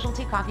my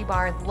specialty coffee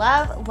bar.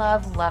 Love,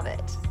 love, love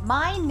it.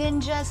 My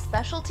Ninja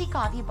specialty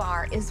coffee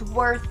bar is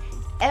worth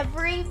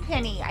every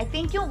penny. I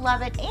think you'll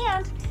love it,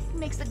 and it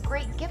makes a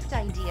great gift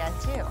idea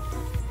too.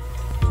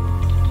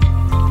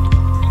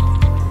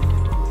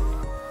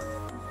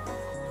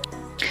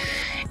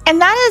 And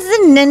that is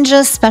the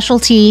Ninja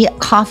specialty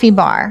coffee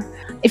bar.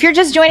 If you're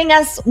just joining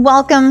us,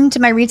 welcome to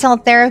my retail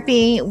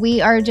therapy. We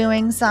are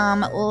doing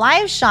some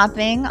live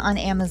shopping on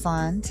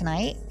Amazon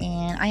tonight,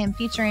 and I am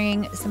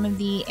featuring some of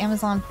the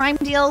Amazon Prime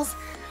deals.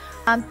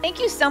 Thank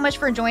you so much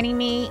for joining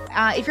me.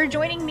 If you're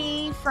joining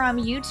me from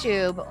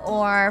YouTube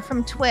or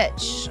from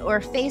Twitch or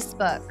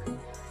Facebook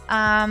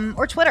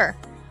or Twitter,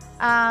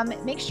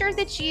 make sure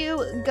that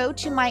you go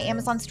to my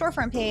Amazon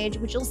storefront page,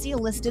 which you'll see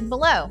listed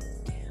below.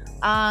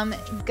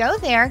 Go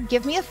there,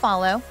 give me a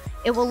follow.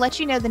 It will let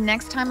you know the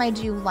next time I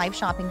do live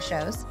shopping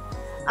shows.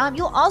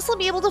 You'll also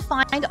be able to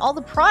find all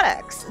the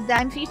products that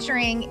I'm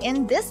featuring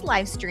in this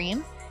live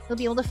stream. You'll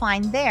be able to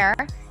find there,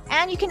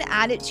 and you can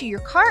add it to your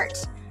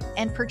cart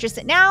and purchase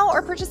it now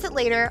or purchase it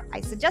later. I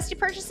suggest you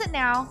purchase it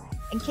now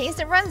in case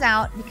it runs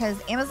out, because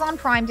Amazon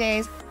Prime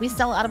days, we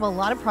sell out of a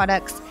lot of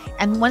products,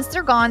 and once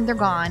they're gone,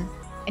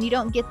 and you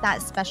don't get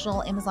that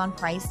special Amazon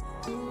price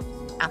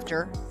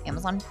after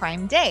Amazon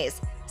Prime days.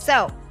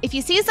 So if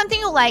you see something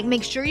you like,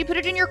 make sure you put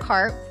it in your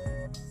cart,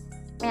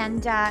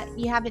 and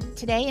you have it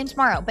today and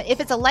tomorrow. But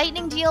if it's a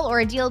lightning deal or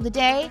a deal of the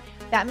day,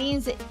 that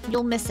means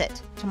you'll miss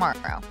it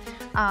tomorrow.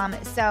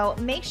 So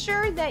make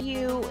sure that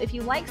if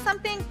you like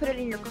something, put it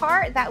in your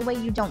cart. That way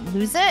you don't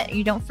lose it.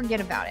 You don't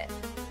forget about it.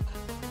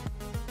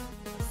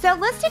 So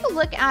let's take a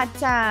look at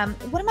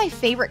one of my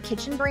favorite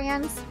kitchen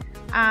brands.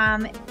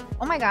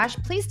 Oh my gosh,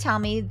 please tell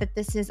me that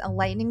this is a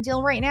lightning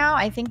deal right now.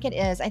 I think it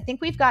is. I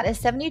think we've got a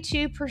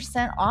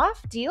 72%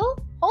 off deal.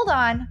 Hold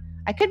on.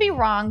 I could be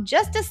wrong.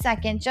 Just a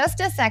second.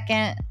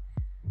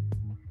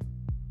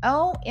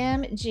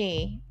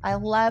 OMG. I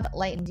love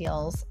lightning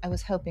deals. I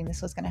was hoping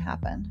this was going to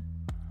happen.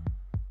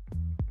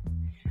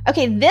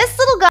 Okay, this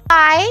little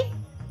guy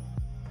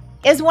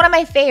is one of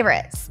my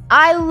favorites.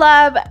 I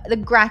love the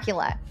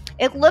Gracula.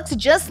 It looks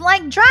just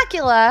like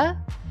Dracula,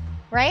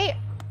 right?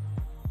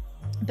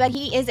 But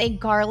he is a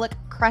garlic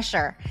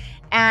crusher.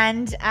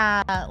 And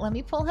let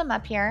me pull him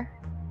up here.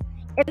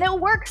 And it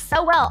works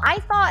so well. I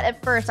thought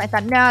at first,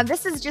 no,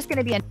 this is just going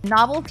to be a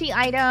novelty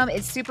item.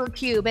 It's super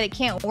cute, but it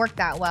can't work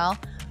that well.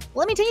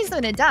 Let me tell you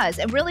something, it does.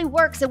 It really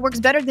works. It works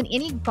better than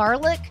any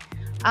garlic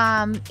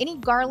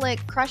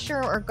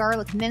crusher or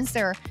garlic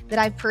mincer that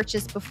I've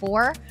purchased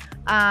before.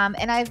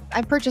 And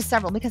I've purchased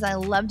several because I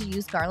love to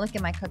use garlic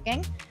in my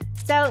cooking.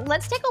 So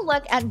let's take a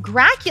look at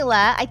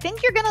Gracula. I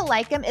think you're going to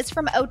like him. It's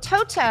from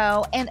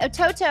Ototo. And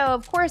Ototo,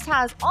 of course,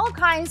 has all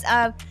kinds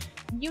of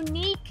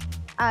unique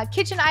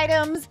kitchen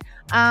items.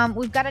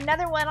 We've got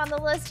another one on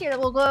the list here that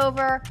we'll go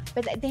over,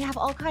 but they have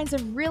all kinds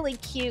of really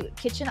cute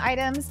kitchen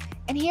items.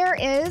 And here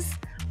is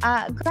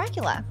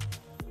Gracula.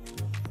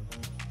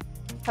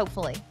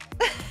 Hopefully.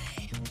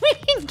 We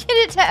can get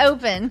it to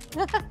open.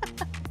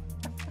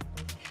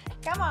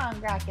 Come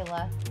on,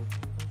 Gracula.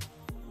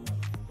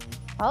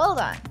 Hold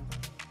on.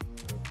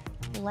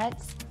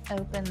 Let's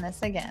open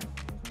this again.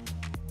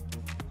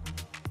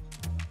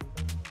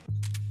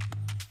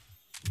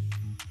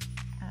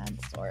 Add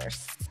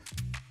source.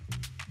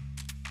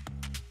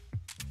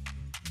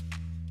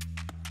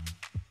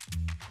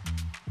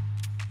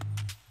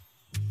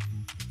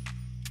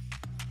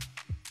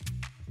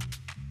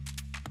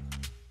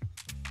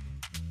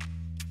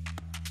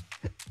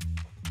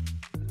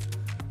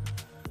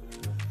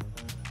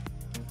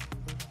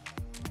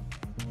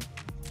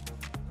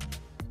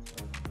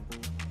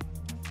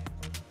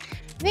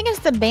 I think it's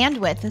the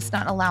bandwidth that's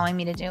not allowing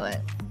me to do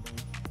it.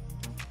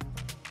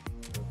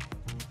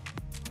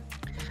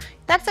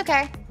 That's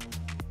okay.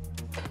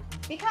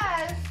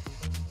 Because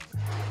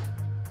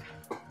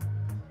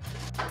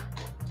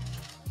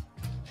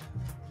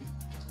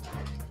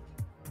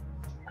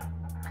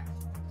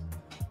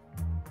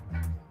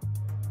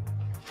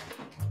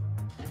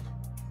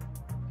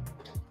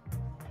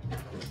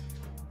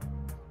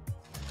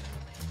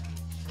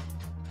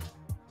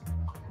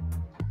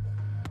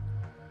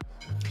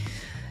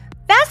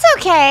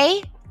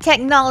okay,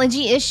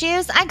 technology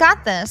issues. I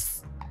got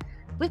this.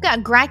 We've got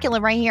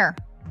Gracula right here.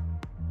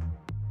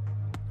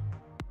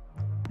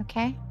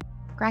 Okay,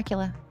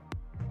 Gracula.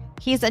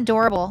 He's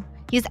adorable.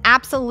 He's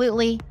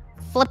absolutely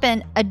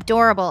flippin'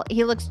 adorable.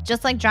 He looks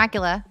just like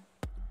Dracula.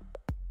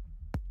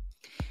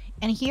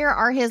 And here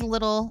are his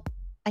little,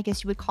 I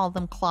guess you would call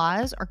them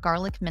claws or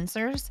garlic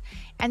mincers.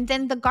 And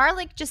then the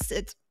garlic just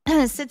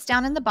sits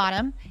down in the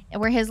bottom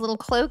where his little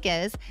cloak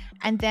is.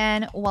 And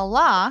then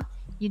voila,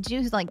 you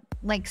do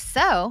like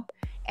so,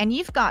 and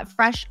you've got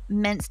fresh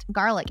minced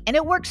garlic. And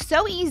it works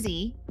so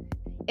easy.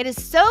 It is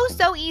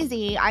so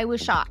easy. I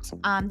was shocked.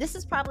 This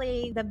is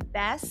probably the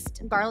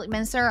best garlic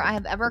mincer I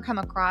have ever come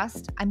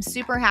across. I'm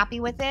super happy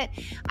with it.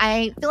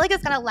 I feel like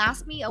it's going to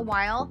last me a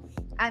while.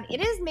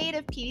 It is made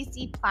of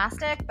PVC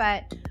plastic,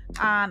 but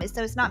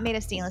so it's not made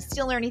of stainless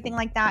steel or anything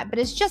like that, but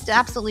it's just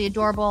absolutely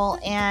adorable,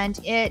 and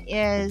it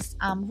is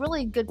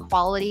really good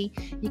quality.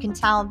 You can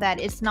tell that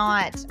it's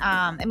not,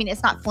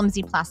 it's not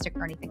flimsy plastic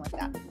or anything like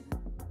that.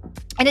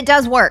 And it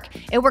does work.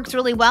 It works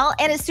really well,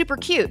 and it's super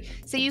cute.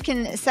 So you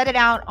can set it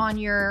out on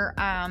your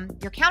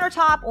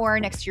countertop or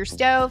next to your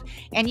stove,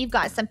 and you've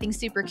got something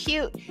super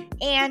cute,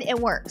 and it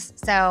works.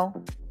 So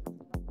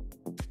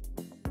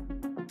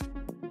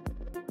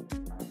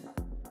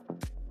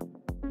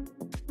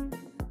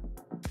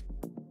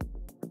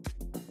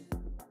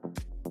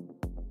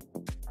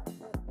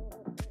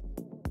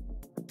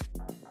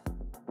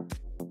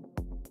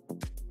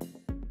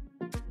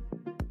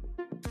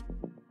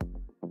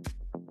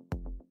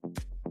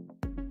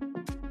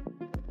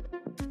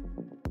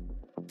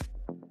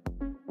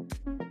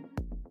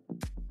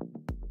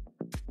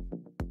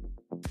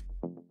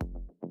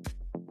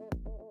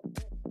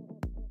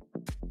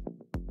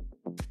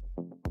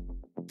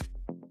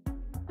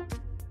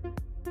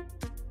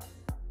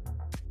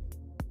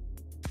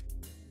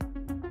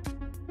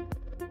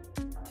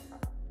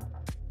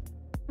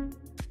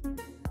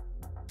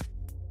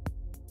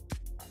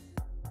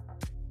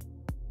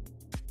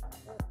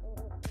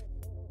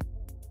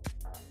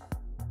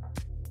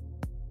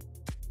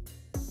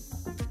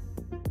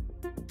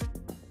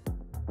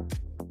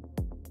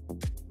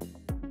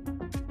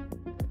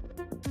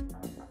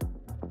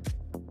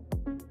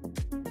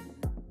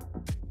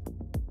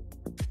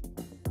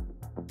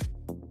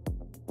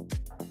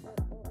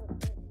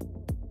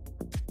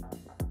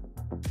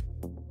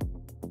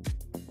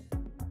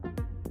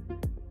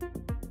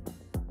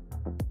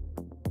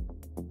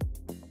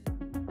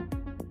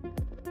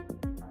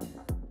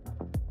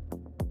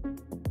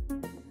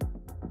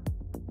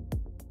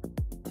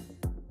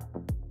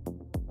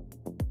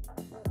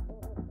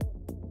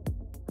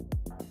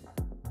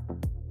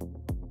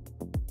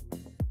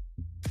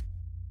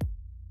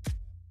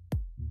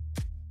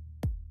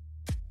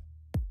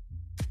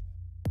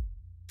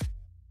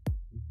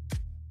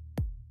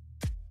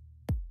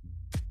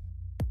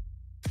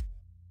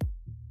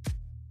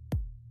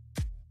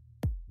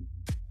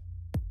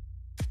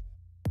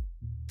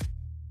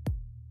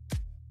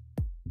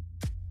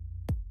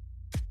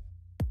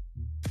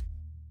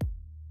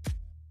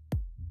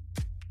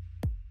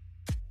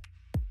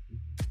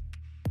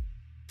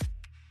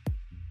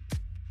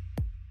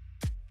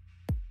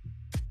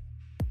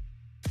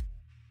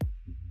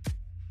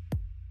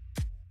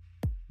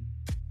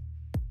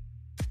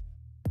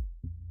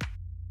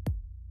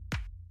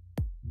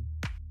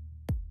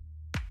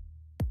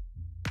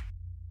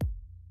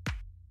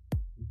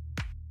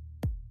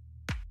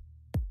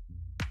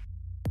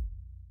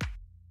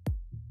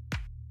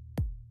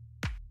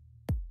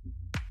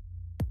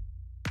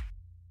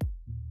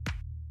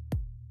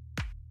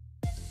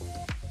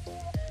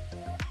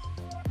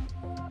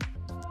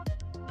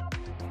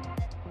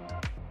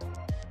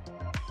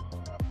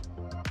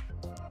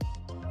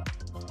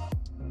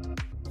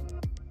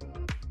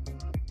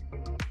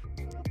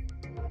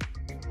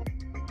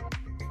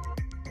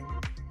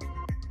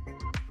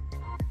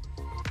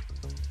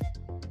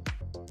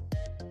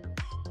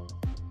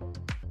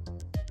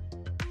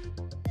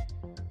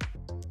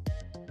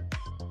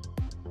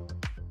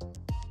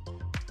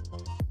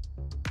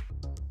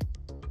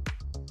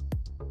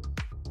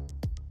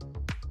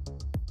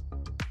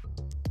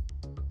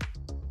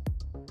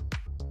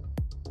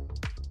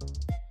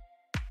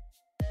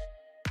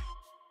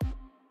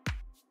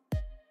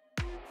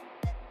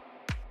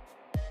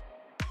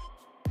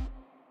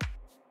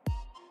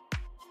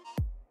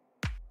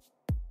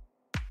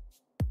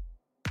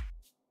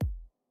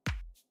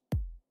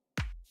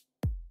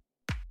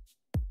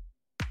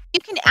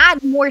can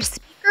add more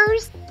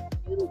speakers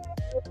to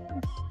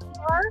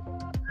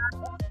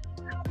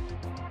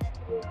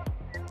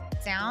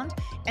sound.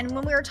 And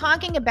when we were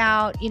talking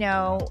about,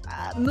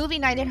 movie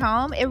night at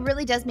home, it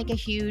really does make a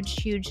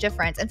huge, huge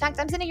difference. In fact,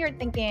 I'm sitting here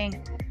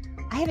thinking,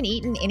 I haven't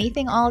eaten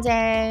anything all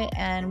day,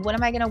 and what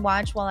am I going to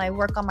watch while I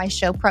work on my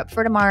show prep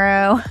for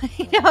tomorrow?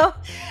 I'm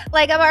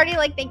already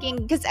thinking,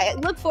 because I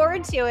look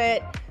forward to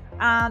it,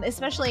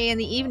 especially in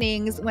the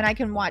evenings when I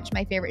can watch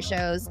my favorite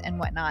shows and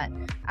whatnot.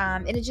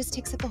 And it just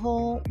takes up the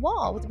whole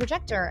wall with the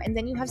projector, and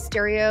then you have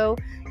stereo,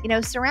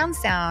 surround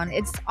sound.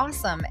 It's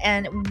awesome.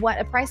 And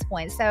what a price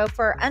point. So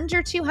for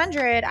under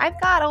 $200, I've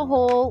got a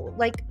whole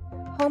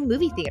home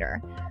movie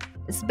theater.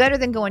 It's better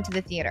than going to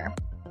the theater.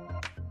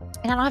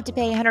 And I don't have to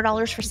pay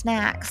 $100 for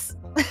snacks.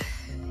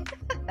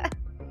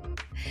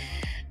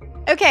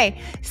 Okay,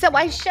 so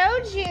I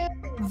showed you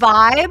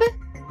Vibe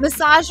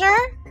massager,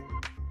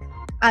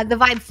 the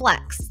Vibe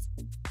Flex.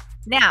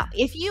 Now,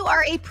 if you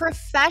are a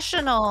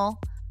professional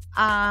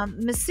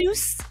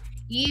masseuse,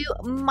 you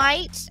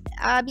might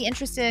be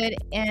interested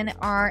in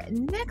our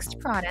next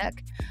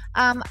product.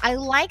 I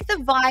like the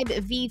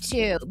Vibe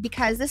V2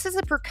 because this is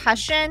a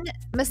percussion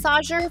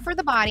massager for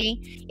the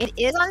body. It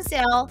is on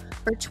sale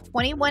for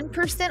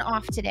 21%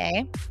 off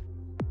today.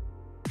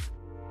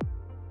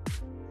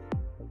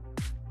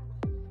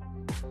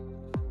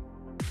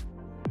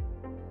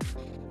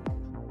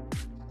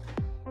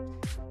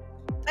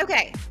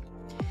 Okay,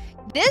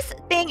 this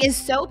thing is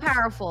so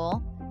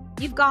powerful.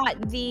 You've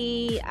got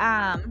the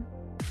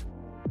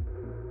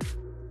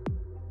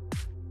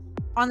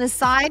on the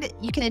side,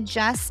 you can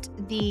adjust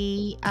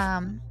the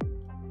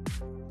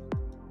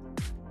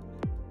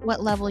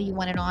what level you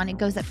want it on. It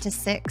goes up to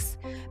 6.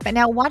 But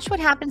now watch what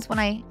happens when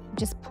I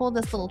just pull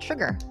this little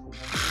trigger.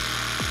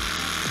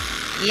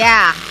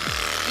 Yeah.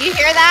 You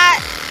hear that?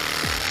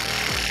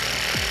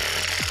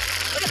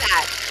 Look at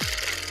that.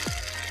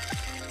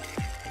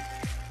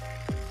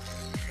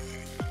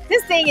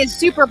 This thing is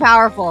super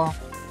powerful.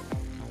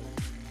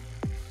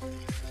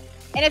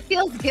 And it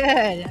feels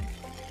good.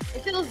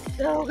 It feels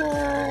so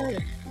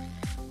good.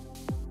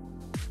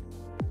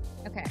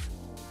 Okay.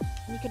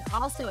 You can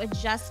also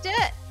adjust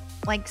it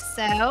like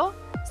so.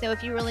 So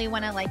if you really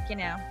want to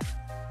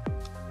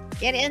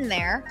get in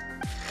there,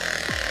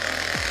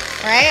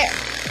 right?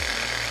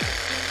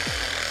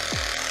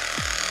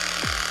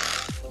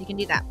 You can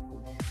do that.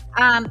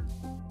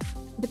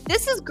 But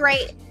this is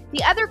great.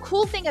 The other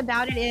cool thing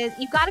about it is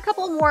you've got a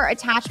couple more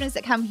attachments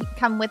that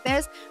come with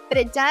this, but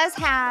it does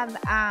have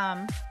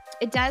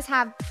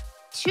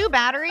 2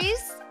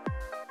 batteries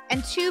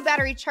and 2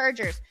 battery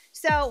chargers.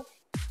 So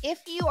if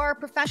you are a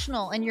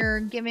professional and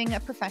you're giving a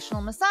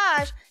professional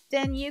massage,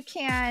 then you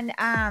can,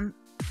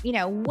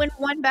 when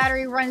one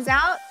battery runs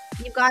out,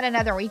 you've got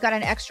another, or you've got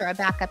an extra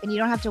backup, and you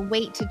don't have to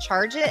wait to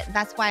charge it.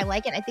 That's why I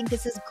like it. I think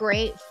this is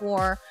great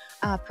for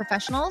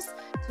professionals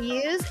to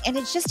use, and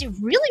it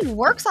really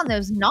works on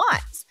those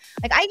knots.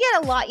 I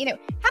get a lot, how many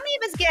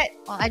of us get,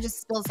 well, I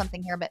just spilled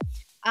something here, but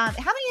how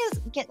many of us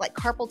get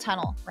carpal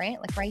tunnel, right?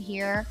 Right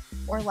here,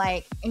 or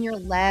in your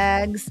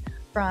legs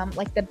from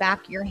the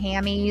back of your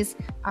hammies,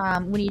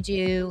 when you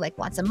do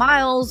lots of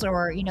miles,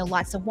 or,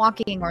 lots of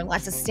walking or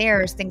lots of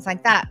stairs, things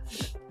like that.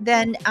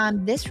 Then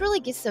this really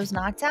gets those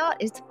knots out.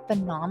 It's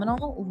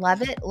phenomenal.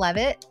 Love it. Love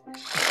it.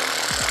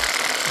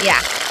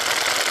 Yeah.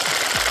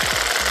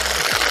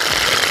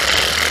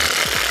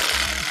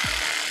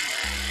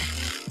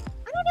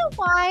 I don't know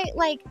why,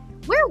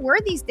 where were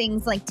these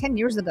things 10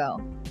 years ago?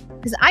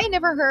 Because I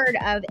never heard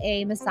of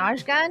a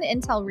massage gun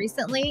until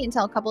recently,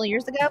 until a couple of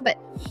years ago. But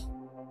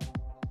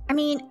I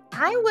mean,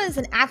 I was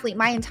an athlete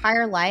my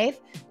entire life.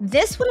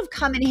 This would have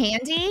come in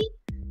handy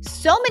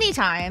so many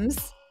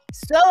times.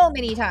 So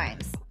many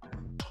times.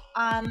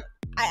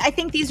 I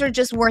think these are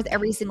just worth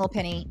every single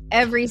penny.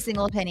 Every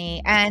single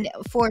penny. And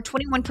for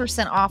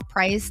 21% off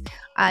price,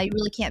 you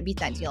really can't beat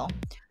that deal.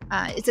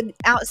 It's an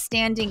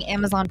outstanding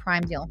Amazon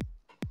Prime deal.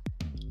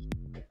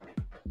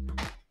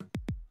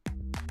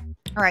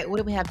 All right, what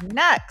do we have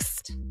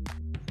next?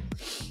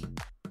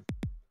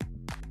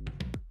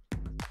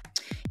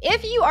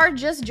 If you are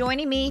just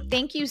joining me,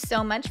 thank you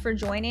so much for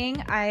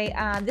joining.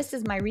 This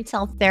is my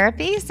retail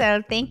therapy,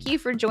 so thank you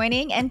for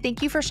joining and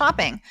thank you for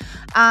shopping.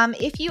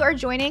 If you are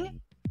joining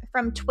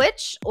from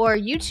Twitch or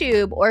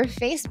YouTube or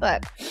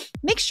Facebook,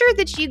 make sure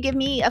that you give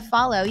me a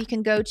follow. You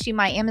can go to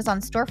my Amazon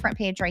storefront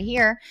page right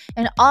here,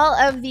 and all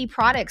of the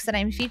products that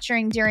I'm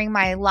featuring during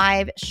my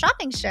live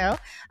shopping show,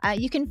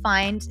 you can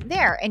find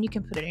there, and you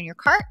can put it in your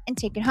cart and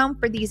take it home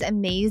for these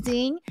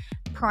amazing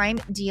Prime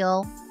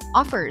deal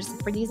offers,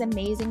 for these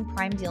amazing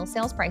Prime deal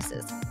sales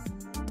prices.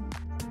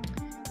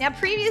 Now,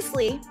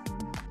 previously,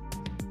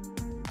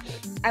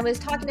 I was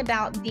talking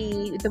about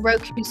the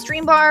Roku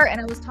Stream Bar, and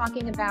I was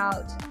talking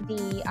about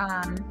the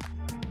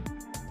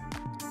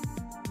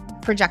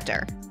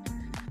projector.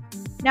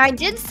 Now, I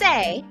did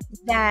say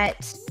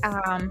that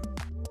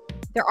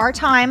there are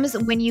times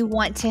when you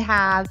want to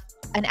have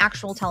an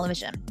actual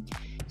television.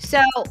 So,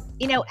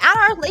 at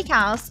our lake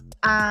house,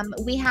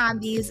 we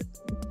have these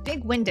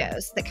big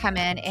windows that come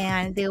in,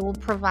 and they will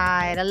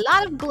provide a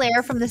lot of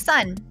glare from the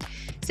sun.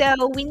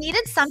 So we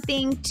needed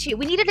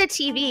we needed a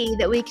TV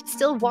that we could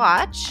still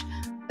watch,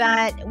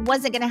 but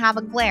wasn't going to have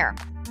a glare.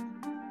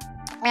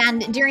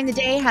 And during the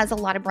day has a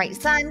lot of bright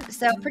sun,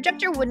 so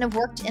projector wouldn't have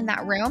worked in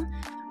that room.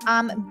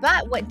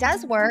 But what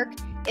does work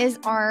is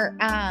our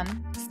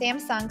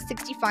Samsung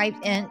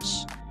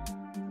 65-inch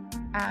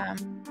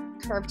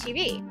curved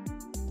TV.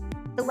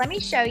 So let me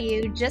show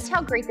you just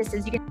how great this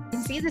is. You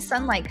can see the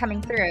sunlight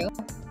coming through.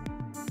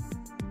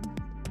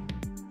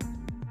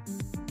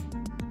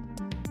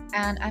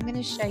 And I'm going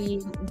to show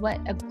you what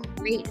a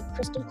great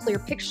crystal clear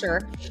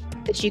picture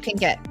that you can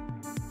get.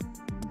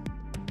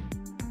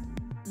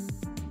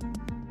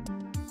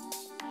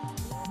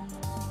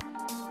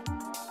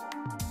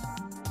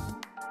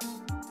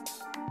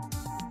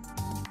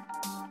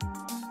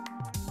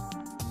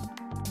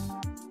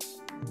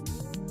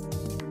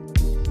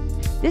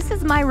 This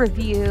is my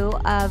review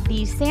of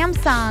the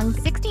Samsung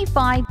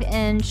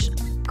 65-inch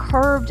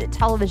curved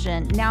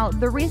television. Now,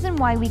 the reason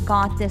why we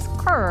got this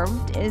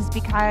curved is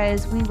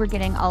because we were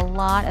getting a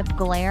lot of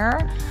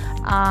glare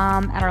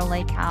at our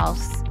lake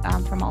house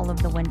from all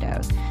of the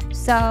windows.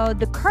 So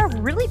the curve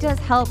really does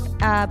help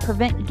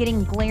prevent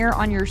getting glare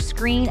on your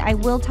screen. I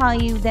will tell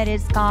you that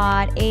it's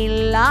got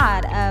a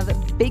lot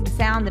of big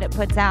sound that it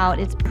puts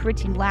out. It's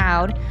pretty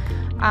loud.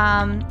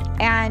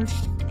 And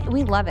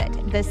we love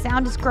it. The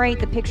sound is great.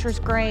 The picture's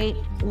great.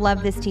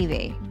 Love this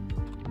TV.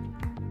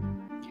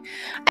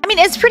 I mean,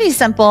 it's pretty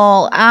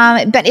simple,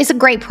 but it's a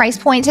great price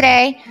point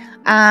today.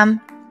 And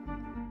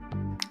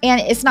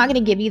it's not going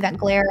to give you that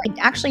glare. It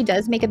actually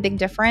does make a big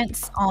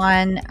difference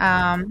on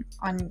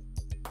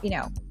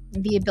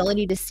the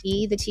ability to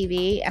see the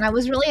TV. And I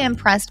was really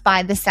impressed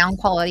by the sound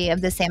quality of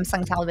the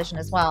Samsung television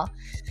as well.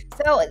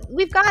 So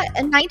we've got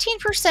a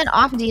 19%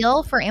 off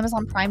deal for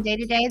Amazon Prime Day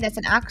today. That's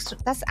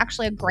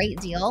actually a great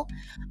deal,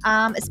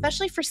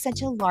 especially for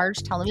such a large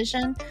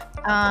television.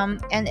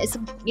 And it's,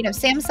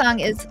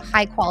 Samsung is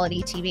high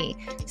quality TV.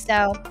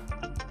 So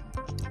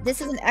this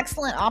is an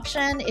excellent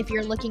option if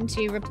you're looking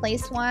to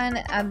replace one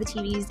of the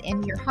TVs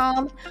in your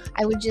home.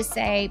 I would just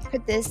say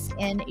put this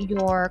in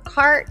your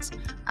cart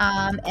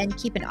and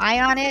keep an eye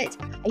on it.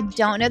 I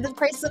don't know that the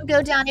prices will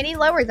go down any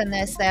lower than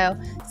this though.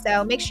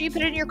 So make sure you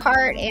put it in your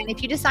cart, and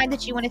if you decide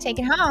that you want to take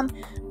it home,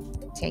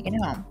 take it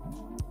home.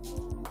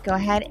 Go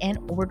ahead and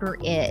order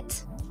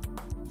it.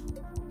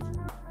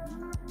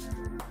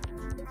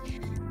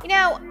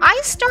 I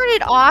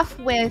started off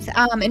with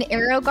an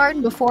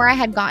AeroGarden before I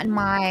had gotten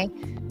my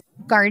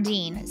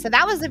Gardein. So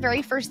that was the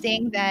very first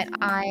thing that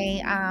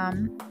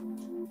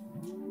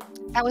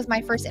that was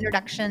my first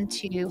introduction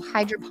to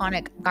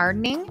hydroponic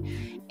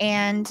gardening.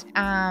 And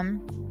I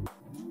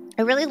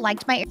really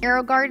liked my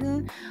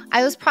AeroGarden.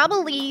 I was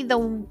probably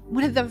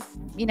one of the,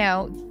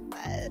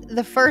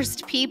 the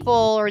first people,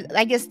 or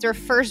I guess their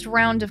first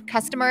round of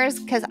customers,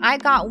 because I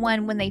got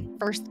one when they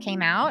first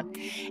came out,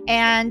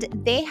 and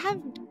they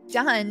have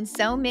done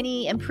so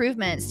many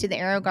improvements to the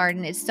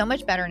AeroGarden. It's so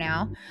much better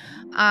now.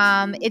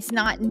 It's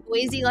not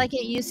noisy like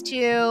it used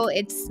to.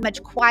 It's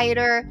much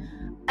quieter.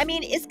 I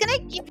mean, it's going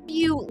to give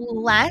you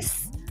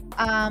less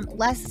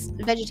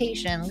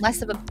vegetation,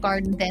 less of a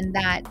garden than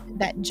that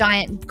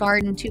giant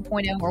garden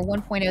 2.0 or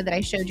 1.0 that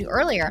I showed you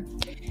earlier.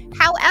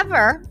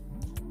 However,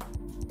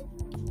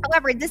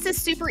 this is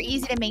super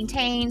easy to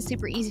maintain,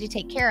 super easy to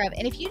take care of.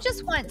 And if you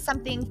just want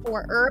something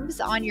for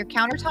herbs on your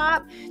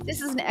countertop,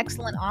 this is an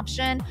excellent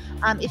option.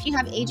 If you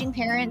have aging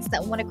parents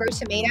that want to grow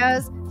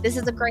tomatoes, this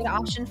is a great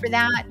option for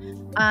that.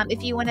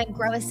 If you want to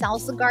grow a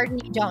salsa garden,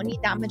 you don't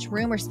need that much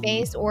room or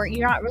space, or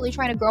you're not really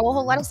trying to grow a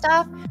whole lot of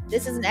stuff,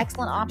 this is an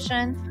excellent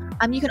option.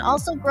 You can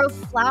also grow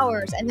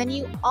flowers, and then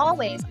you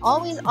always,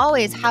 always,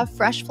 always have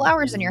fresh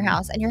flowers in your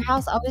house, and your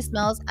house always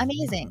smells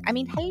amazing. I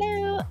mean,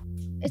 hello.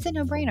 It's a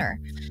no-brainer.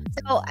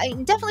 So I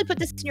definitely put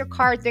this in your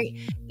cart.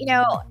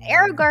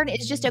 AeroGarden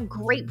is just a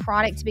great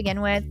product to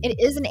begin with. It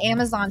is an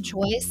Amazon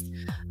choice,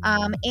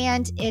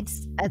 and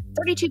it's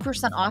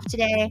 32% off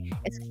today.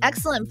 It's an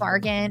excellent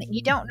bargain.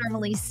 You don't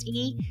normally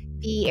see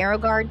the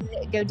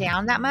AeroGarden go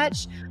down that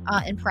much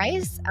in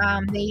price.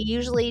 They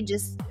usually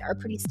just are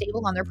pretty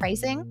stable on their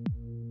pricing.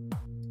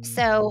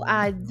 So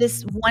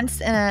this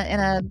once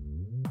a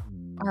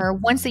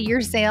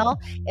year sale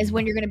is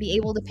when you're going to be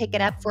able to pick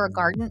it up for a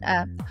bargain.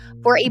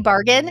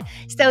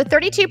 So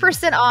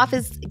 32% off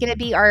is going to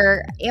be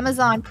our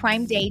Amazon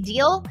Prime Day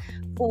deal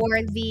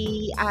for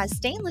the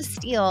stainless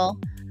steel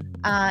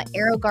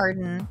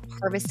AeroGarden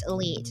Harvest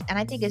Elite. And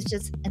I think it's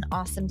just an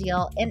awesome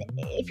deal. And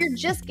if you're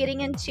just getting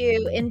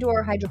into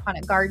indoor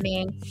hydroponic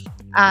gardening,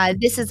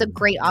 this is a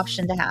great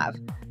option to have.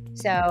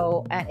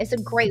 So it's a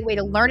great way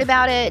to learn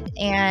about it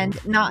and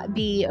not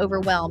be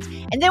overwhelmed.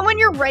 And then when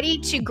you're ready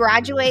to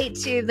graduate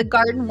to the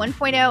Garden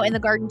 1.0 and the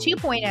Garden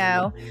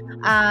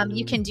 2.0,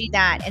 you can do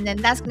that. And then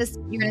you're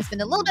going to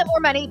spend a little bit more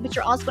money, but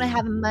you're also going to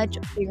have a much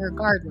bigger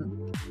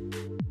garden.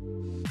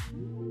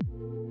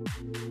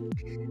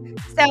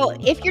 So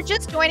if you're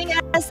just joining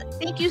us,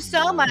 thank you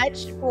so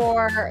much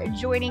for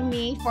joining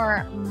me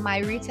for my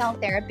retail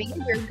therapy.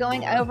 We're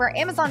going over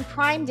Amazon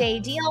Prime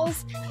Day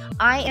deals.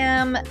 I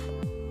am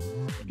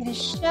going to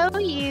show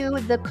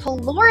you the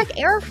caloric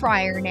air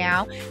fryer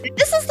now.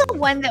 This is the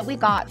one that we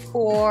got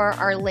for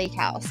our lake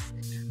house.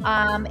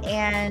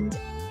 And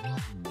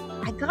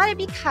I got it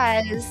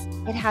because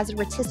it has a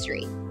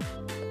rotisserie.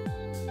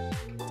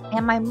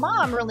 And my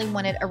mom really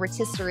wanted a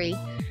rotisserie.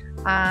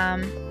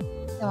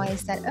 So I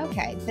said,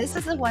 okay, this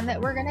is the one that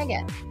we're gonna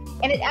get.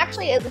 And it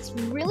looks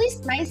really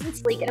nice and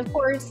sleek. And of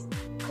course,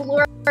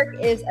 Caloric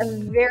is a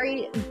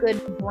very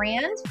good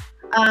brand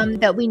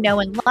that we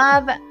know and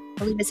love. I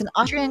believe it's an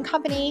Austrian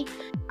company.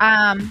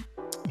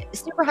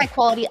 Super high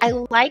quality. I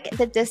like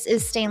that this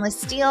is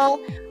stainless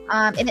steel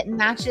and it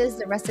matches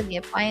the rest of the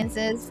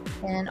appliances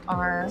in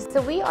our.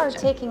 So we are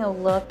taking a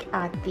look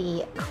at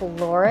the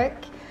Caloric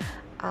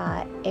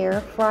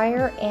air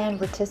fryer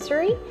and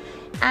rotisserie.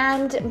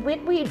 And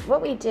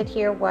what we did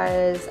here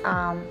was,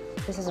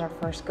 this is our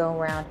first go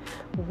around,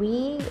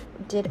 we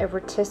did a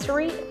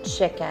rotisserie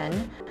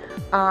chicken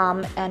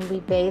and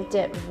we bathed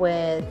it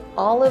with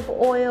olive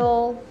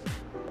oil,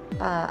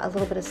 a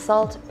little bit of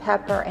salt,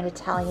 pepper, and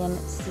Italian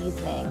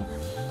seasoning.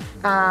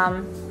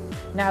 Now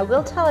I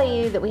will tell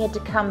you that we had to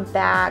come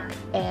back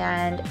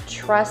and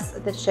truss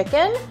the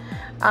chicken,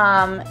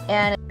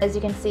 and as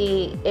you can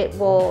see,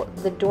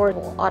 the door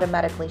will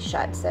automatically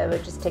shut, so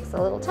it just takes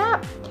a little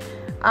tap,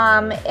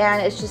 and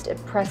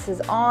it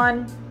presses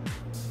on,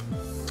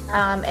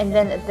 and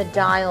then the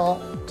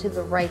dial to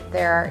the right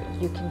there,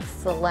 you can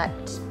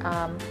select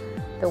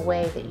the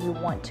way that you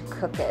want to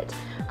cook it.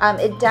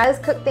 It does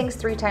cook things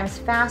 3 times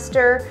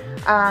faster.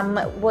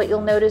 What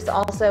you'll notice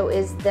also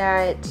is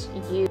that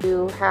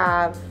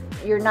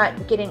you're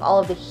not getting all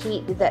of the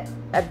heat that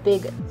a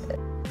big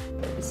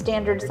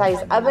standard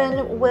size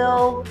oven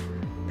will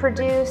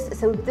produce.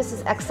 So this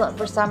is excellent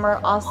for summer.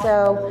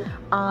 Also,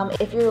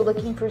 if you're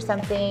looking for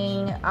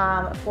something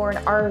for an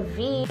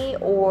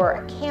RV or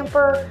a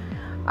camper,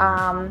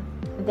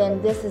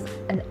 then this is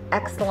an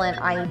excellent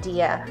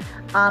idea.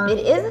 It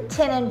is a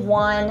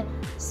 10-in-1,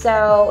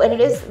 and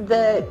it is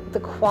the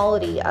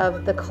quality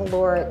of the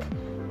Caloric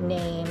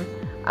name.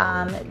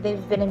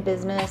 They've been in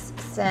business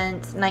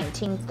since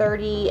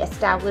 1930,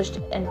 established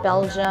in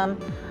Belgium.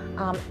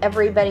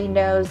 Everybody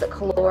knows that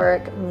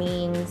Caloric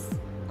means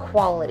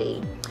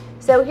quality.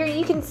 So here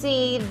you can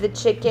see the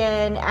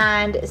chicken,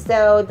 and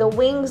so the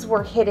wings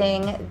were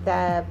hitting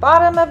the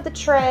bottom of the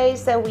tray,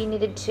 so we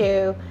needed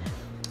to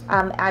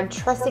add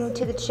trussing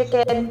to the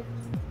chicken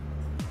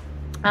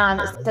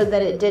so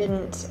that it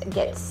didn't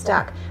get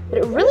stuck. But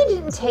it really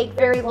didn't take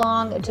very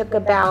long. It took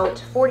about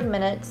 40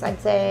 minutes,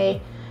 I'd say,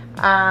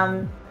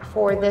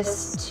 for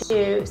this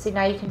to, see,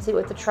 now you can see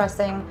with the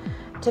trussing,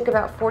 it took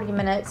about 40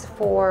 minutes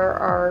for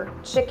our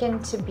chicken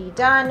to be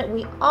done.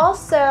 We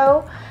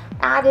also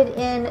added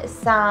in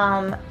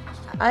some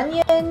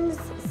onions,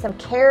 some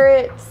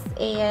carrots,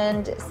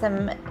 and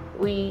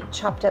we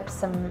chopped up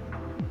some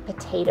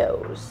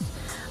potatoes.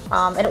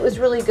 And it was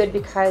really good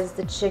because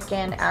the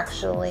drippings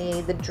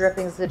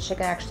of the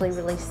chicken actually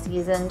really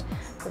seasoned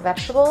the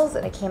vegetables,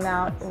 and it came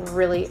out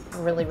really,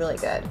 really, really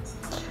good.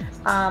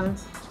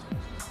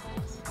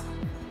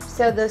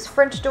 So those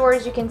French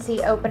doors you can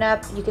see open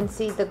up. You can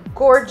see the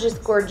gorgeous,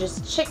 gorgeous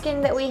chicken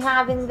that we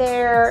have in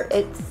there.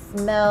 It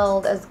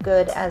smelled as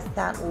good as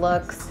that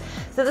looks.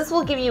 So this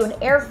will give you an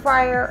air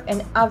fryer,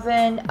 an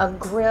oven, a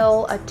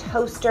grill, a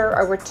toaster,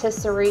 a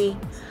rotisserie,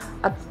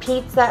 a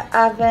pizza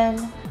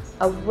oven,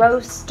 a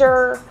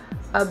roaster,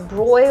 a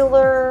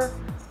broiler,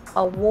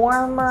 a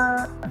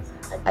warmer,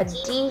 a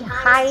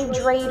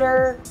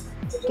dehydrator.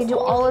 You can do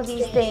all of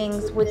these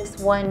things with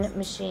this one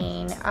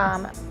machine.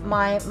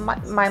 My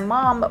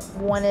mom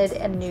wanted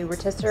a new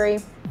rotisserie.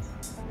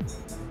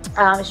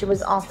 She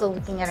was also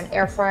looking at an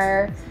air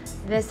fryer.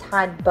 This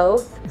had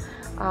both.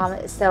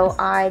 So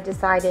I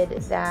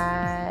decided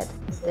that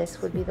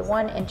this would be the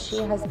one, and she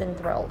has been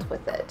thrilled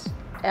with it.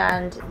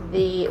 And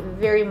the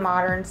very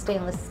modern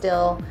stainless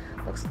steel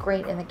looks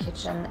great in the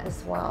kitchen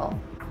as well.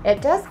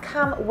 It does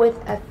come with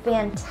a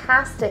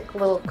fantastic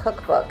little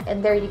cookbook,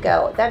 and there you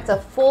go. That's a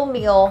full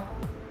meal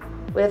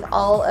with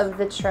all of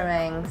the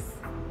trimmings.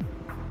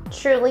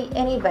 Truly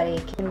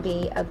anybody can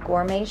be a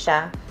gourmet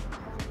chef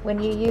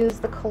when you use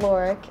the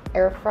Caloric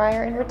air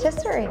fryer and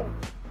rotisserie.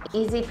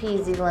 Easy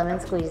peasy lemon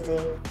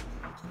squeezy.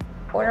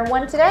 Order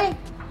one today.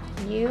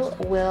 You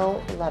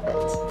will love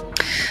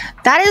it.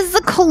 That is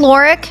the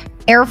Caloric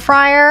air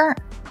fryer.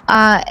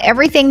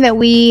 Everything that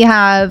we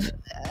have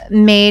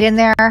made in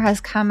there has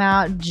come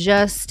out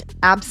just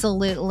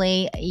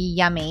absolutely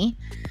yummy.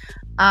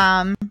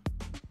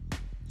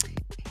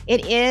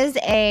 It is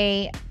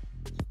a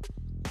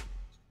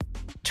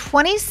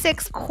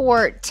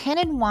 26-quart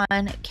 10-in-1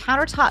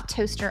 countertop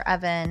toaster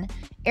oven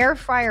air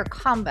fryer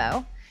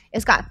combo.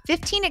 It's got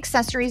 15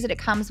 accessories that it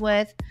comes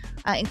with,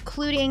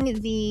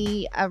 including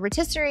the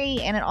rotisserie,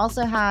 and it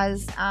also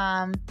has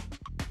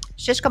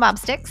shish kebab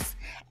sticks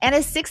and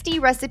a 60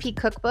 recipe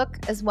cookbook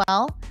as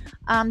well.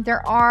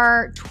 There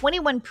are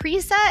 21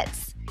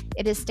 presets,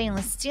 It is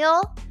stainless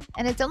steel,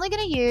 and it's only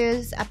going to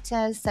use up to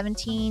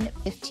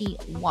 1750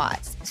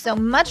 watts. So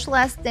much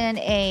less than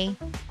a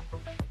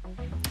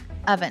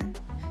oven.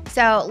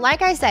 So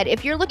like I said,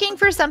 if you're looking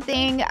for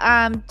something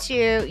so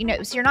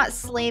you're not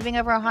slaving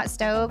over a hot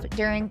stove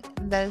during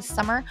the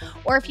summer,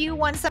 or if you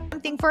want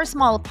something for a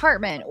small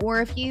apartment,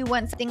 or if you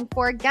want something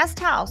for a guest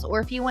house, or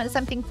if you want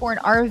something for an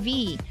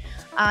RV,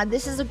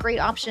 this is a great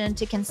option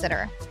to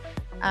consider.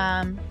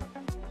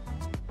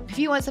 If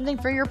you want something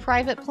for your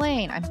private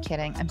plane, I'm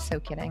kidding. I'm so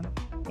kidding.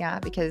 Yeah,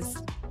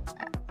 because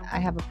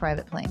I have a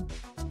private plane.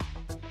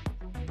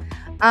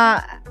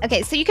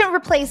 Okay, so you can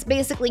replace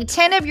basically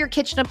 10 of your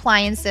kitchen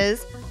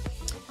appliances.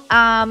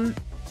 10.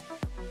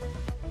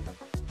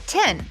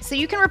 So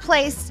you can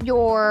replace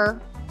your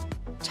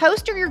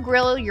toaster, your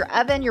grill, your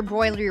oven, your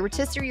broiler, your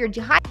rotisserie, your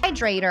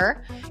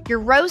dehydrator, your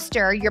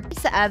roaster, your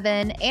pizza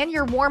oven, and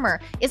your warmer.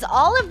 Is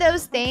all of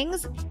those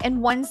things in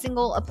one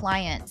single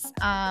appliance.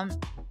 And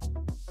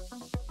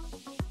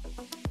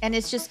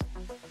it's just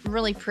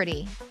really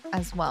pretty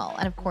as well.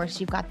 And of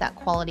course, you've got that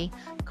quality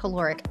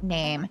caloric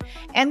name.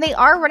 And they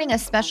are running a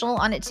special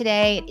on it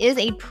today. It is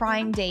a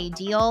Prime Day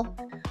deal.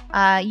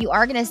 You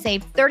are going to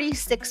save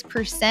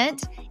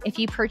 36% if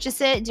you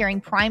purchase it during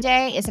Prime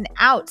Day. It's an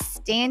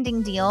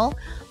outstanding deal.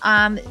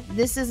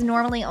 This is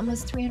normally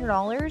almost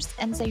 $300,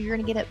 and so you're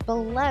going to get it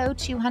below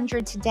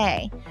 $200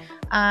 today.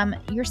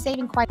 You're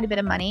saving quite a bit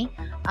of money.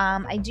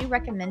 I do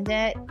recommend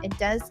it. It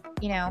does,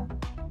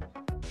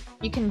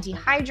 you can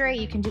dehydrate,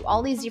 you can do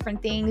all these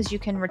different things. You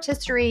can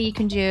rotisserie, you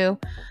can do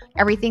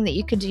everything that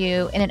you could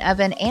do in an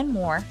oven and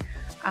more.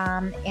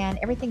 And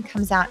everything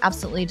comes out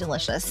absolutely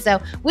delicious.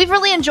 So we've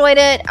really enjoyed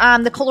it.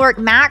 The Caloric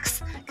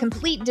Max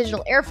Complete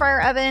Digital Air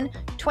Fryer Oven,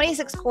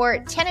 26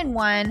 quart,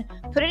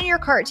 10-in-1. Put it in your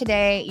cart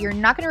today. You're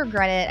not going to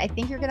regret it. I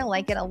think you're going to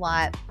like it a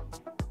lot.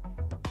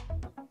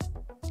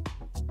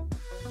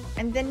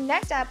 And then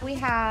next up, we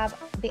have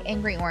the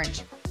Angry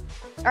Orange.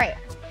 All right.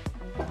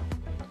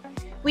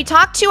 We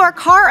talked to our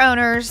car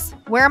owners.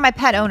 Where are my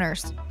pet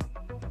owners?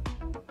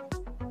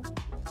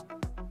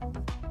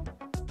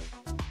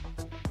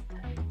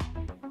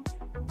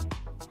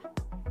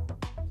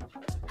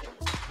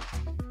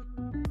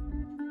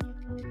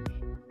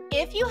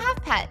 If you have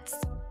pets,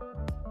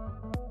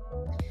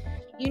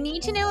 you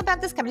need to know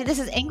about this company. This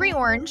is Angry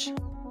Orange.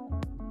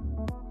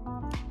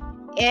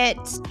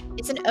 It's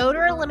an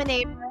odor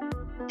eliminator,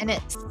 and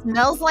it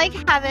smells like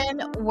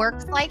heaven,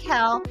 works like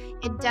hell.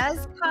 It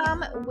does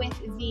come with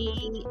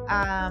the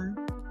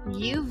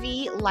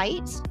UV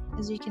light,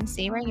 as you can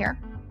see right here.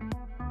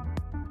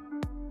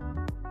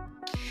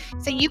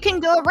 So you can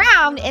go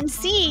around and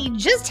see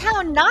just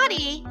how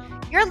naughty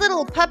your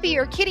little puppy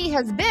or kitty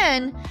has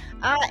been,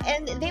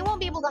 and they won't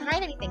be able to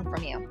hide anything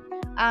from you.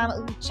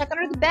 Check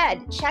under the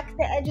bed. Check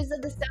the edges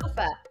of the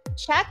sofa.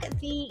 Check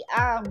the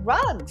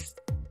rugs.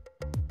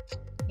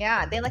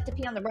 Yeah, they like to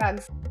pee on the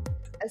rugs,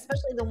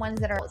 especially the ones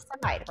that are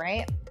outside,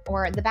 right?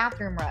 Or the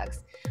bathroom rugs.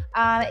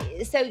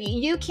 So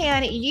you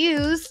can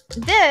use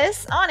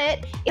this on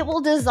it. It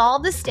will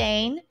dissolve the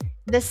stain.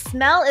 The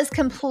smell is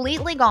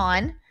completely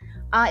gone.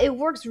 It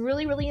works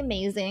really, really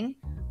amazing.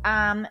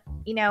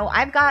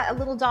 I've got a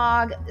little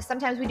dog.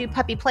 Sometimes we do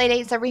puppy play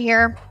dates over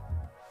here.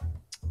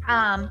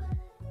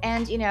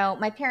 And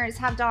my parents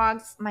have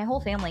dogs. My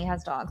whole family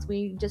has dogs.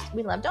 We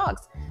love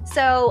dogs.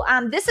 So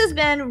this has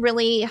been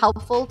really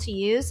helpful to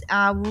use.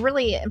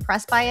 Really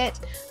impressed by it.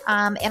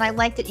 And I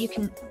like that you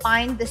can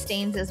find the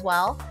stains as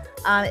well.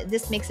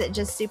 This makes it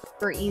just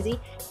super easy.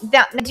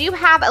 Now, I do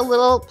have a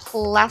little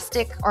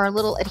plastic or a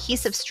little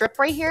adhesive strip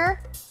right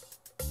here.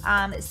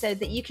 So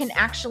that you can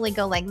actually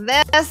go like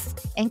this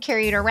and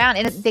carry it around.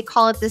 And they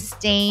call it the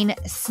stain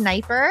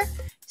sniper.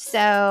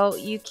 So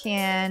you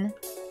can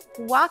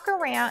walk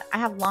around. I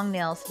have long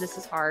nails, so this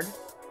is hard.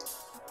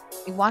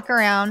 You walk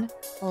around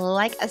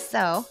like a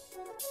so,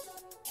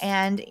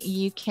 and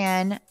you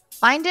can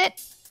find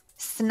it,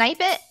 snipe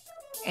it,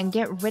 and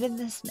get rid of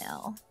the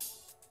smell.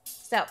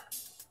 So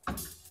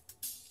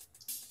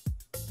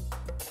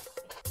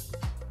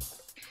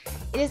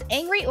it is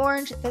Angry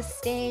Orange, the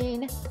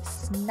Stain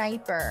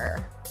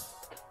Sniper.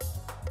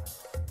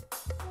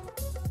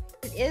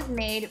 It is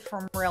made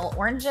from real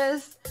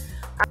oranges.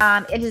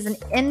 It is an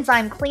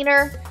enzyme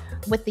cleaner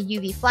with the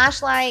UV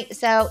flashlight.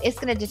 So it's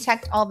going to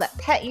detect all that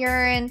pet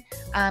urine,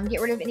 get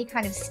rid of any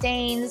kind of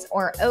stains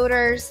or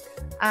odors.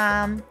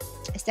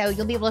 So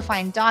you'll be able to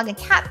find dog and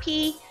cat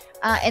pee,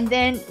 and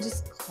then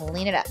just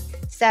clean it up.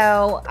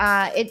 So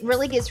it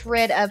really gets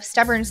rid of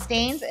stubborn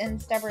stains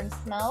and stubborn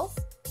smells.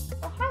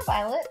 Oh, hi,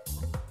 Violet.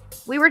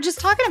 We were just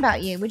talking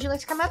about you. Would you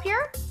like to come up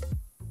here?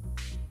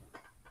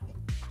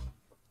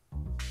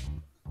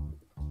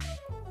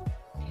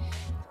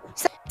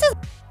 So this is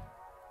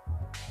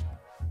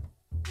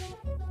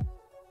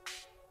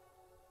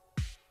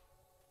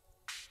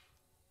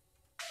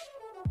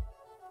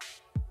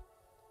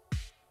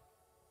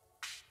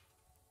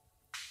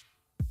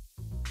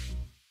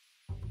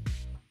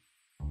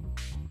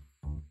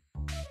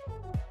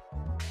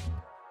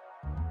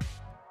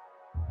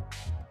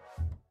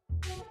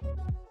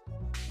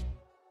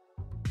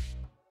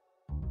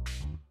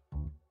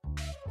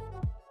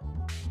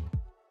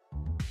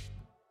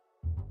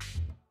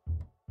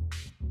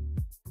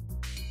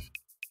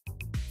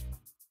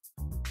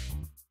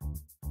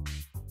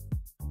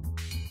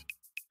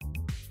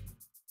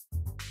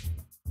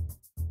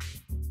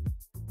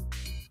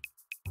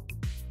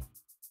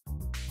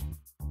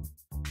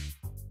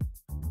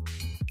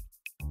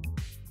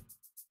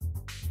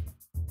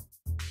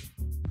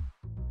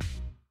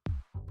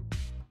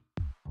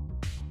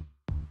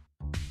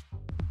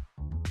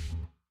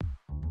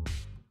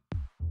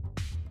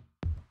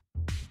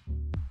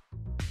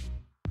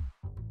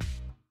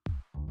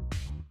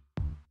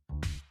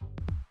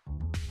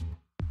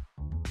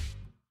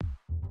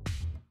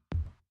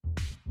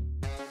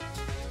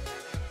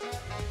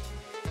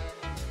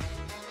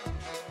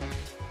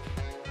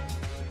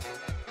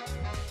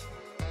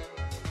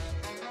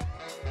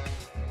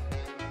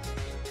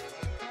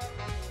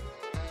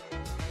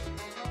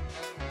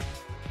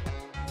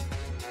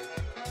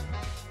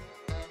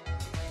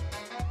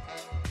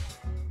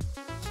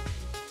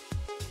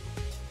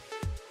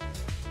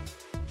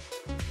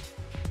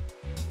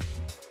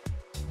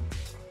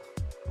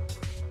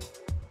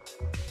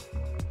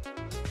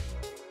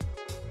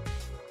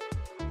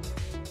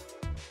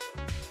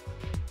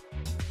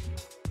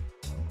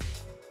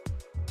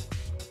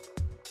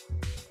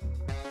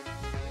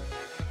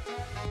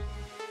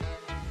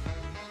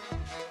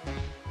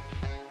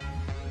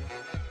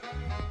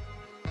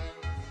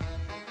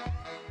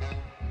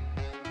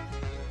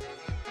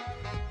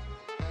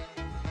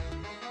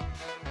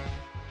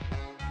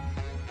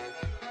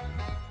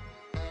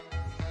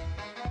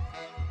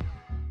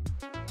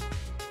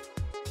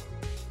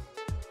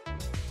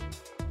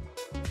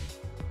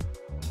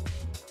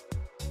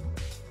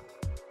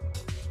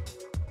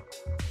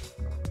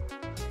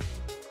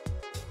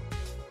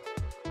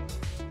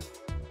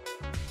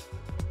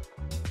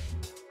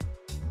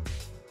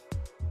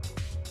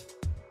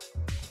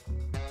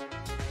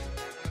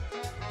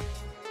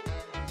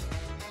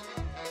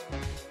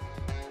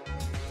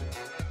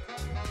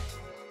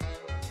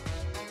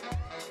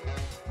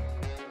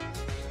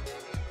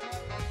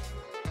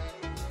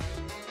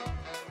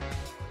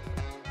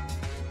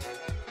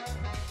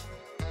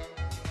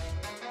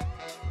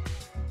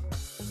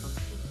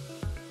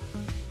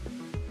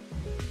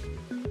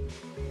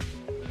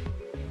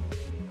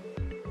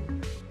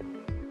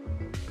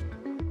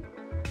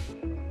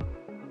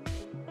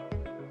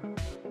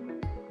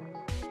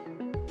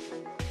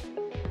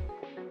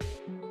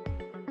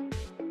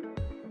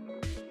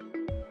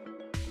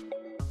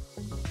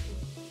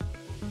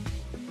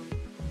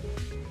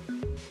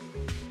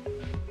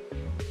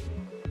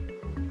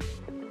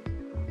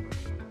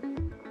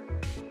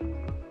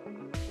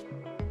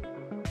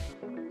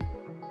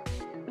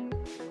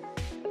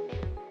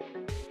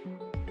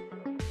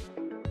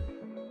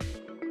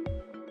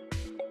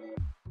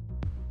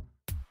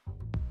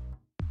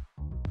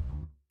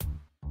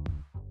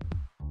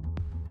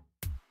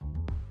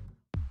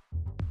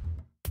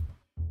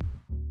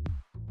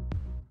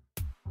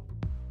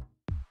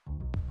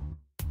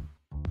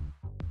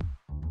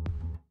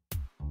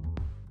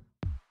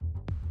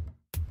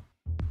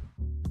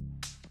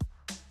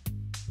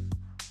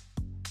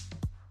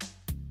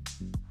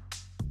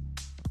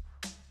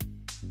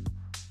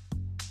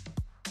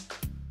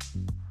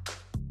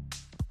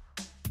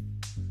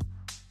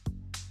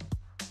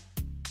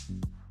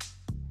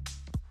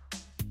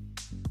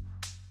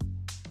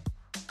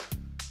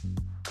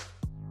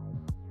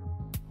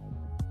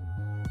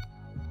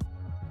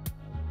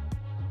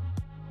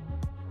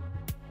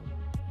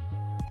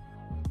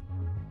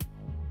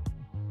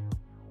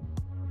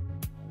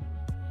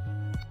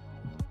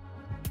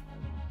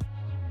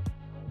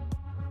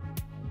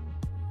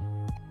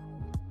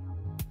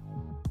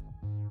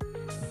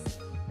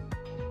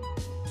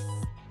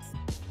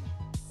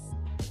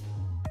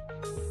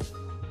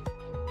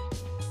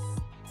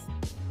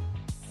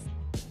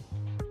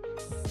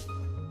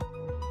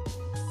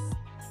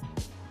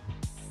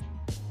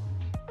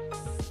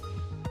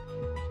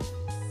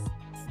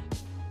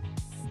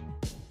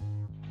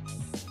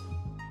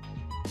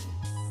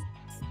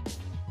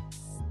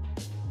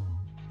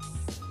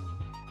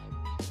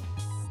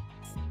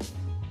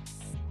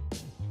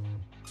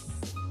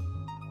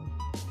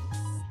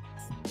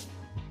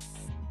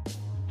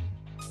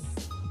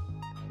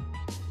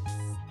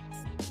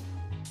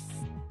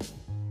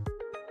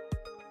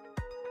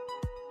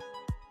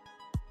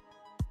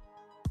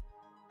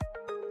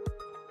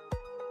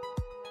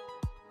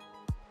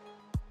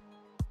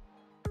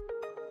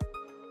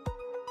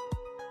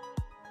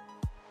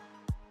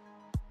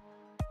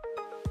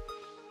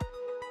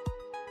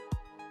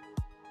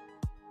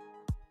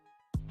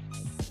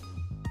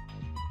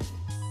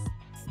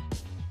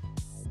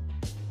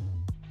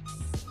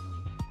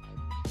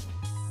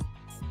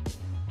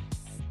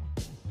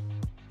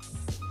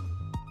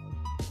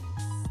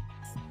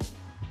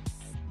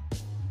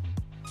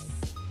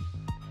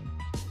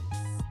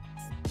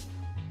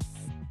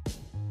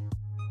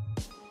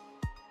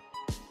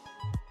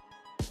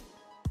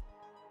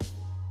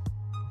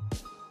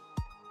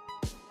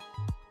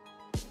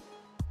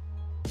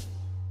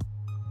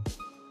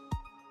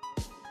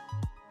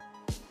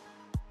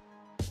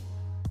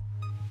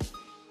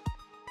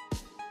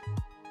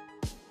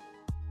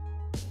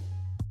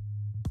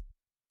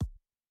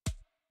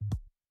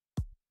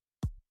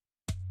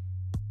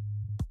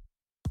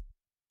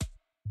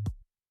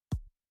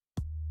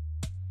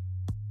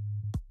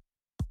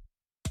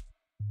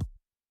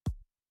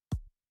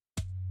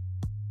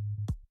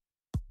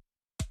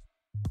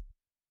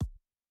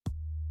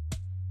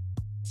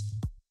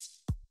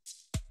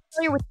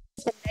familiar with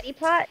the neti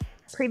pot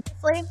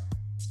previously,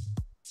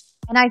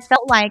 and I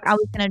felt like I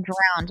was going to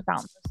drown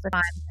about most of the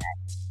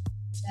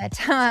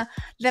time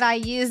that I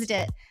used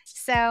it.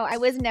 So I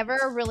was never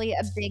really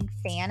a big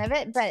fan of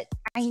it, but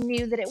I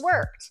knew that it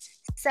worked.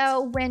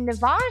 So when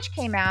Navage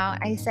came out,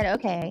 I said,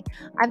 okay,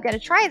 I've got to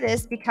try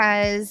this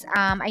because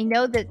I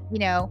know that,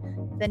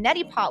 the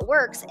neti pot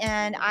works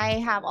and I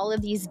have all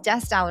of these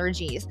dust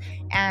allergies.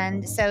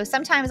 And so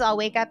sometimes I'll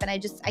wake up and I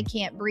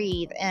can't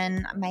breathe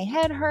and my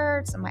head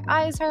hurts and my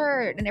eyes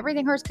hurt and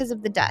everything hurts because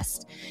of the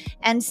dust.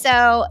 And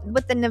so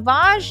what the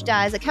Navage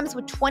does, it comes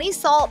with 20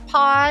 salt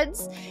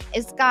pods.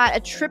 It's got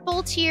a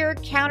triple tier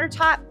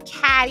countertop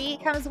caddy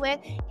it comes with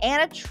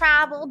and a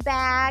travel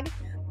bag.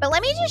 But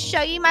let me just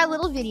show you my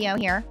little video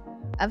here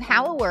of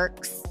how it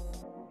works.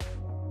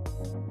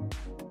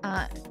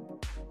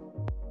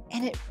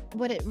 And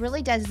what it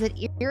really does is it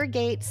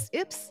irrigates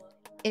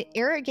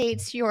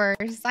your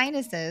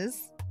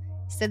sinuses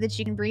so that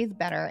you can breathe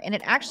better. And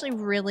it actually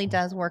really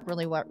does work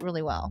really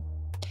well.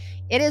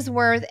 It is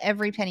worth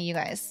every penny, you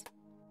guys.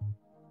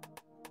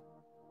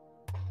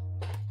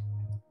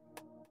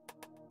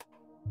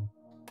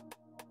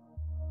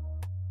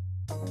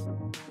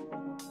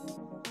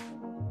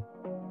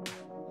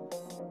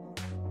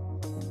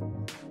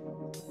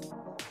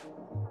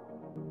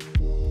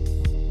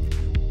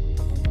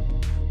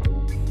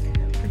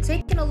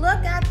 Taking a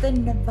look at the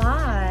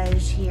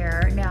Navage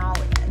here. Now,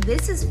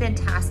 this is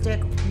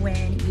fantastic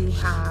when you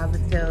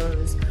have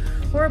those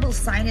horrible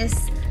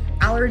sinus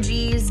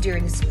allergies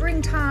during the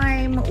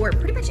springtime or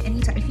pretty much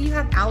any time. If you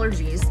have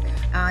allergies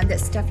that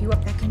stuff you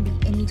up, that can be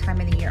any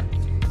time of the year.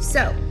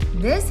 So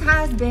this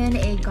has been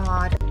a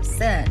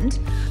godsend.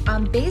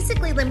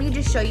 Basically, let me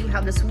just show you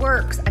how this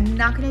works. I'm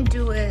not going to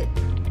do it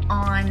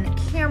on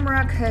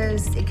camera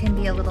because it can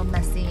be a little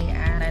messy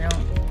and I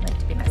don't like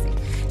to be messy.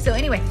 So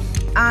anyway,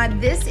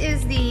 this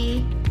is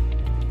the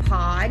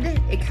pod.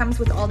 It comes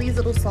with all these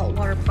little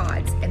saltwater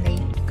pods and they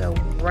go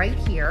right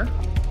here.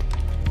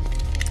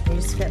 They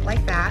just fit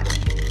like that.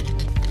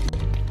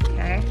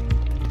 Okay.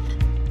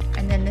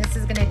 And then this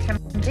is gonna come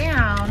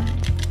down.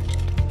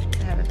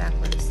 I have it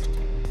backwards.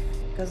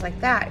 It goes like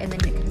that and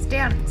then it comes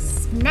down,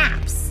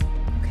 snaps.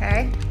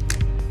 Okay.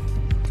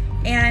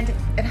 And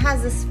it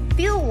has this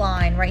fill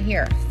line right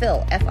here.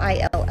 Fill,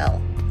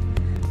 F-I-L-L.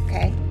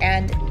 Okay,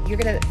 and you're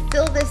gonna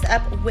fill this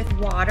up with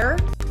water,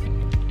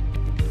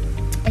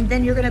 and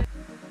then you're gonna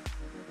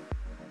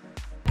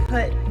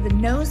put the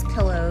nose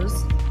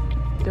pillows,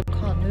 they're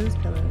called nose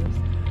pillows,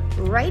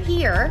 right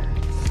here,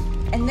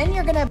 and then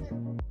you're gonna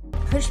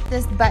push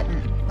this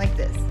button like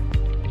this.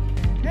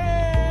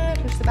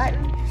 Push the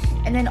button,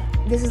 and then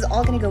this is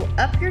all gonna go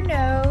up your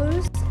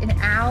nose and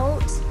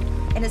out,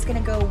 and it's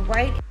gonna go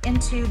right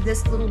into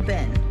this little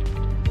bin.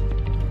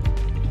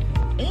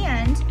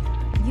 And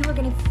you are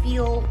gonna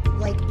feel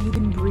like you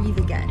can breathe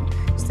again.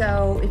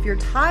 So if you're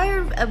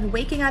tired of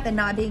waking up and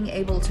not being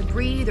able to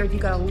breathe, or if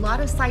you've got a lot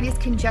of sinus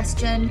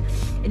congestion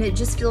and it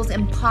just feels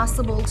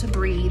impossible to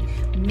breathe,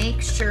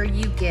 make sure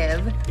you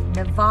give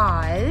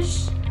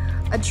Navage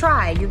a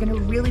try. You're gonna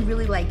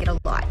really like it a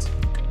lot.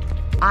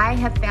 I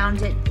have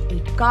found it a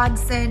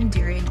godsend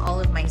during all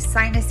of my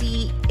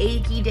sinusy,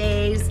 achy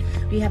days.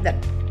 We have that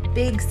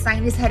big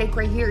sinus headache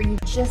right here. You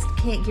just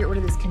can't get rid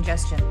of this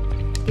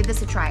congestion. Give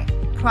this a try.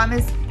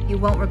 Promise you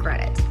won't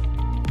regret it.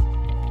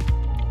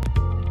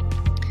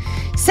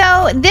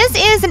 So this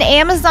is an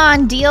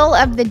Amazon deal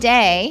of the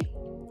day.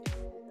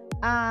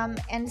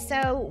 And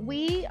so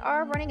we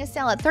are running a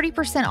sale at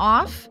 30%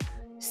 off.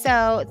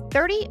 So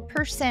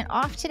 30%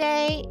 off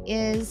today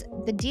is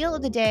the deal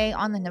of the day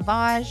on the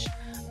Navage.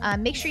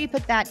 Make sure you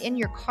put that in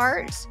your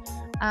cart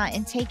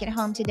and take it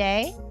home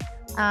today.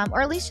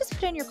 Or at least just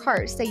put it in your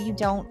cart so you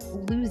don't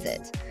lose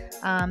it.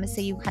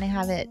 So you kind of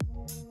have it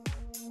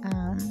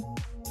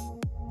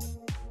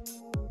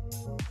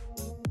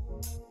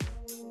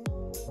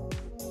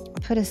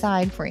put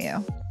aside for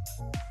you.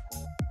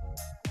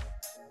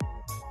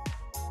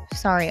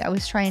 Sorry, I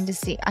was trying to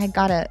see. I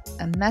got a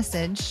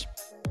message.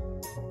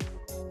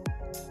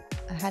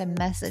 I had a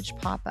message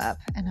pop up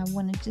and I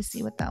wanted to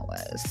see what that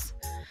was.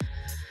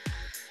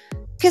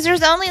 Because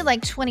there's only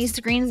like 20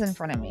 screens in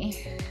front of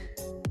me.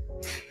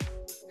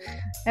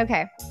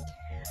 Okay.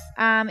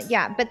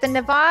 Yeah, but the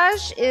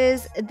Navage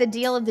is the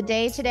deal of the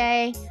day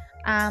today.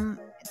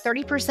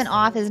 30%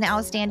 off is an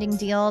outstanding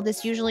deal.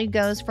 This usually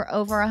goes for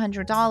over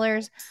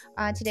 $100.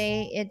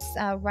 Today, it's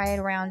right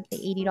around the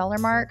 $80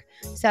 mark.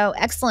 So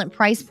excellent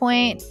price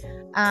point,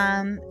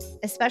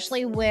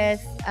 especially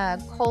with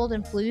cold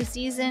and flu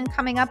season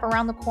coming up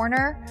around the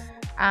corner.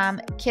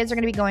 Kids are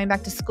going to be going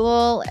back to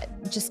school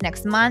just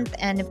next month.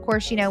 And of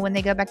course, you know, when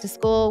they go back to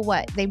school,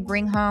 they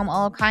bring home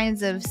all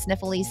kinds of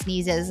sniffly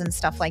sneezes and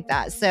stuff like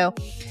that. So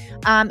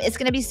it's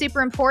going to be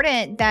super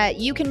important that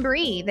you can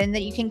breathe and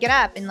that you can get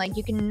up and like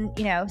you can,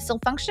 you know, still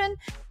function.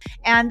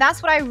 And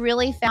that's what I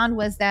really found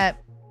was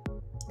that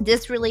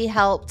this really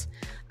helped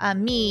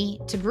me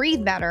to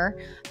breathe better.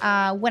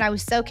 When I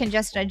was so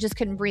congested, I just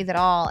couldn't breathe at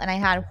all. And I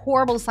had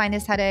horrible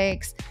sinus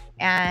headaches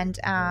and,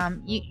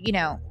 you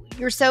know,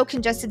 you're so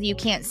congested that you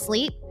can't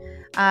sleep.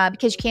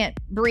 because you can't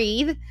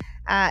breathe,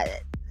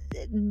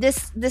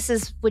 this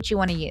is what you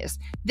want to use.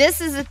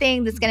 This is the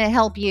thing that's going to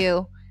help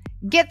you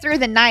get through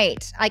the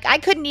night. Like, I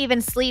couldn't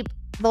even sleep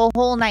the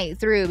whole night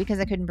through because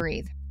I couldn't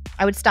breathe.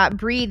 I would stop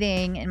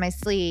breathing in my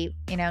sleep,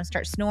 and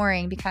start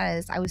snoring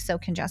because I was so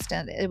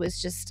congested. It was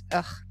just,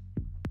 ugh.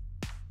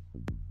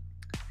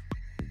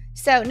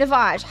 So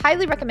Navage,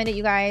 highly recommend it,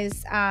 you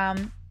guys.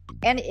 And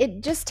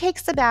it just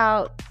takes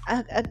about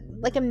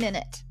like a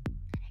minute.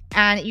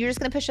 And you're just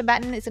going to push a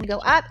button. It's going to go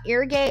up,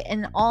 irrigate,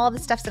 and all the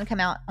stuff's going to come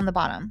out on the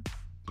bottom.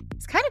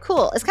 It's kind of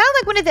cool. It's kind of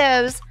like one of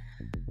those,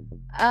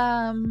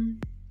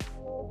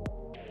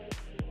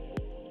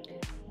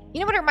 you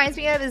know what it reminds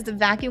me of is the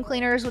vacuum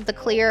cleaners with the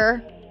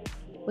clear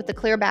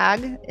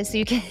bag, so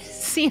you can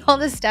see all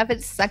the stuff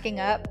it's sucking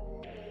up.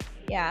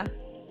 Yeah.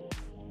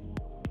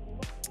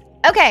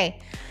 Okay,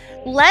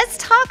 let's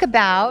talk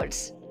about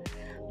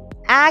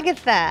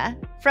Agatha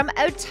from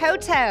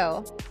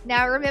Ototo.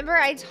 Now, remember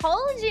I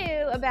told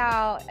you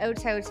about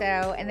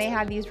Ototo, and they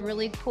have these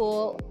really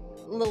cool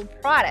little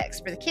products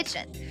for the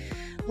kitchen.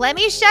 Let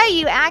me show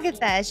you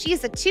Agatha.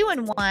 She's a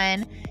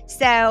 2-in-1,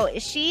 so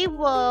she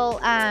will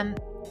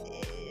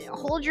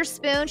hold your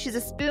spoon. She's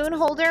a spoon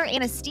holder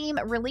and a steam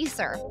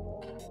releaser.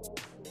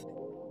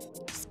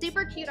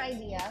 Super cute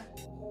idea.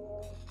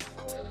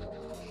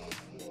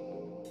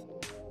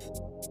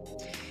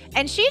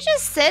 And she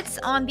just sits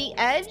on the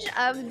edge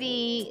of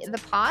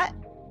the pot.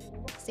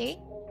 See?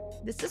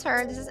 This is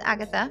her. This is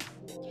Agatha.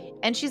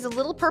 And she's a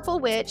little purple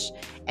witch.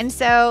 And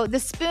so the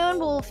spoon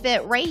will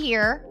fit right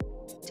here.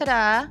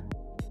 Ta-da.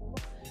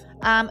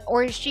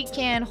 Or she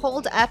can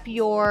hold up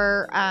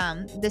your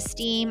the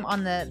steam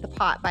on the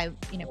pot by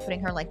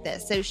putting her like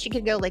this. So she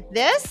could go like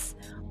this,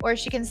 or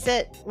she can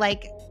sit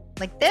like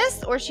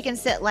this, or she can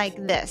sit like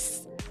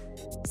this.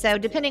 So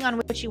depending on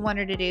what you want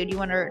her to do you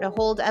want her to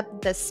hold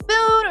up the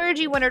spoon, or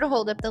do you want her to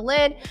hold up the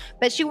lid?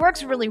 But she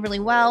works really, really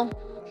well.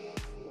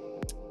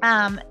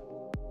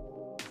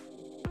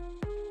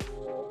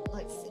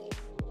 Let's see.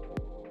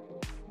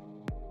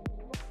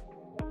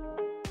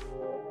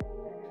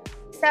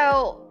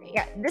 So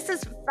yeah, this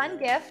is fun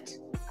gift.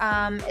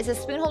 It's a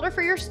spoon holder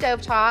for your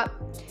stovetop.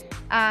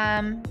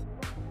 And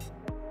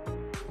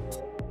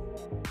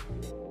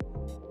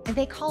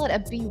they call it a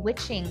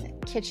bewitching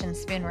kitchen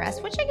spoon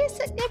rest, which I guess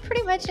it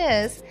pretty much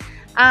is.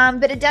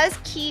 But it does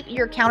keep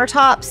your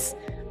countertops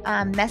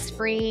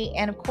mess-free,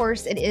 and of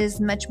course it is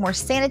much more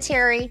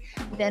sanitary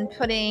than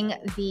putting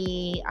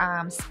the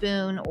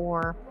spoon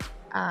or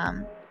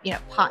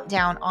pot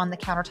down on the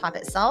countertop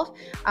itself.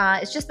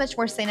 It's just much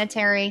more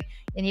sanitary,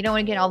 and you don't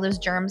want to get all those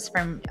germs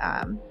from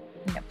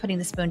putting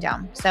the spoon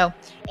down. So,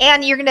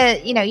 and you're gonna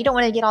you don't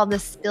want to get all the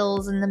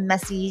spills and the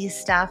messy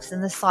stuffs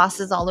and the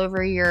sauces all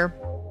over your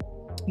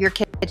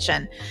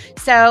kitchen.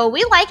 So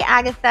we like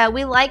Agatha.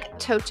 We like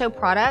Toto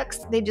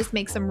products. They just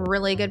make some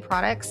really good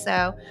products.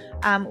 So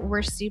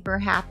we're super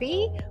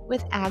happy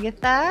with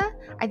Agatha.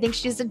 I think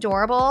she's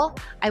adorable.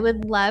 I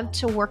would love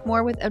to work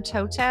more with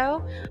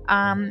Ototo.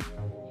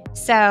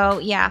 So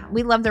yeah,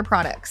 we love their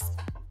products.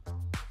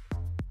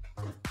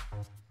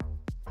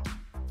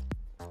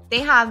 They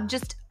have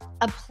just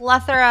a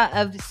plethora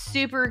of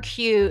super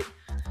cute,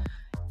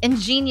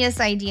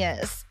 ingenious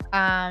ideas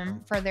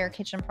for their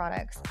kitchen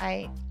products.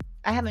 I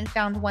haven't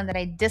found one that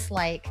I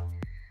dislike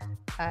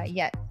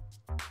yet.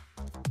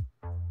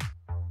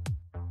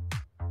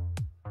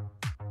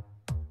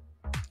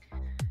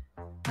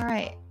 All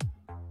right.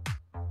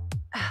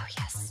 Oh,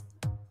 yes.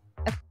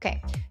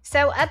 Okay.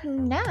 So up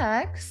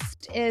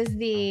next is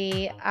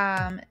the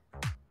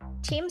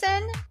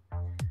Teamzen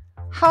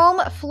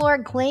Home Floor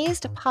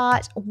Glazed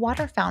Pot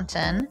Water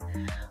Fountain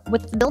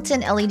with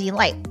built-in LED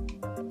light.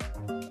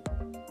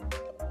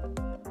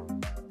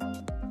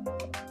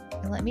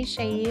 Let me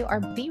show you our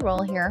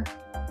B-roll here.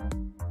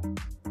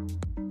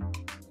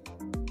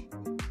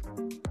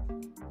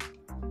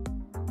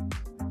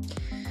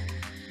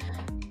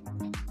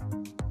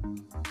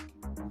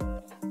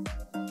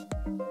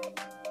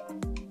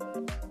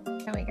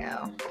 There we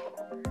go.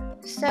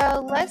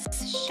 So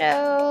let's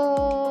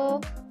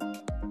show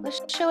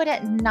it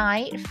at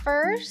night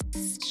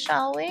first,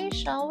 shall we?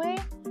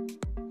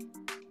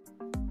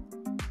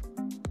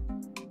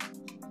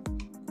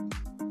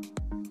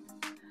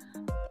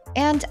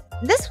 And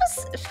this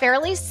was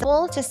fairly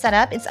simple to set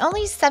up. It's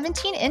only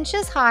 17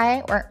 inches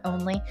high,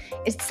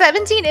 it's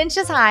 17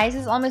 inches high.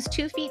 This is almost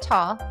 2 feet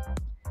tall.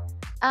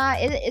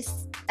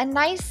 It's a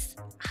nice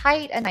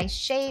height, a nice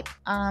shape.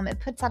 It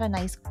puts out a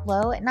nice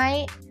glow at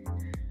night.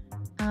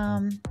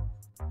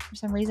 For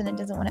some reason, it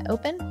doesn't want to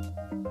open.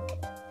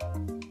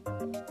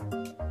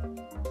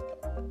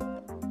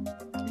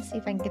 Let's see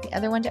if I can get the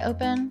other one to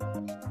open.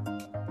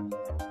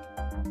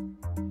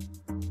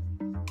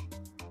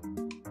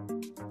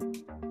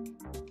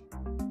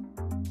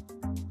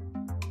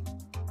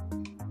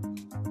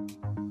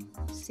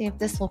 See if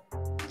this will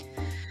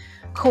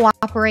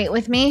cooperate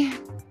with me.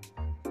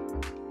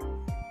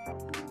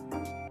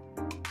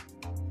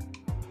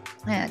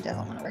 Yeah, it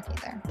doesn't want to work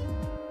either.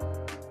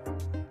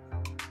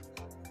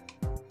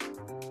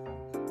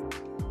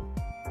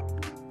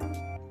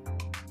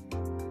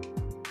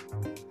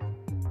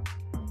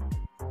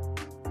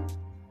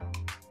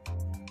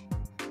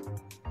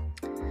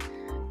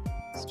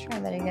 Try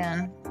that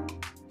again.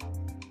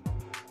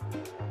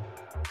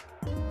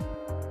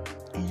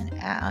 And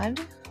add.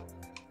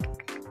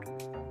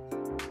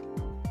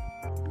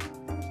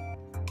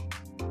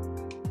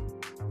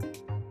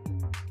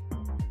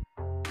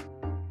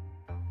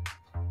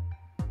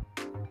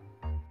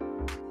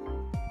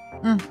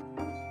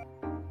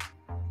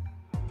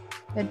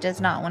 It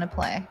does not want to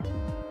play.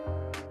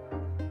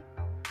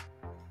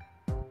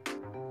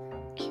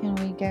 Can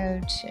we go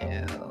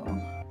to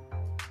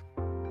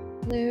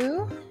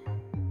blue?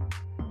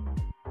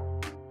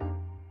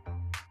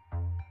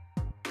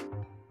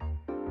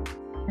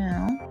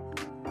 No.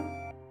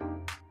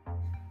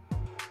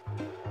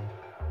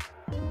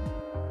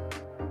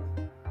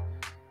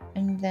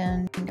 And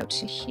then go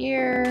to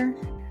here.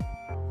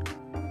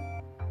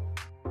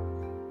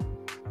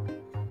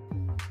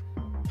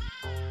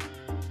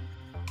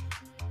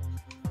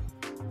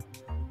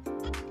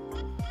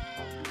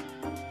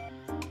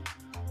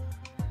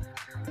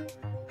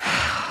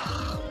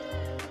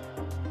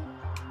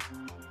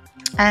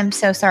 I'm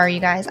so sorry, you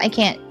guys. I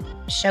can't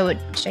show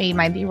you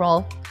my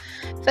B-roll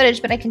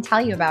footage, but I can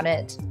tell you about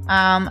it.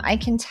 I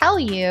can tell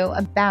you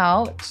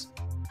about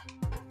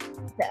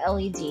the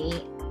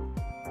LED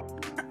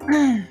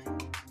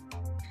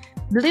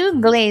blue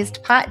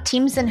glazed pot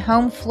Teams and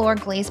home floor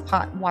glazed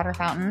pot water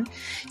fountain.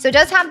 So it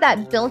does have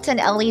that built-in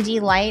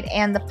LED light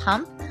and the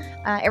pump.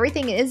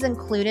 Everything is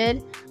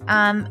included.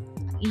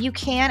 You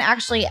can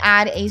actually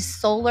add a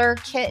solar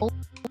kit.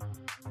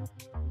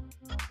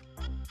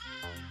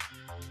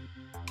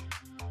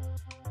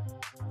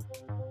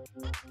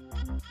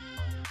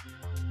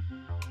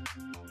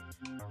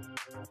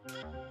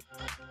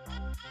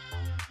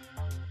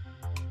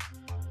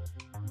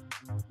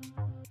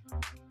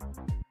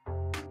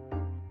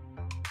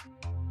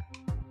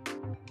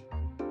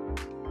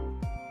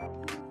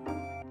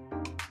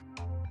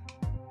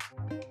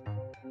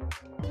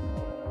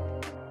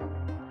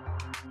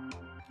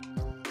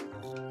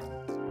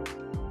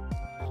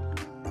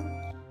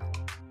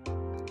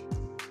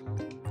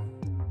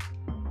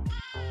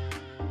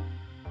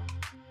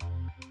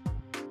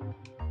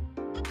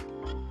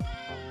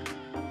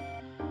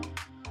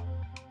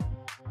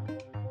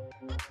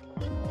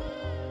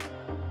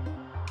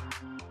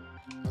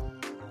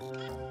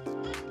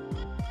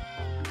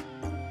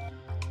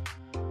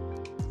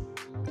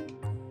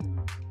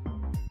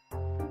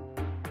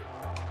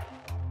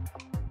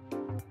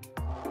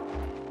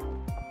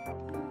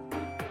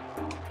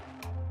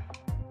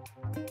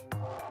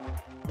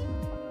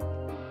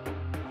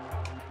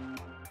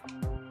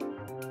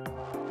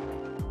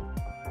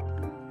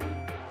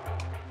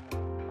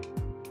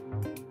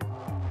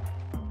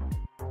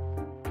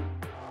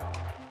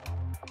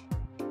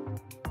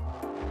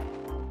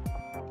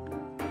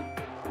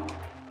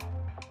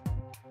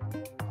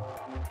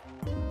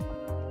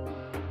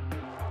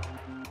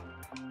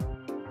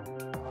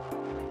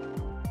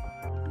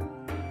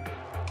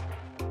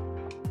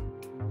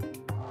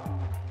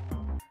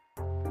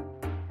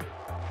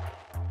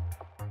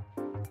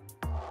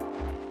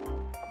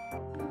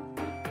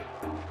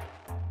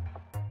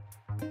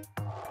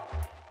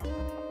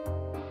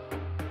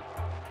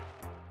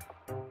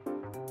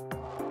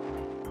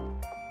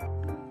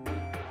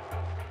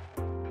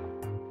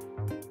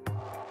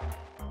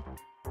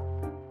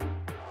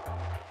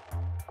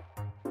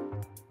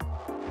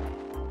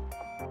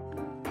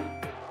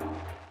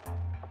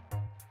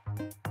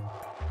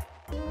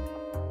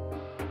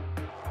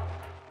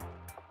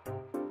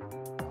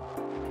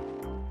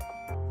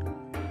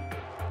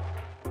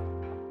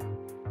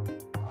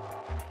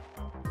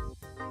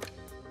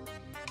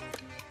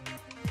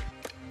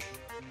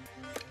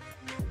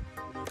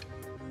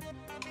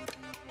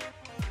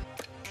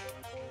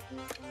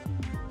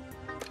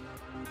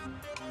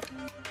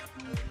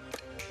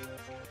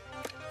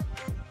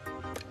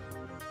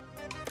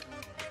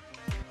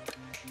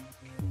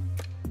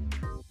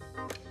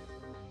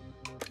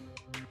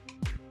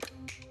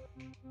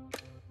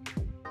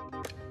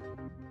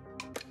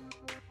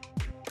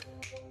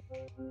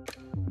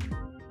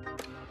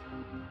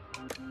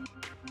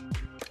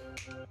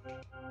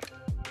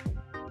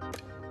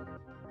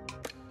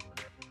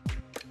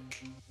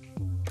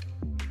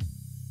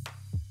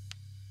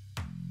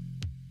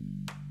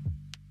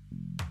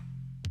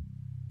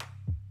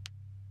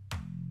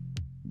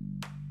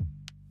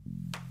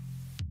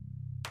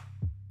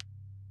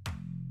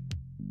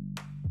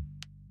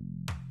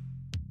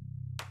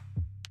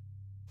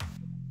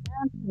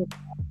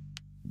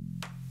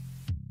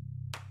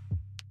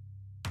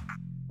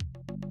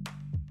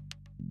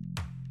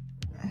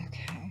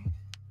 Okay.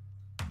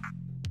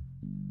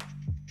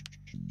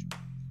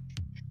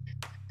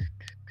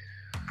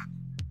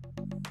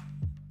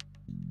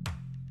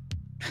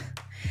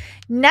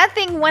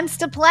 Nothing wants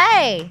to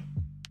play.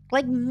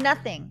 Like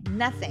nothing.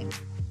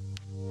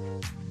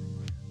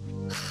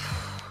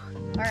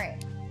 All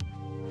right.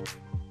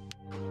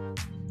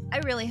 I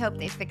really hope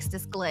they fix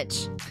this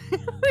glitch.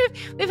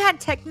 We've had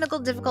technical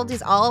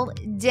difficulties all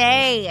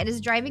day. It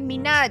is driving me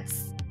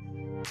nuts.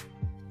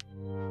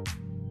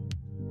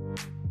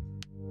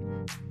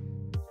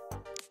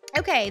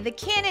 Okay, the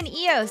Canon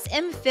EOS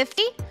M50.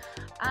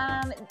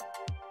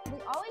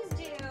 We always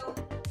do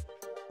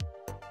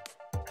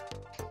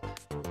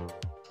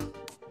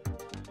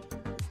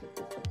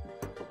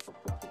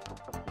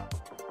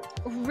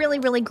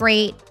really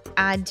great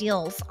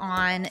deals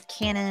on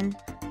Canon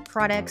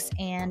products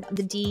and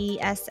the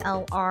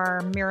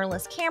DSLR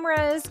mirrorless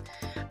cameras.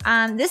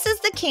 This is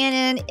the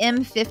Canon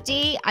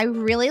M50. I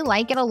really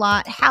like it a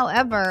lot.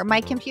 However,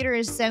 my computer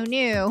is so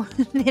new.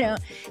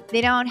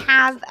 they don't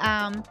have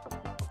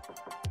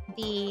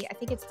I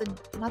think it's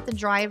not the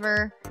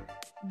driver,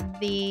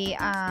 the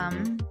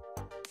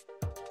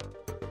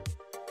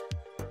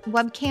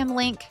webcam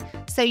link,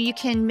 so you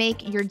can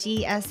make your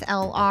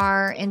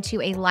DSLR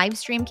into a live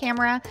stream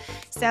camera.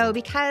 So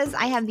because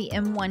I have the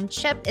M1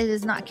 chip, it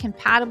is not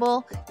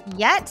compatible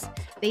yet.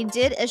 They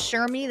did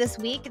assure me this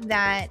week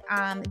that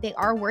they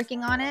are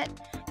working on it,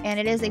 and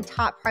it is a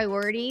top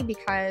priority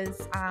because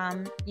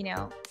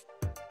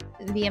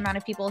the amount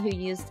of people who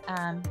use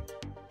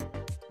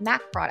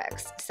Mac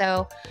products.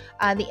 So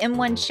the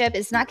M1 chip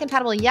is not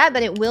compatible yet,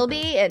 but it will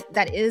be.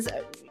 That is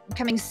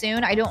coming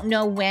soon. I don't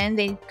know when.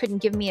 They couldn't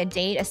give me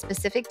a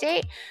specific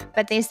date,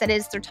 but they said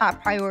it's their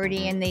top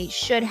priority and they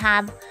should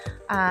have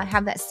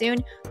that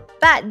soon.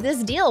 But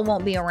this deal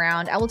won't be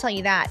around. I will tell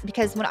you that,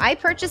 because when I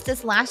purchased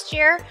this last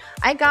year,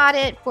 I got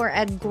it for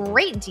a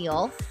great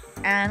deal.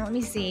 And let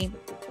me see.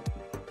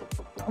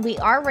 We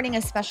are running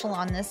a special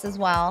on this as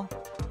well.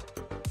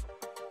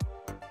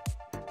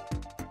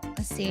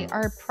 Let's see,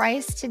 our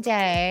price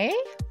today.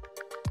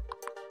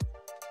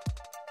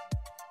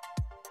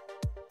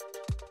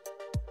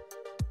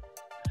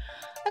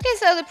 Okay,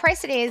 so the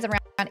price today is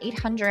around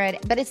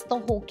 $800, but it's the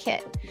whole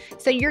kit.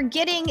 So you're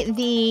getting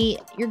the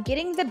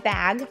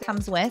bag that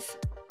comes with.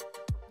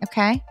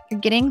 Okay, you're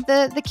getting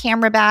the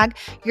camera bag.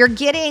 You're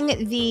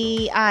getting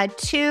the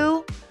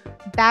 2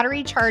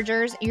 battery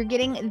chargers. You're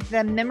getting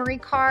the memory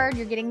card.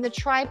 You're getting the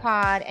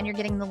tripod, and you're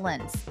getting the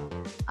lens.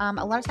 A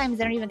lot of times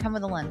they don't even come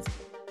with a lens.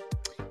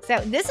 So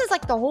this is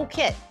like the whole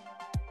kit.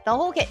 The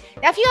whole kit.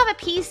 Now, if you have a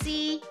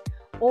PC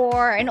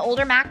or an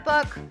older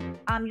MacBook,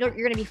 you're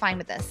going to be fine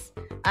with this.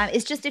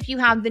 It's just if you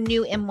have the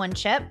new M1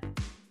 chip,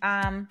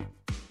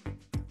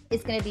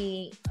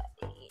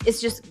 it's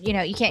just,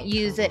 you can't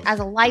use it as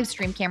a live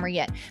stream camera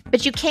yet,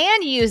 but you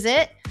can use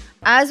it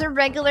as a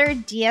regular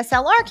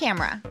DSLR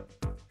camera.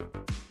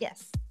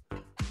 Yes.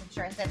 I'm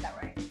sure I said that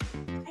right.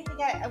 I think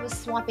I was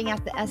swapping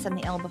out the S and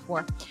the L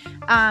before.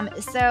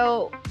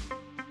 So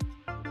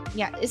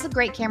yeah, it's a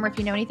great camera. If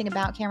you know anything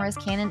about cameras,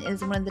 Canon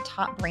is one of the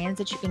top brands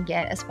that you can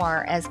get as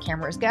far as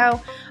cameras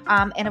go.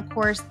 And of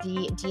course,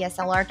 the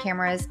DSLR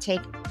cameras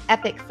take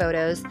epic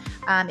photos.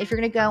 If you're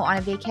going to go on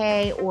a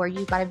vacay or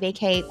you've got a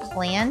vacay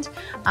planned,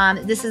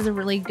 this is a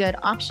really good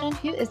option.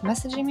 Who is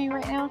messaging me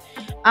right now?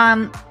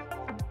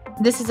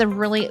 This is a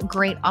really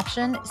great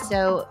option.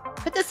 So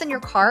put this in your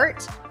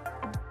cart.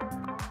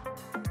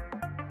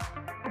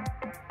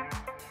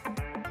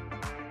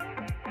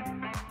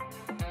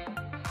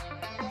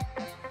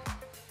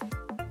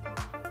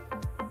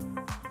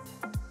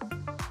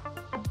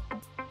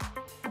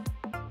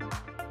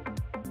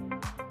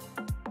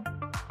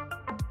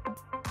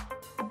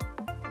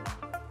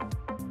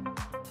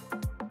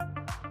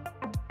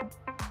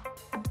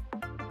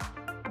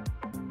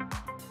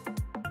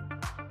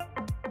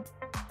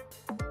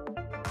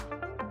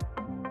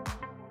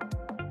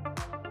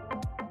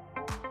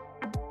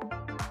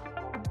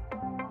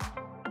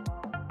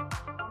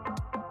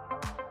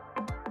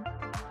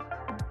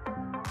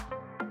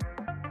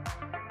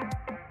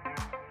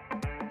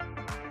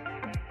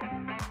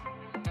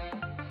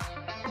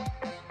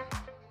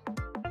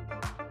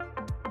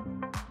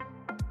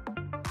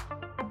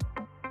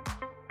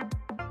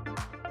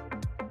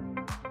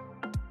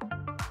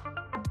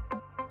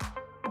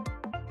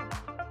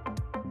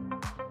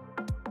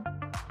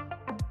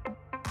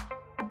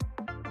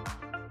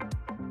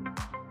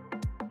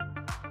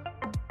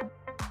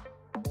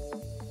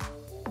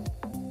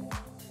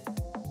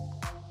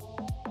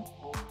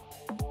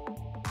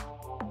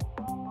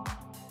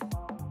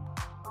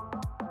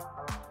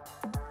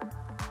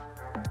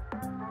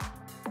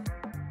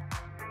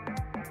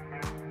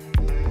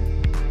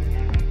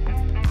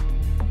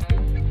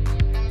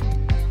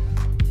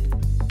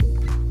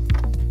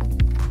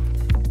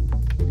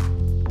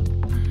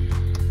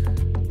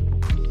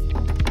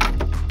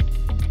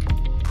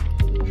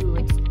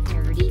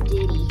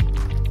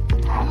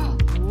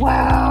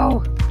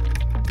 Wow!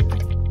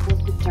 Look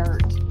at the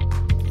dirt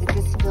that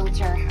this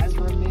filter has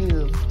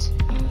removed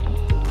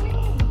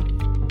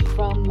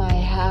from my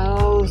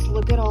house.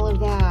 Look at all of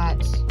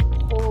that.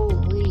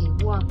 Holy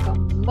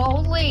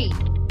guacamole!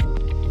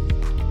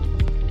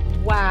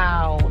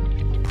 Wow.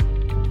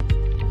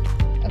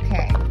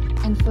 Okay,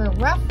 and for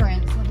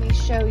reference, let me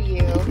show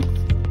you.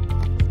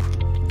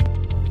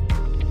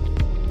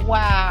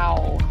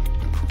 Wow.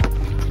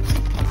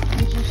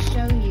 Let me just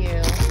show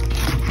you.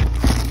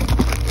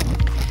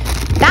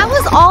 That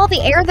was all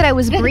the air that I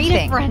was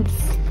breathing.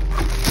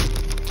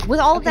 With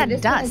all of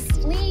that dust. It's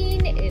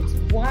clean, it's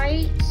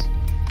white.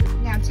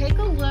 Now take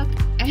a look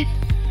at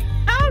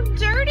how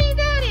dirty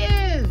that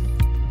is.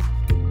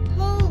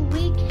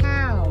 Holy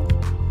cow.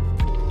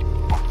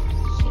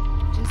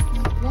 Just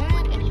like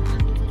that, and you have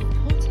the little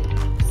pull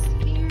tabs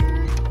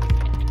here.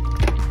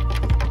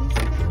 This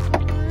back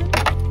one.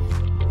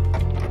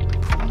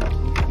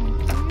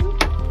 Thank you.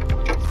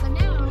 So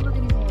now we're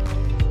gonna go.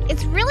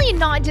 It's really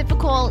not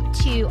difficult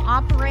to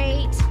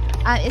operate.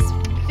 It's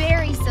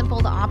very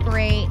simple to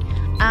operate.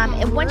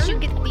 And once you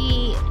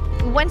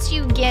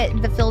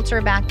get the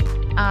filter back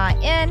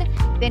in,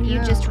 then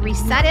you just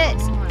reset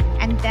it,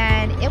 and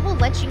then it will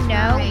let you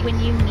know when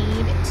you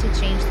need to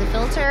change the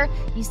filter.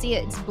 You see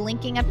it's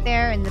blinking up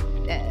there in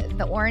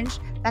the orange.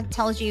 That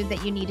tells you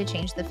that you need to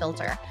change the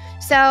filter.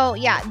 So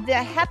yeah, the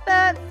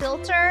HEPA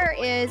filter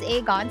is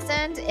a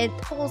godsend. It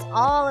pulls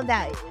all of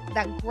that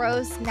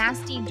gross,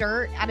 nasty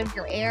dirt out of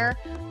your air.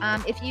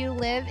 If you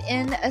live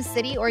in a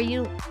city, or if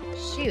you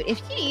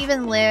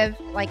even live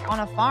like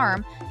on a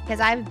farm, because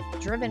I've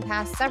driven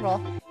past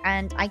several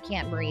and I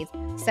can't breathe.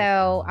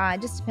 So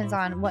it just depends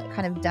on what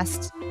kind of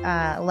dust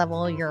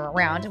level you're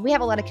around. We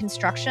have a lot of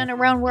construction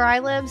around where I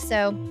live,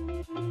 so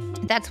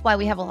that's why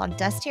we have a lot of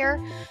dust here.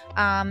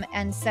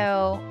 And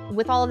so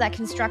with all of that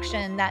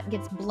construction, that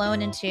gets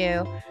blown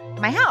into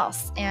my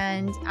house,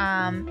 and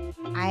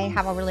I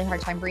have a really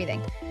hard time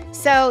breathing.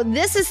 So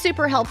this is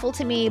super helpful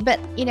to me. But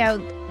you know,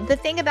 the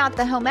thing about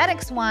the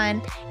Homedics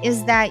one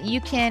is that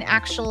you can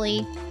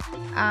actually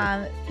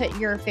put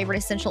your favorite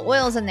essential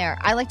oils in there.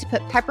 I like to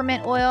put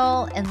peppermint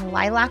oil and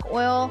lilac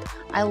oil.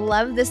 I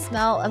love the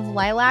smell of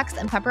lilacs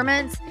and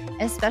peppermints,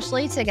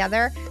 especially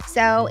together.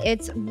 So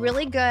it's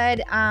really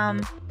good.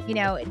 You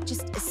know,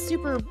 just a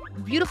super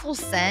beautiful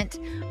scent.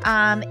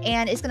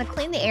 And it's going to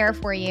clean the air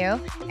for you,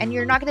 and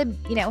you're not going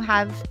to, you know,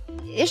 have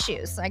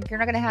issues. Like, you're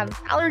not going to have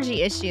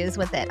allergy issues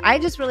with it. I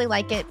just really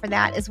like it for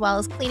that, as well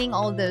as cleaning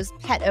all of those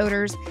pet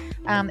odors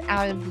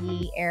out of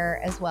the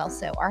air as well.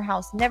 So our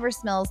house never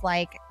smells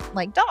like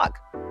dog.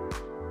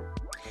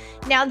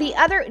 Now this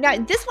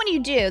one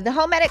you do, the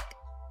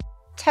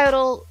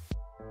Total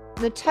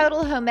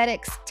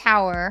Homedics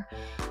Tower,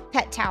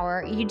 Pet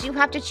Tower, you do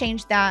have to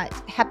change that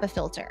HEPA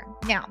filter.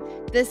 Now,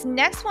 this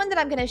next one that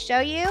I'm going to show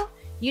you,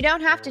 you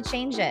don't have to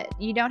change it.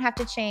 You don't have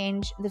to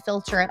change the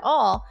filter at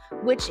all,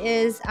 which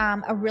is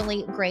a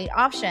really great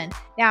option.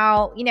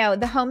 Now, you know,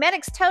 the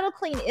Homedics Total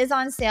Clean is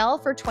on sale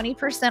for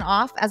 20%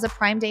 off as a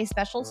Prime Day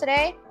special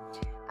today.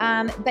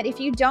 But if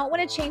you don't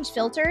want to change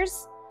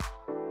filters,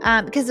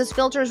 because those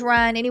filters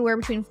run anywhere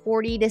between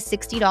 $40 to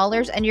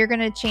 $60, and you're going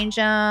to change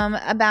them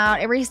about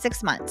every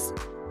 6 months.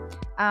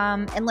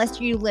 Unless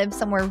you live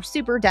somewhere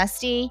super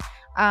dusty,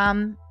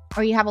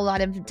 or you have a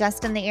lot of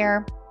dust in the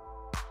air,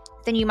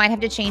 then you might have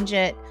to change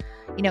it,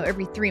 you know,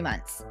 every 3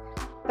 months.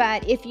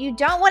 But if you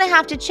don't want to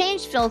have to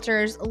change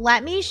filters,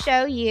 let me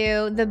show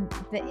you the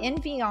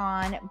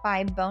Envion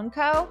by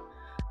Boneco.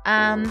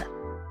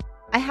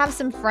 I have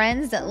some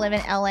friends that live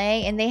in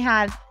LA, and they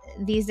have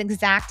these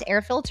exact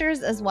air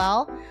filters as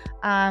well,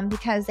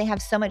 because they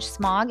have so much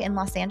smog in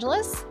Los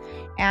Angeles.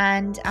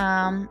 And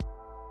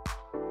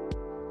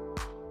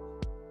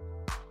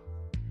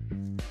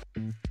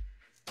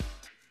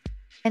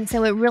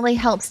so it really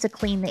helps to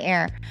clean the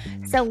air.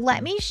 So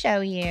let me show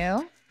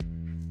you.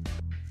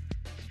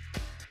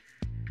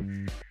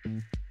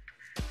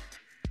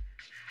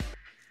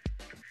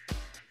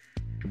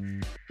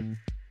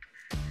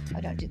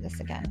 Oh, don't do this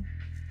again.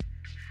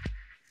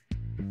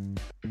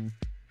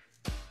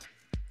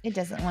 It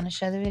doesn't want to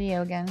show the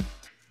video again.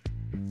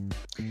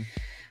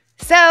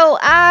 So,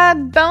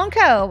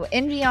 Boneco,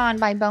 Envion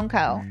by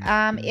Boneco.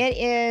 It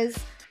is,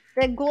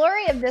 the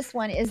glory of this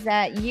one is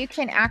that you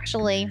can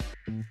actually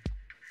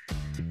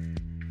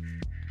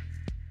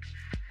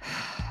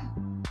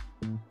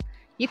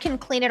you can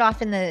clean it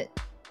off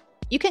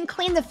you can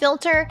clean the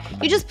filter.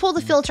 You just pull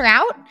the filter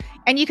out,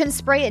 and you can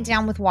spray it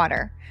down with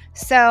water.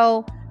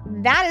 So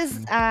that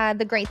is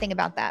the great thing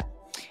about that.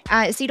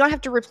 So you don't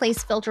have to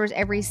replace filters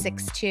every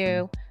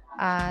 3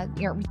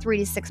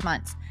 to 6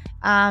 months.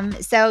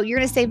 So you're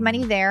going to save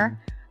money there.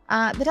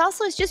 But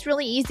also it's just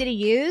really easy to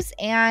use,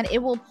 and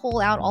it will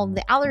pull out all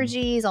the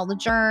allergies, all the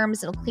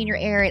germs. It'll clean your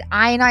air. It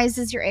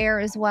ionizes your air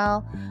as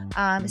well.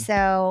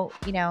 So,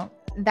 you know,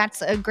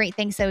 that's a great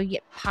thing. So you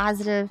get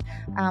positive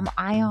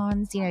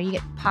ions, you know, you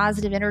get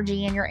positive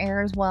energy in your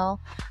air as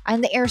well.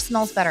 And the air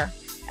smells better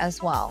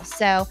as well.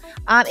 So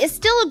it's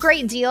still a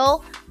great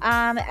deal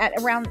at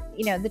around,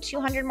 you know, the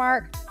 200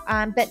 mark.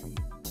 But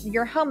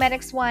your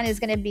Homedics one is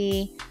going to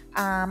be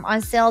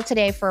on sale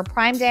today for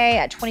Prime Day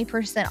at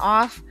 20%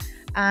 off.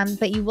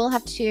 But you will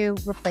have to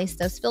replace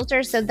those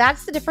filters. So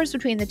that's the difference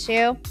between the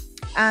two.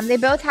 They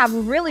both have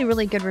really,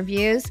 really good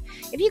reviews.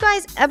 If you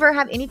guys ever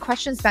have any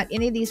questions about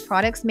any of these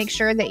products, make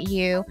sure that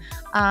you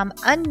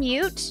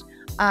unmute,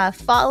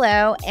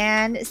 follow,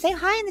 and say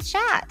hi in the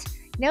chat.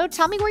 You know,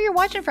 tell me where you're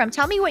watching from.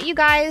 Tell me what you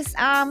guys,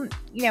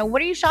 you know,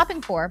 what are you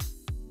shopping for?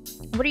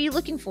 What are you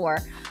looking for?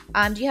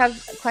 Do you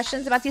have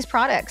questions about these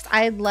products?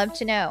 I'd love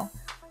to know.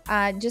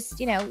 Just,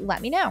 you know,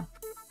 let me know.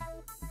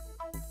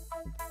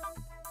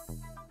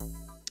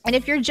 And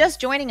if you're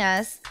just joining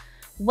us,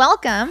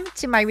 welcome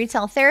to my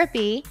retail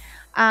therapy.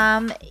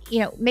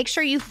 Make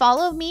sure you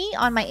follow me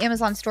on my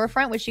Amazon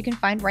storefront, which you can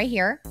find right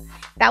here.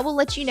 That will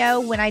let you know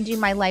when I do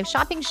my live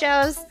shopping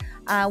shows,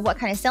 what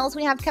kind of sales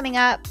we have coming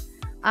up,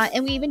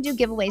 and we even do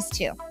giveaways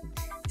too.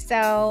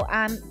 So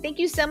thank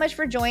you so much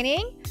for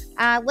joining.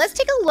 Let's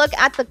take a look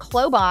at the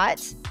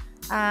Clobot.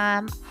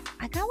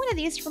 I got one of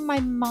these from my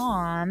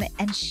mom,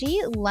 and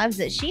she loves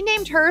it. She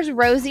named hers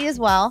Rosie as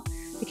well,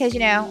 because,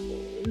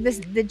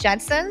 the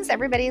Jetsons,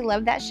 everybody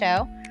loved that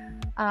show.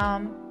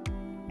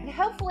 And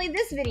hopefully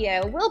this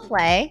video will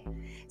play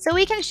so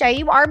we can show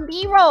you our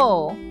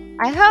B-roll.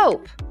 I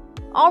hope.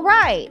 All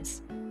right,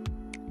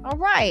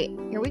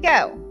 here we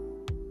go.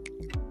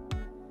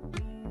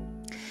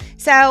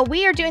 So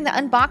we are doing the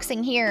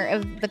unboxing here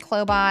of the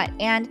Clobot,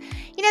 and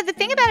the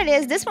thing about it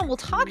is this one will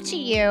talk to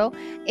you.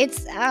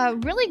 It's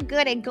really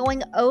good at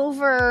going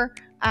over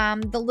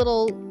the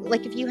little,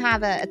 like if you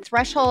have a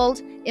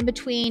threshold in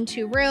between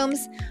two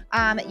rooms,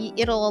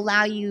 it'll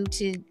allow you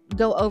to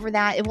go over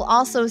that. It will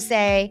also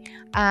say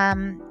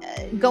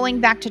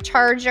going back to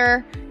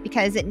charger,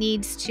 because it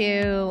needs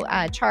to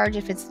charge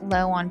if it's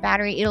low on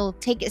battery. It'll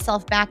take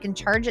itself back and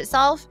charge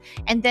itself,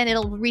 and then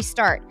it'll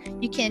restart.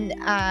 You can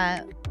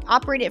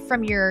operate it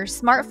from your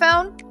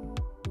smartphone,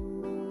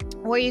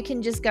 or you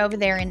can just go over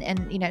there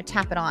and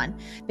tap it on,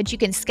 but you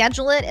can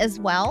schedule it as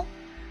well.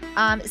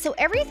 So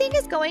everything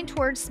is going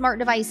towards smart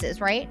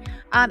devices, right?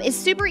 It's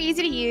super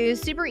easy to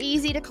use, super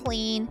easy to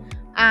clean.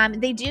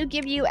 They do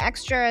give you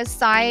extra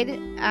side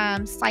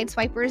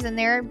swipers in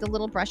there, the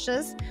little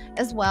brushes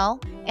as well,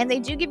 and they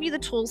do give you the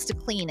tools to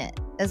clean it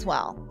as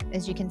well,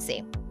 as you can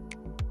see.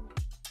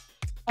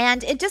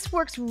 And it just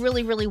works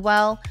really, really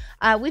well.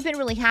 We've been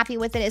really happy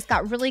with it. It's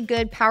got really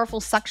good,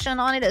 powerful suction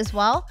on it as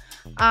well.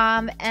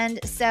 And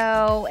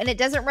it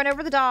doesn't run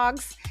over the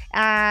dogs.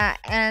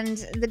 And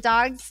the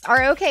dogs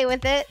are okay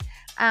with it.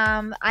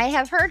 I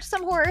have heard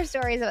some horror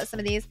stories about some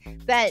of these,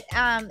 but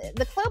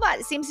the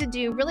Clobot seems to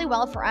do really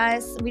well for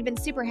us. We've been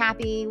super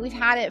happy. We've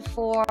had it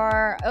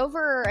for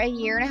over a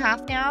year and a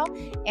half now,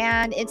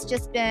 and it's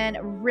just been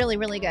really,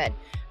 really good.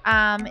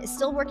 It's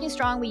still working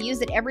strong. We use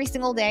it every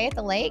single day at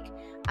the lake.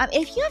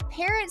 If you have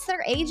parents that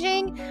are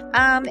aging,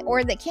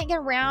 or that can't get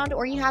around,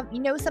 or you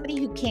know somebody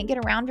who can't get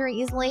around very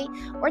easily,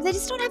 or they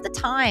just don't have the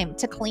time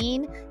to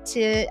clean,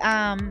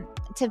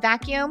 to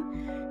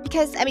vacuum,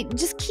 because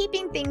just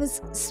keeping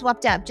things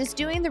swept up, just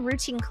doing the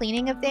routine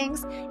cleaning of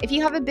things. If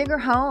you have a bigger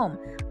home,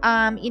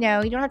 you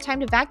don't have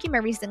time to vacuum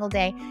every single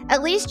day,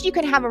 at least you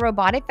can have a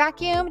robotic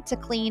vacuum to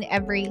clean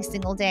every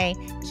single day.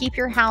 Keep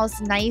your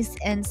house nice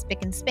and spick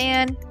and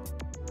span.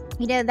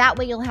 That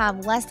way you'll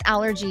have less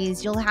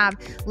allergies, you'll have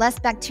less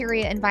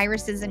bacteria and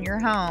viruses in your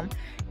home.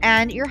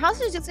 And your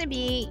house is just going to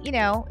be,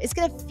 it's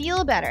going to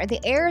feel better. The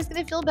air is going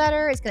to feel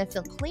better. It's going to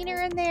feel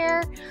cleaner in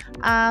there.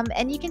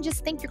 And you can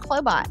just thank your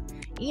Clobot.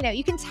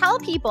 You can tell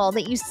people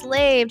that you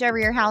slaved over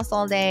your house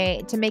all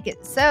day to make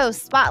it so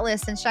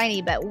spotless and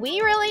shiny, but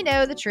we really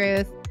know the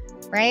truth,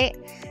 right?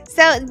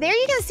 So there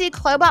you can see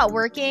Clobot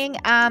working.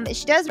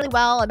 She does really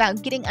well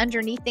about getting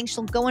underneath things.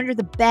 She'll go under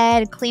the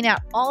bed, clean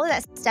out all of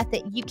that stuff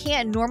that you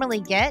can't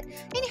normally get.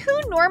 And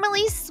who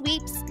normally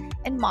sweeps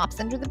and mops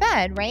under the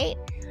bed, right?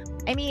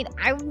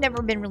 I've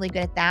never been really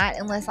good at that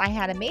unless I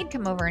had a maid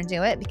come over and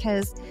do it,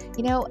 because,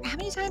 how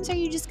many times are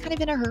you just kind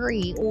of in a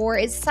hurry, or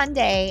it's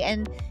Sunday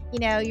and,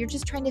 you're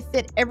just trying to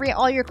fit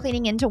all your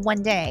cleaning into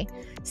one day.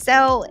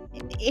 So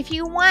if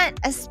you want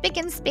a spick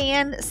and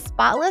span,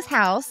 spotless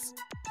house,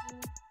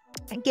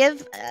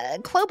 give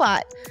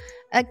Clobot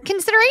a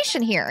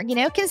consideration here.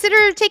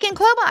 Consider taking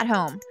Clobot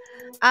home.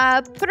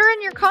 Put her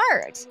in your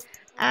cart.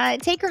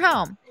 Take her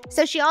home.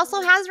 So she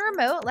also has a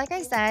remote, like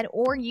I said,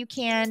 or you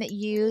can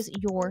use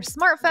your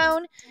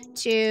smartphone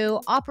to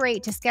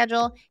operate, to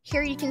schedule.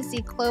 Here you can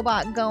see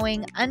Clobot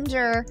going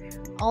under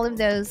all of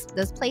those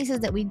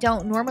places that we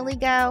don't normally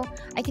go.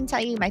 I can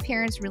tell you my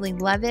parents really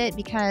love it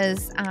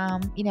because,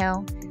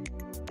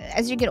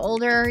 as you get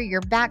older,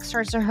 your back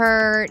starts to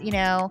hurt,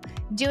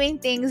 doing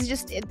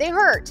things they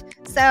hurt.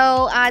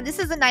 So this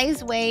is a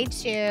nice way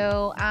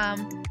to,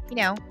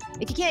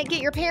 if you can't get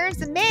your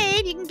parents a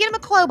maid, you can get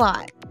them a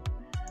Clobot,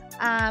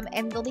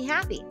 and they'll be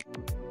happy.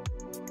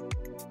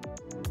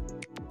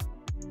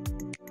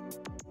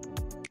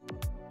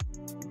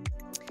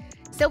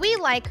 So we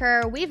like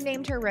her. We've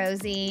named her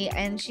Rosie,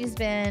 and she's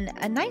been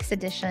a nice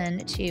addition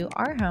to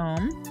our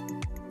home.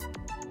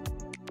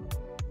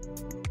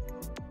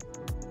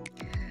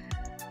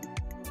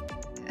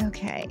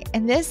 Okay,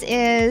 and this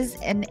is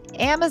an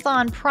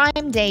Amazon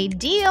Prime Day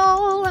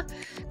deal.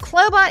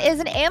 Clobot is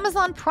an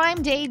Amazon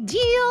Prime Day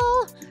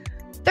deal.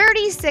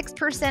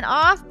 36%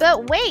 off,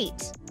 but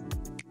wait.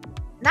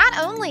 Not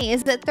only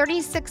is it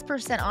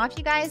 36% off,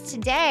 you guys,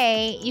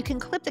 today you can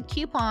clip the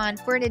coupon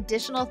for an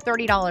additional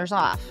 $30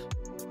 off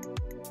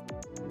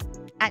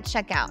at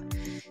checkout.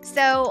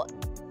 So,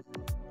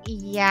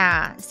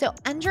 yeah. So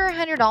under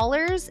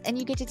 $100 and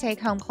you get to take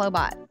home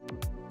Clobot.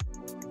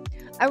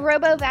 A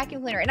Robo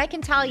vacuum cleaner. And I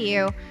can tell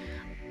you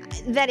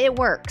that it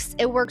works.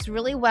 It works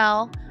really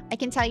well. I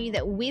can tell you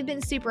that we've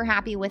been super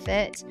happy with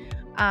it.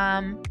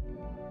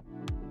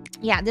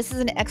 Yeah, this is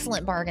an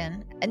excellent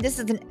bargain. And this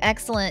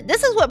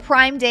is what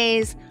Prime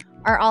Days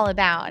are all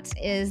about,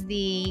 is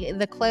the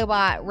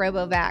Clobot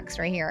RoboVax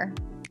right here.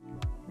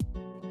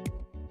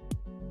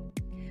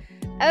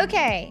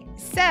 Okay,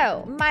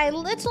 so my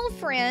little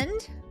friend.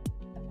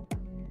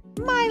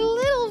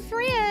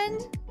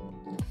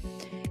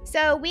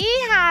 So we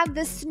have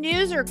the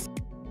snoozer.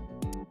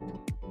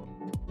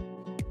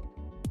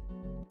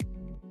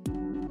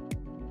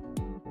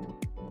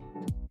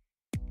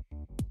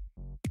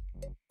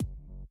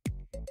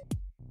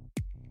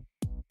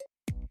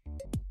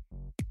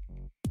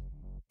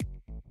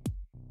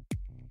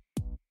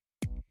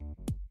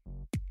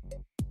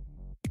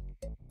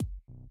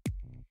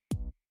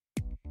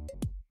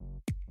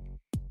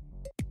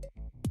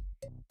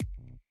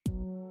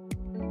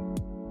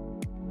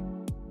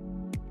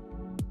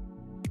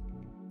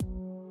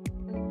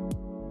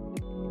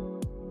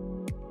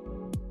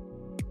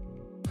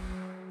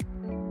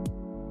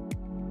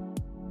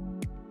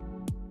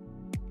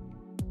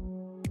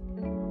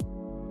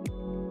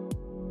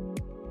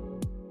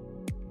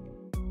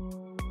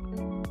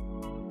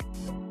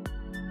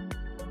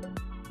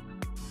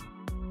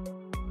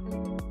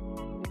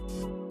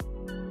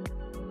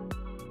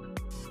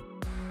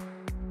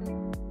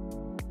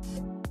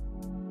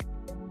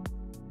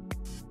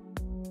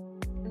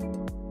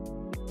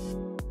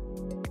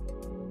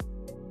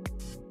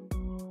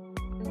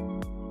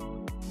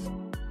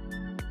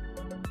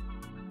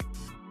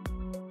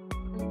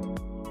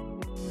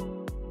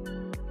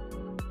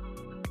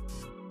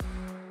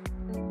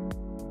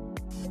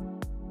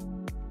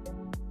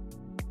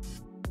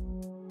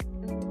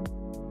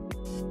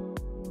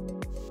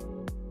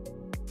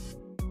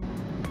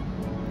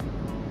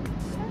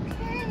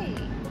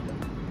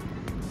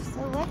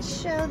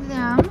 Let's show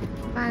them,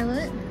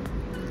 Violet,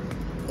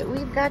 that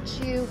we've got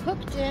you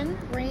hooked in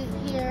right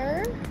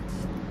here.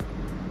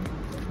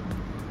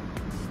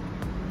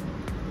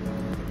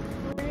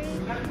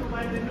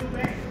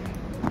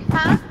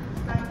 Huh?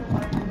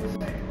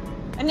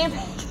 A new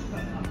bag.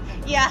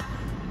 Yeah.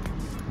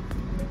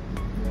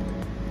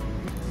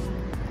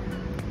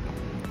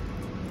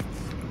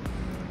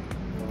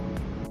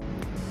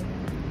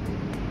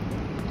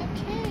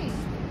 Okay.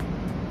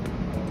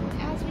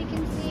 As we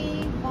can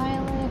see,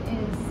 Violet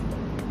is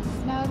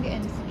snug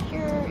and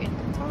secure in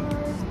the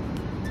car.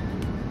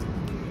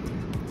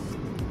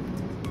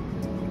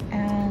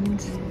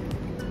 And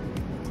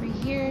right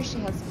here, she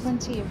has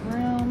plenty of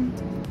room.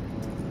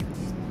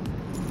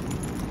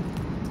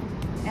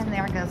 And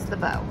there goes the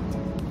bow.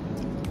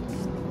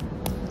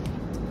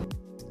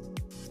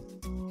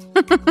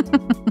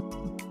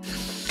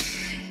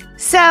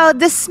 So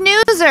the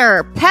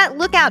snoozer pet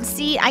lookout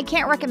seat, I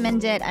can't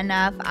recommend it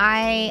enough.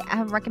 I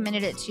have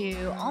recommended it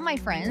to all my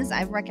friends.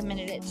 I've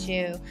recommended it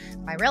to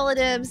my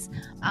relatives.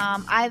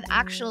 I've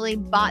actually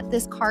bought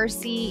this car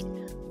seat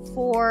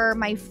for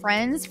my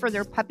friends for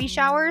their puppy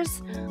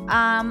showers.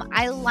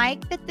 I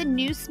like that the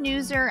new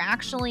snoozer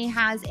actually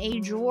has a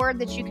drawer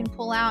that you can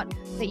pull out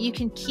that you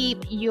can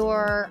keep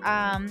your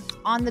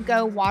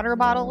on-the-go water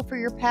bottle for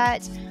your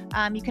pet.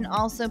 You can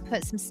also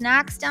put some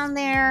snacks down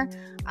there.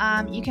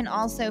 You can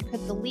also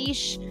put the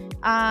leash,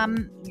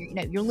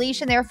 your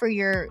leash in there for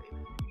your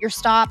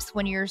stops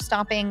when you're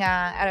stopping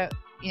at a,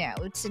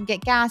 to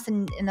get gas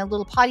and a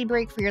little potty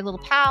break for your little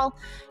pal.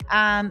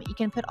 You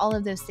can put all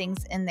of those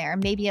things in there.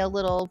 Maybe a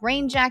little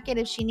rain jacket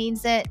if she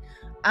needs it.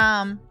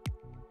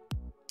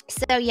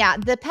 So yeah,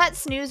 the pet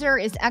snoozer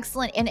is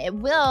excellent, and it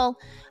will.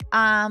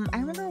 I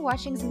remember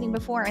watching something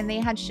before, and they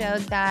had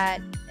showed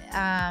that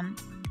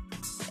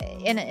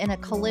in a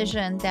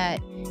collision that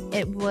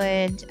it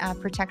would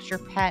protect your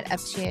pet up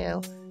to,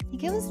 I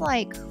think it was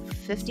like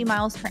 50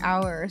 miles per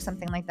hour or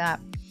something like that.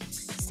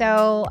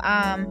 So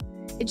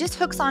it just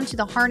hooks onto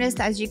the harness,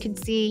 as you can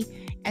see,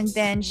 and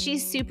then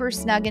she's super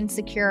snug and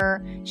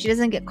secure. She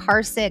doesn't get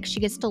car sick. She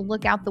gets to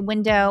look out the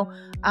window,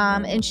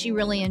 and she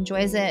really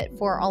enjoys it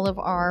for all of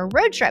our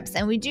road trips.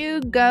 And we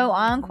do go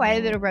on quite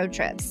a bit of road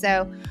trips.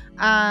 So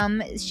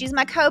she's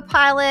my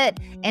co-pilot,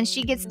 and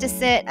she gets to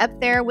sit up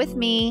there with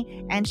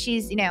me, and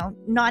she's,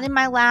 not in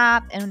my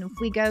lap. And if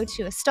we go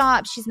to a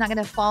stop, she's not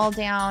going to fall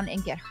down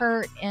and get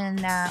hurt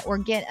and or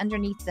get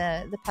underneath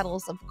the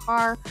pedals of the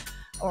car,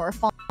 or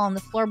fall on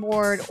the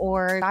floorboard,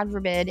 or God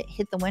forbid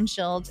hit the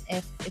windshield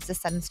if it's a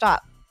sudden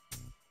stop.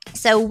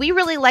 So we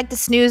really like the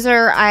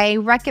snoozer. I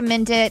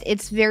recommend it.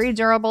 It's very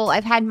durable.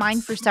 I've had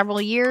mine for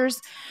several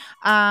years,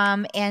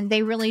 and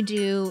they really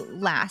do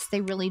last.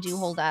 They really do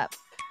hold up.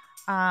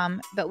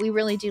 But we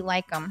really do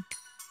like them.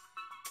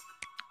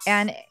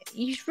 And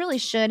you really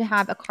should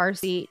have a car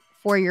seat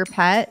for your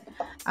pet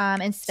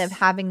instead of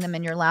having them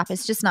in your lap.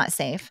 It's just not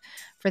safe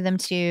for them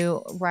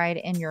to ride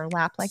in your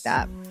lap like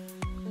that.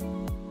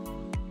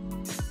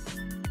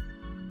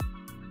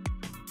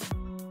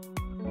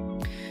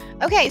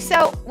 Okay,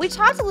 so we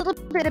talked a little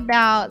bit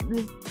about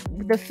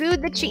the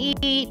food that you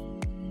eat,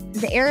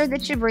 the air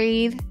that you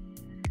breathe,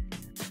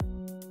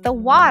 the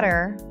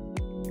water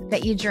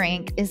that you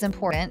drink is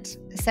important.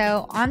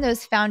 So on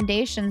those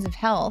foundations of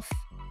health,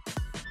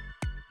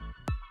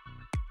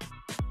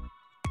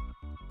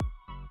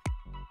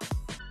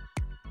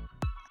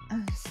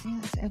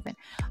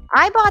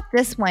 I bought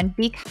this one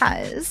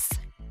because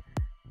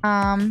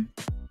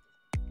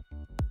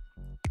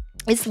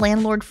it's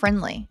landlord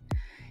friendly,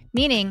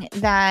 meaning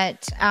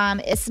that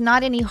it's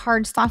not any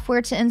hard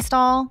software to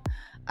install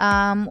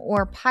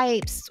or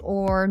pipes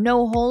or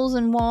no holes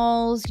in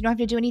walls. You don't have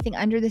to do anything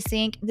under the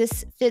sink.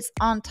 This fits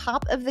on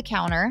top of the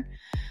counter.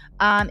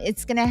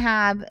 It's going to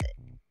have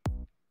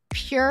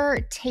pure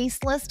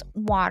tasteless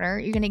water.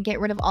 You're going to get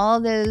rid of all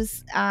of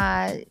those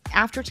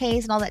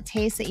aftertaste and all that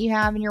taste that you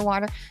have in your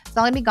water. It's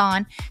all going to be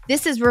gone.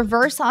 This is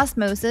reverse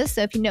osmosis.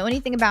 So if you know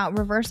anything about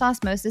reverse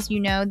osmosis, you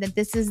know that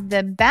this is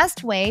the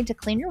best way to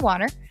clean your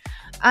water.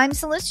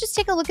 So let's just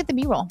take a look at the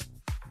B-roll.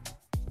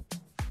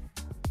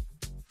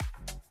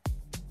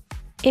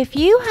 If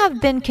you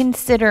have been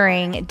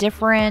considering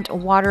different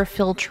water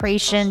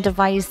filtration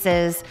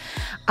devices,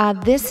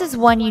 this is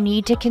one you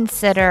need to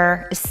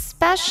consider,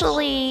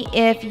 especially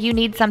if you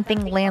need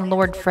something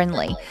landlord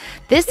friendly.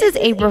 This is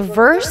a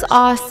reverse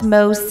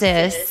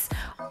osmosis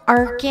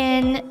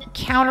Arkin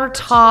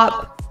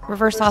countertop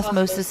reverse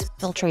osmosis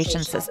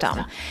filtration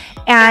system.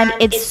 And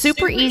it's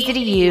super easy to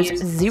use,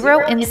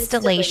 zero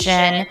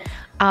installation.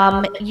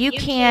 You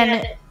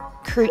can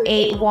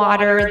create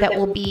water that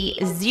will be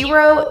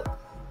zero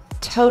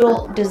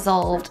total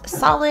dissolved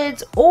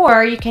solids,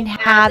 or you can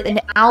have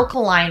an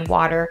alkaline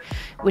water,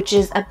 which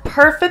is a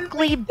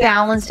perfectly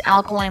balanced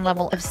alkaline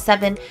level of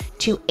 7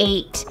 to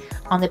 8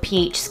 on the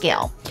pH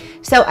scale.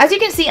 So as you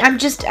can see, I'm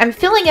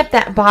filling up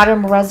that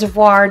bottom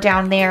reservoir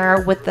down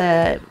there with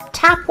the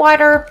tap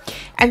water,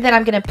 and then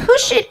I'm going to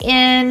push it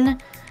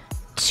in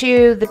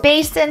to the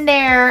basin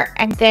there,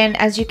 and then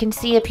as you can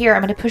see up here,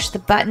 I'm going to push the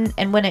button,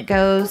 and when it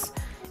goes,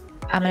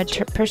 I'm going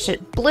to push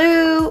it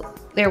blue.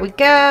 There we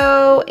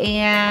go.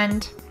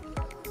 And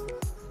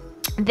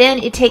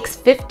then it takes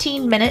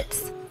 15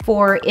 minutes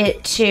for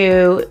it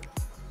to,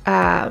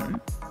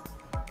 and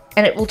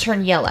it will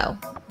turn yellow,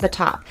 the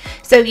top.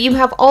 So you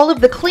have all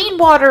of the clean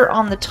water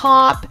on the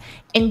top,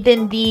 and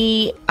then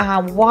the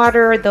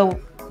water, the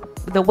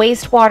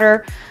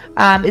wastewater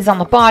is on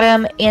the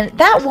bottom. And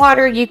that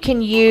water you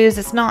can use,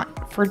 it's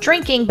not for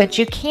drinking, but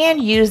you can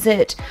use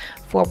it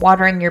for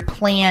watering your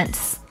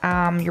plants,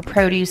 your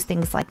produce,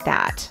 things like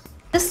that.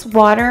 This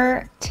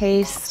water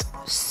tastes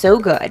so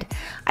good.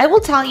 I will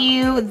tell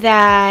you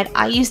that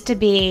I used to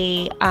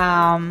be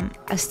a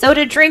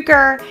soda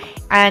drinker,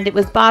 and it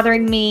was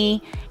bothering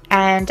me,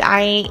 and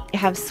I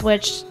have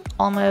switched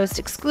almost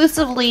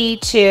exclusively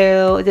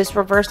to this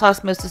reverse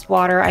osmosis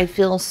water. I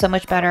feel so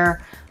much better.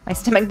 My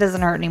stomach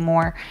doesn't hurt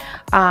anymore,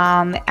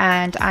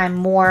 and I'm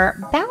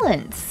more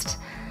balanced.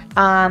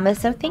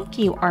 So thank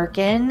you,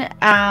 Arkin.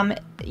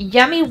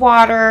 Yummy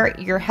water.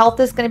 Your health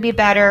is going to be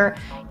better.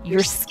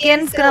 Your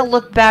skin's going to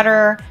look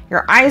better.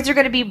 Your eyes are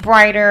going to be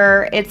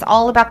brighter. It's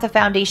all about the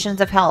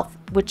foundations of health,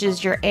 which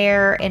is your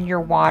air and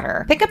your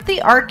water. Pick up the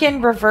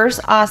Arkin Reverse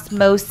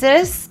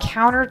Osmosis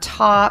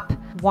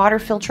Countertop Water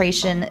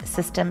Filtration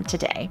System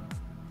today.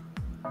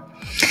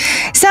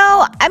 So,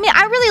 I mean,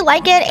 I really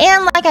like it.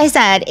 And like I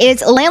said,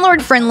 it's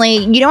landlord friendly.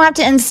 You don't have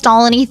to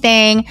install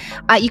anything.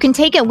 You can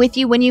take it with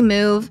you when you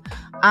move.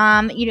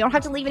 You don't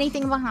have to leave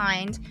anything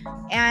behind,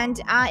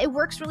 and it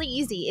works really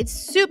easy. It's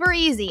super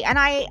easy, and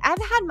I've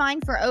had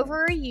mine for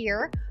over a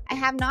year. I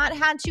have not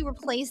had to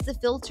replace the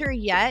filter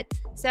yet,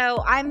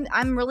 so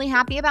I'm really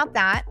happy about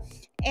that.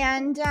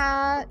 And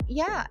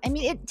yeah, I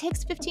mean, it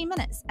takes 15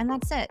 minutes, and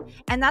that's it.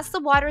 And that's the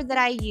water that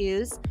I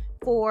use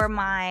for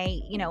my,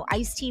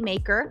 iced tea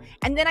maker,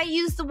 and then I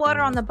use the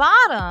water on the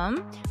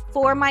bottom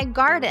for my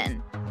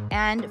garden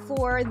and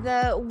for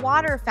the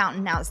water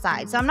fountain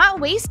outside. So I'm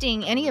not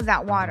wasting any of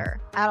that water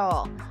at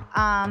all.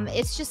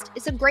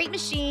 It's a great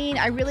machine.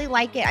 I really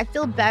like it. I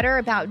feel better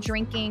about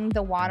drinking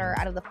the water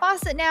out of the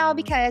faucet now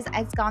because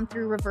it's gone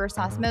through reverse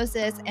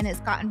osmosis and it's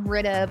gotten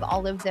rid of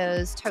all of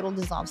those total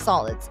dissolved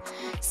solids.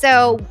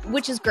 So,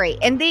 which is great.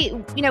 And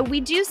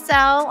we do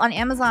sell on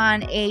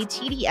Amazon a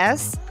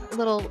TDS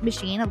little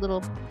machine,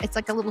 it's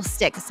like a little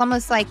stick. It's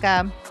almost like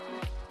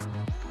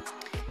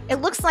it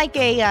looks like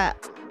a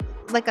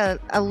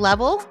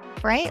level,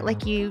 right?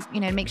 Like you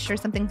make sure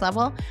something's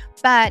level,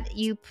 but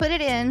you put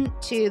it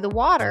into the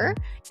water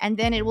and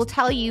then it will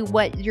tell you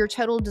what your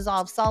total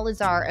dissolved solids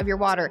are of your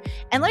water.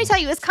 And let me tell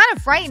you, it's kind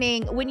of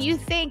frightening when you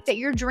think that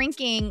you're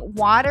drinking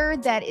water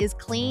that is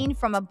clean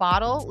from a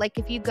bottle. Like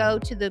if you go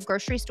to the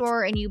grocery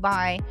store and you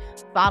buy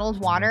bottled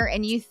water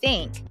and you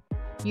think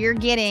you're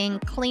getting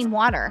clean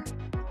water,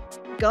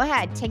 go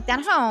ahead, take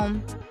that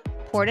home,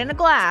 pour it in a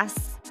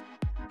glass,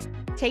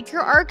 take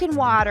your Arkin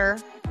water,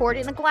 pour it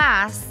in a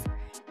glass,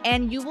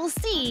 and you will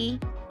see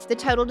the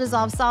total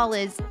dissolved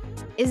solids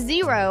is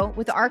 0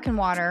 with the Arkin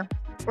water,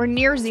 or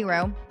near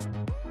 0.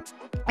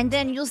 And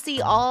then you'll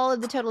see all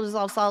of the total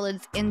dissolved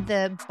solids in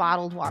the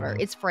bottled water.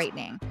 It's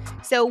frightening.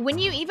 So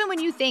even when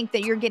you think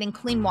that you're getting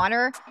clean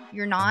water,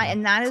 you're not.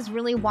 And that is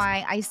really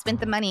why I spent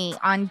the money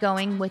on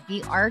going with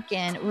the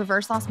Arkin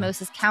Reverse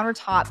Osmosis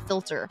Countertop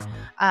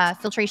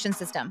filtration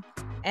system.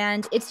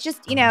 And it's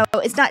just,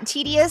 it's not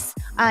tedious.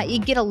 You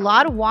get a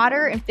lot of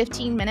water in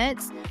 15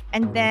 minutes.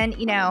 And then,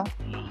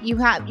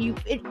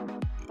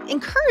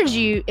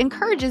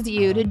 encourages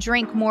you to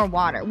drink more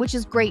water, which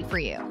is great for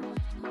you.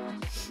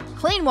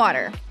 Clean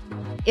water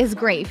is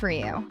great for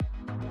you.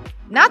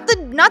 Not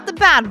the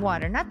bad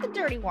water, not the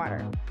dirty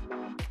water.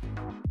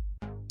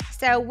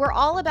 So we're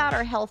all about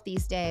our health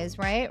these days,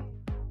 right?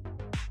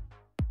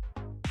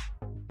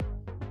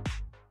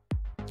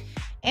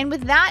 And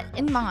with that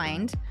in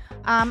mind,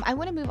 I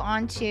want to move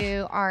on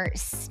to our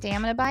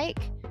stamina bike,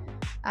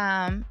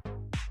 or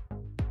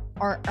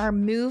our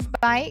move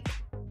bike.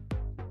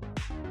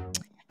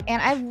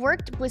 And I've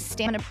worked with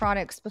Stamina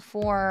products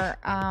before,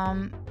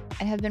 and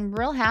have been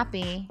real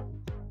happy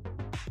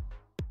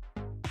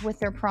with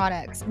their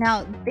products.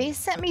 Now, they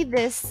sent me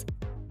this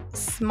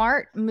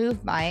Smart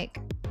Move bike.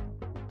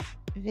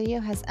 Video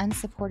has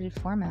unsupported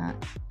format.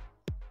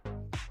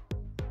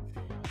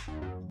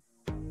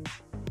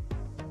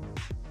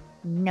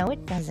 No,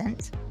 it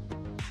doesn't.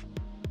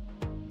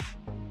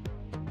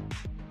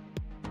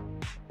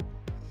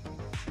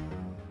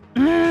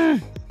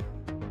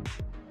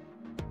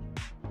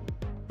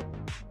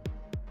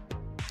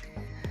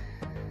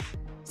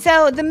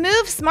 So the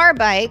Move Smart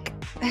Bike,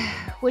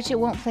 which it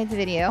won't play the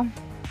video,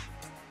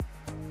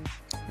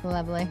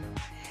 lovely,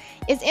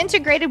 is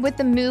integrated with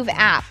the Move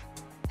app.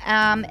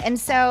 And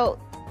so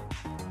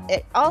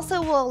it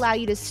also will allow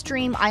you to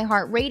stream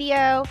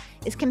iHeartRadio.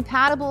 It's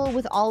compatible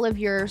with all of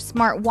your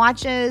smart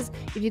watches.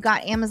 If you've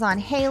got Amazon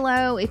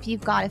Halo, if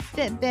you've got a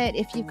Fitbit,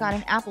 if you've got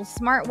an Apple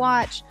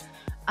smartwatch,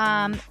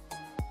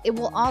 it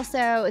will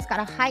also, it's got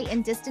a height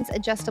and distance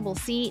adjustable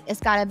seat. It's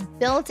got a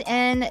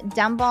built-in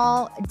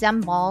dumbbell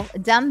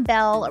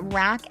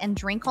rack and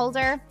drink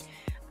holder.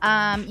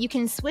 You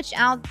can switch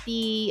out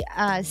the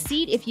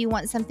seat if you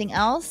want something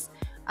else.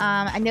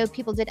 I know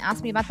people did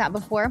ask me about that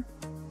before.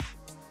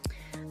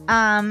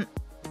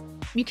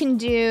 You can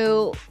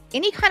do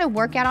any kind of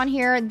workout on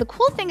here. The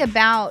cool thing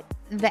about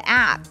the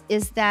app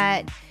is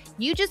that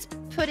you just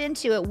put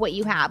into it what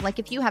you have. Like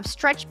if you have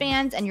stretch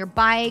bands and your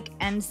bike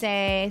and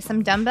say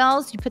some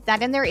dumbbells, you put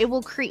that in there, it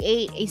will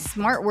create a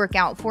smart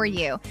workout for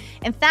you.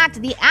 In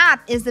fact, the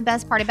app is the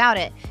best part about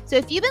it. So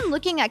if you've been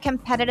looking at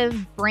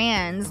competitive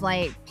brands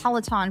like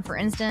Peloton, for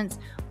instance,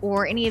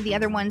 or any of the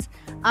other ones,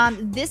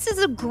 this is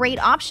a great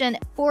option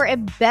for a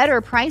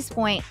better price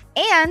point.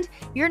 And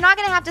you're not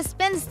gonna have to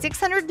spend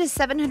 $600 to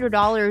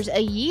 $700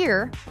 a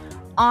year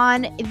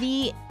on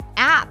the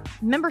app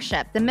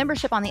membership. The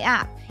membership on the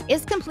app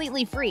is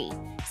completely free.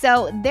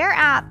 So their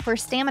app for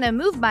Stamina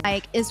Move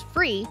Bike is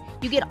free.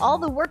 You get all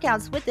the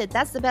workouts with it.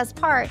 That's the best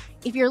part.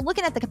 If you're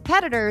looking at the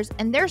competitors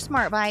and their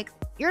smart bike,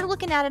 you're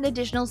looking at an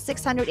additional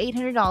 $600,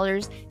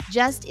 $800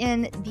 just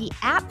in the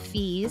app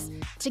fees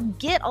to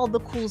get all the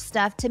cool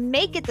stuff to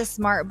make it the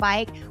smart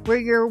bike where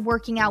you're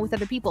working out with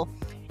other people.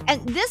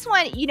 And this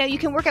one, you know, you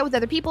can work out with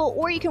other people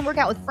or you can work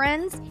out with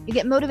friends. You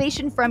get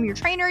motivation from your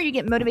trainer. You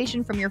get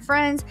motivation from your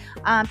friends.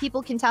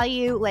 People can tell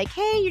you like,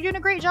 hey, you're doing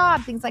a great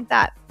job, things like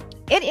that.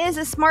 It is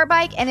a smart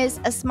bike and is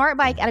a smart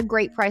bike at a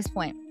great price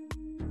point.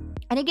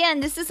 And again,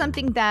 this is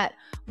something that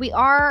we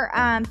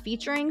are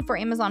featuring for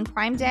Amazon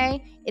Prime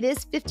Day. It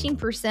is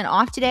 15%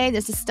 off today.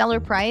 This is stellar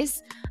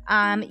price.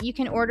 You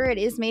can order it.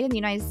 It is made in the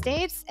United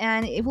States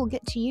and it will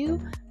get to you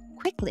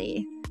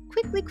quickly,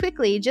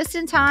 just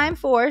in time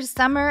for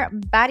summer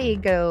body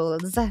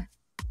goals.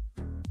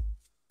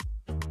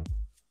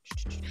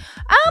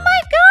 Oh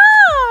my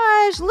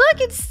gosh,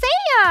 look, it's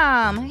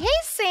Sam. Hey,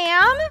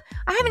 Sam.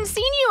 I haven't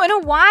seen you in a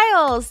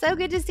while. So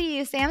good to see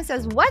you. Sam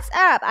says, what's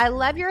up? I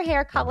love your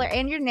hair color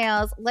and your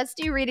nails. Let's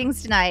do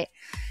readings tonight.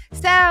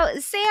 So,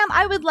 Sam,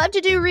 I would love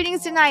to do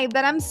readings tonight,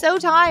 but I'm so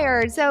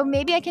tired. So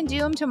maybe I can do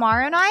them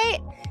tomorrow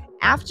night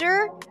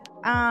after.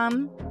 Or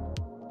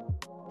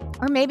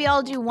maybe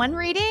I'll do one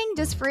reading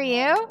just for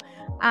you.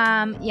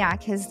 Yeah,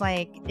 because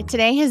like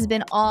today has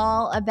been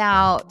all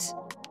about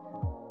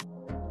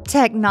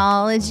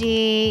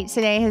technology.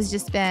 Today has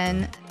just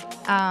been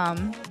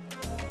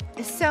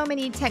so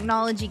many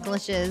technology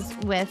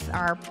glitches with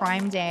our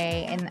Prime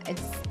Day, and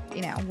it's,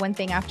 you know, one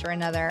thing after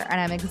another,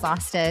 and I'm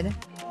exhausted.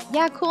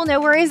 Yeah, cool,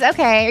 no worries.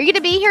 Okay, are you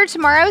gonna be here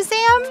tomorrow,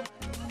 Sam?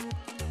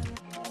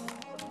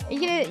 Are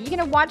you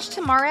gonna watch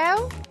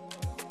tomorrow?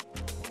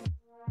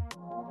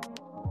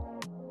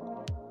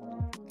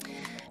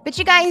 But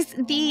you guys,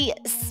 the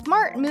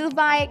Smart Move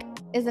Bike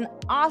is an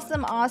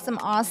awesome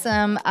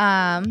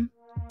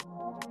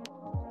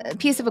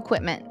piece of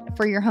equipment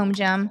for your home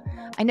gym.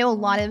 I know a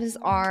lot of us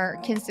are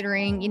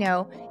considering,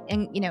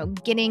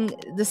 getting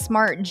the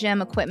smart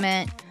gym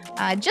equipment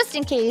just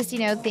in case,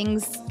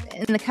 things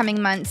in the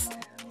coming months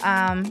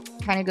kind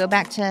of go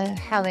back to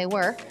how they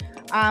were.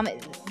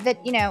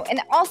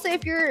 And also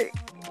if you're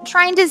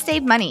trying to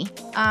save money,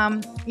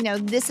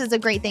 this is a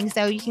great thing.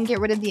 So you can get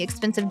rid of the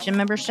expensive gym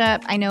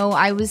membership. I know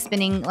I was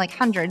spending like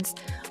hundreds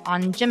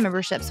on gym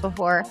memberships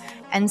before.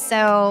 And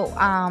so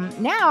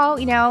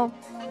now,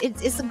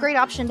 it's a great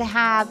option to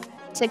have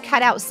to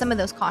cut out some of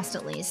those costs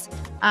at least.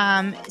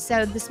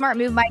 So the Smart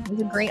Move Bike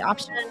is a great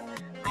option.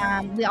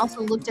 We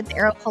also looked at the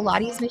Aero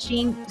Pilates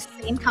machine,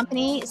 same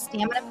company,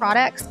 Stamina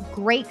Products,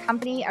 great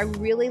company. I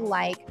really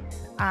like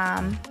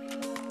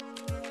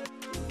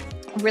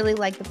Really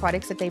like the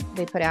products that they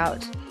put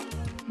out.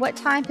 What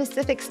time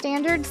Pacific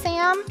Standard,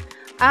 Sam?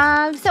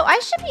 So I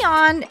should be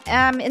on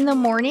in the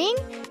morning,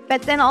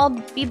 but then I'll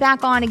be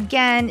back on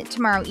again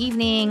tomorrow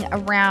evening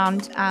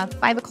around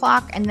 5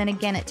 o'clock, and then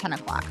again at 10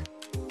 o'clock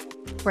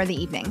for the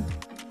evening.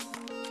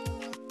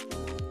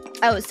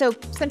 Oh, so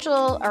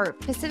Central or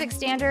Pacific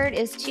Standard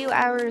is 2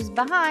 hours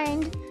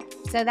behind,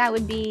 so that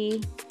would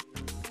be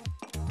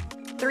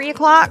 3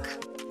 o'clock,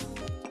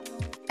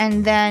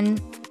 and then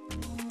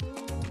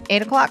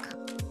 8 o'clock.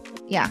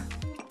 Yeah,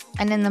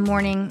 and in the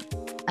morning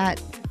at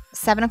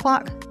 7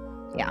 o'clock.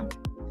 Yeah,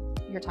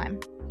 your time.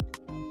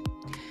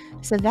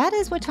 So that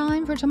is what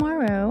time for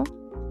tomorrow.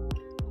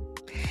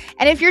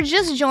 And if you're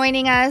just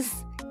joining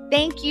us,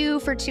 thank you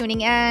for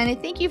tuning in.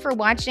 Thank you for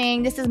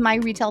watching. This is My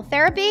Retail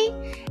Therapy.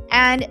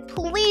 And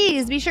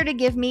please be sure to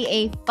give me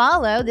a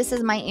follow. This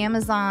is my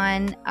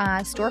Amazon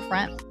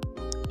storefront.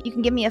 You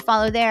can give me a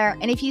follow there.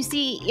 And if you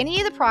see any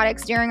of the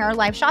products during our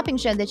live shopping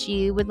show that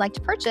you would like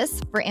to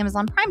purchase for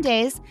Amazon Prime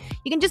Days,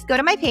 you can just go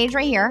to my page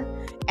right here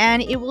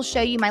and it will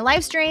show you my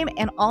live stream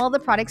and all the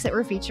products that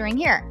we're featuring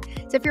here.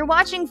 So if you're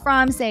watching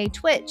from, say,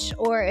 Twitch,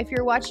 or if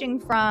you're watching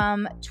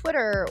from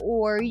Twitter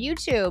or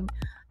YouTube,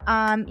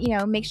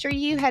 make sure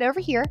you head over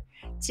here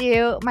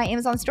to my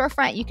Amazon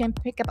storefront. You can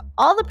pick up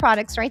all the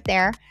products right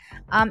there.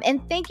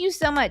 And thank you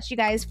so much, you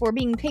guys, for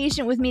being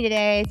patient with me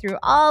today through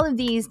all of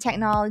these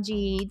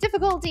technology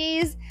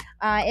difficulties.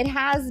 It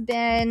has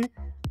been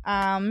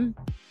a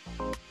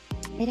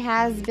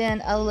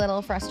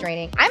little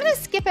frustrating. I'm going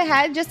to skip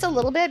ahead just a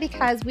little bit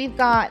because I'm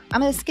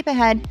going to skip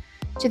ahead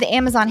to the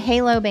Amazon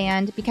Halo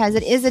band because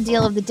it is a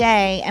deal of the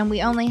day and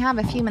we only have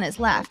a few minutes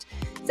left.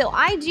 So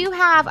I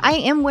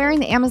am wearing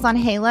the Amazon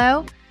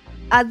Halo.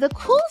 The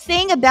cool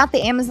thing about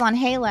the Amazon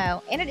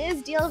Halo, and it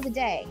is deal of the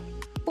day,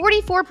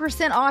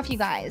 44% off, you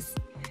guys.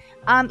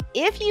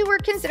 If you were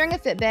considering a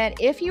Fitbit,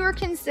 if you were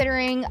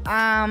considering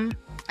an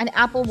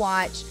Apple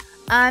Watch,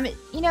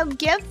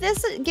 give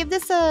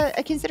this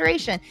a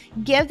consideration.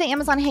 Give the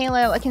Amazon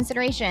Halo a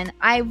consideration.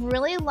 I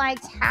really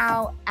liked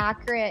how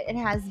accurate it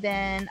has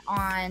been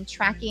on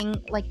tracking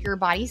like your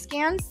body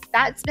scans.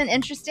 That's been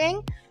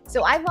interesting.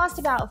 So I've lost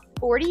about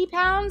 40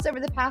 pounds over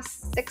the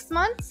past 6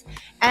 months.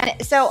 And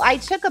so I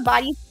took a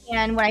body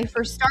scan when I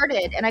first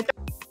started, and I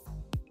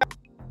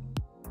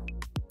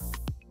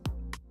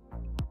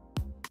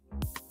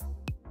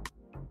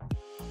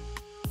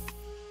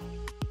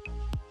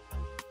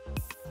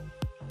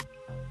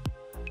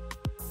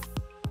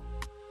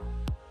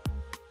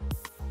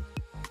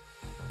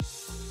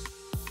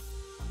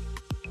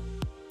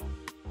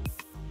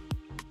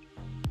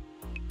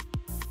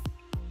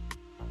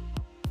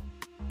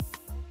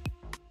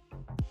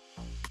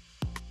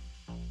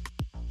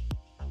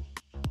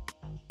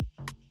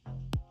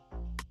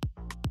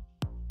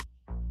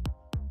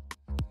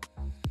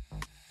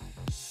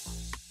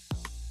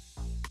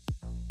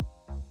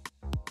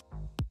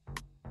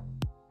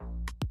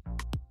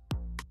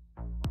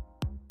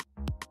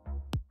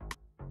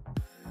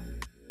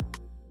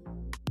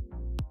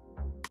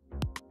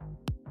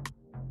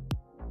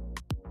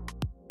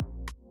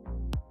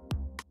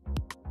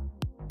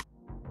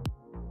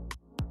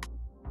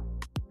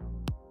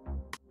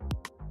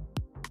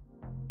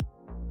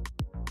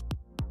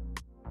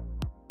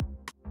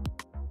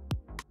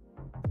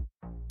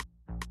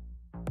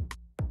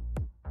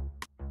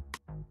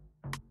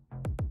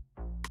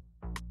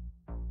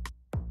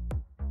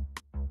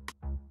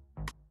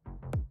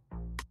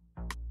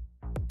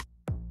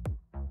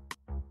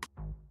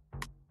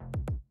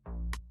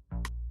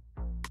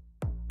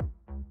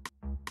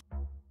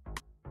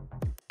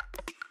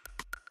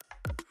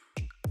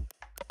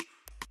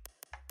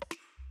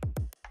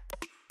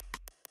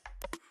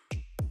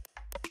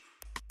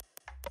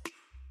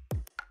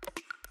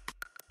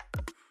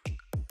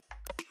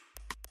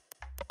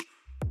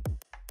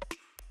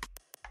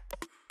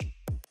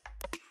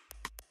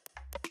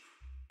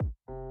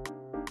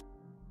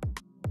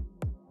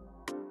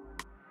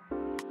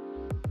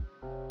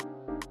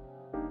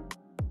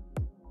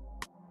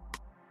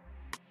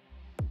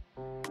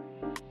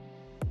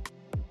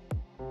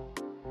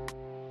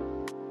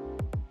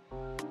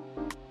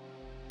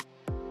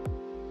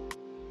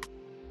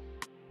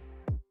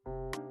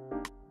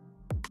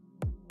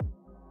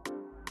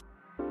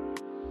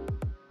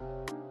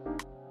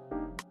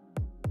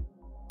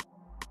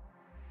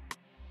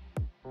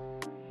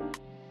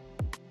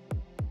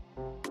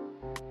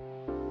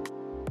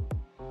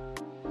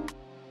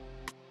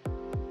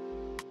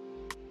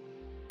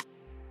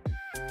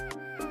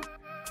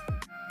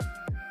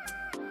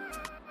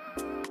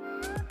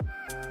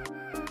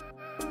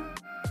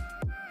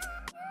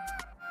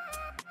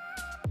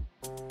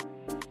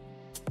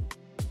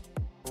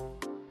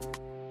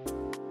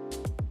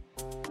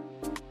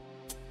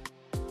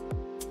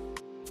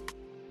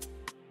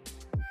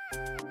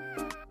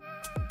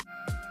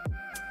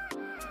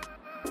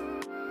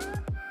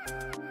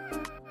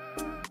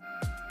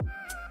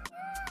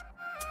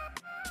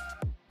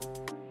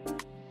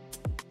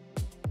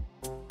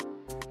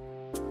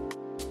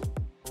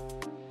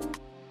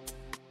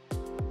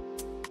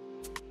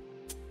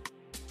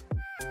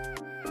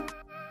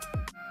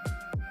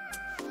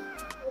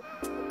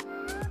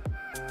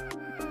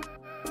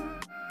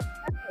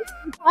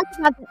talked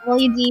about the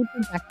LED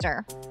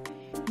projector.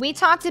 We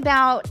talked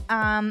about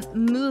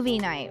movie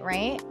night,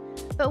 right?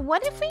 But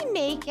what if we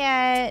make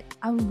it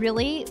a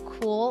really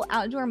cool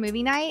outdoor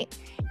movie night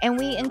and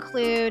we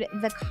include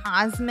the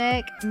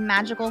cosmic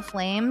magical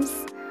flames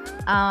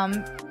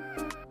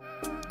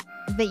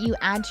that you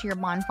add to your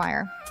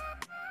bonfire?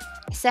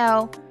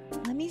 So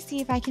let me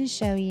see if I can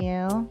show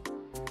you.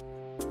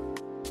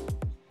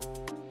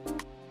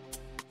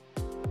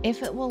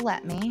 If it will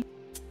let me.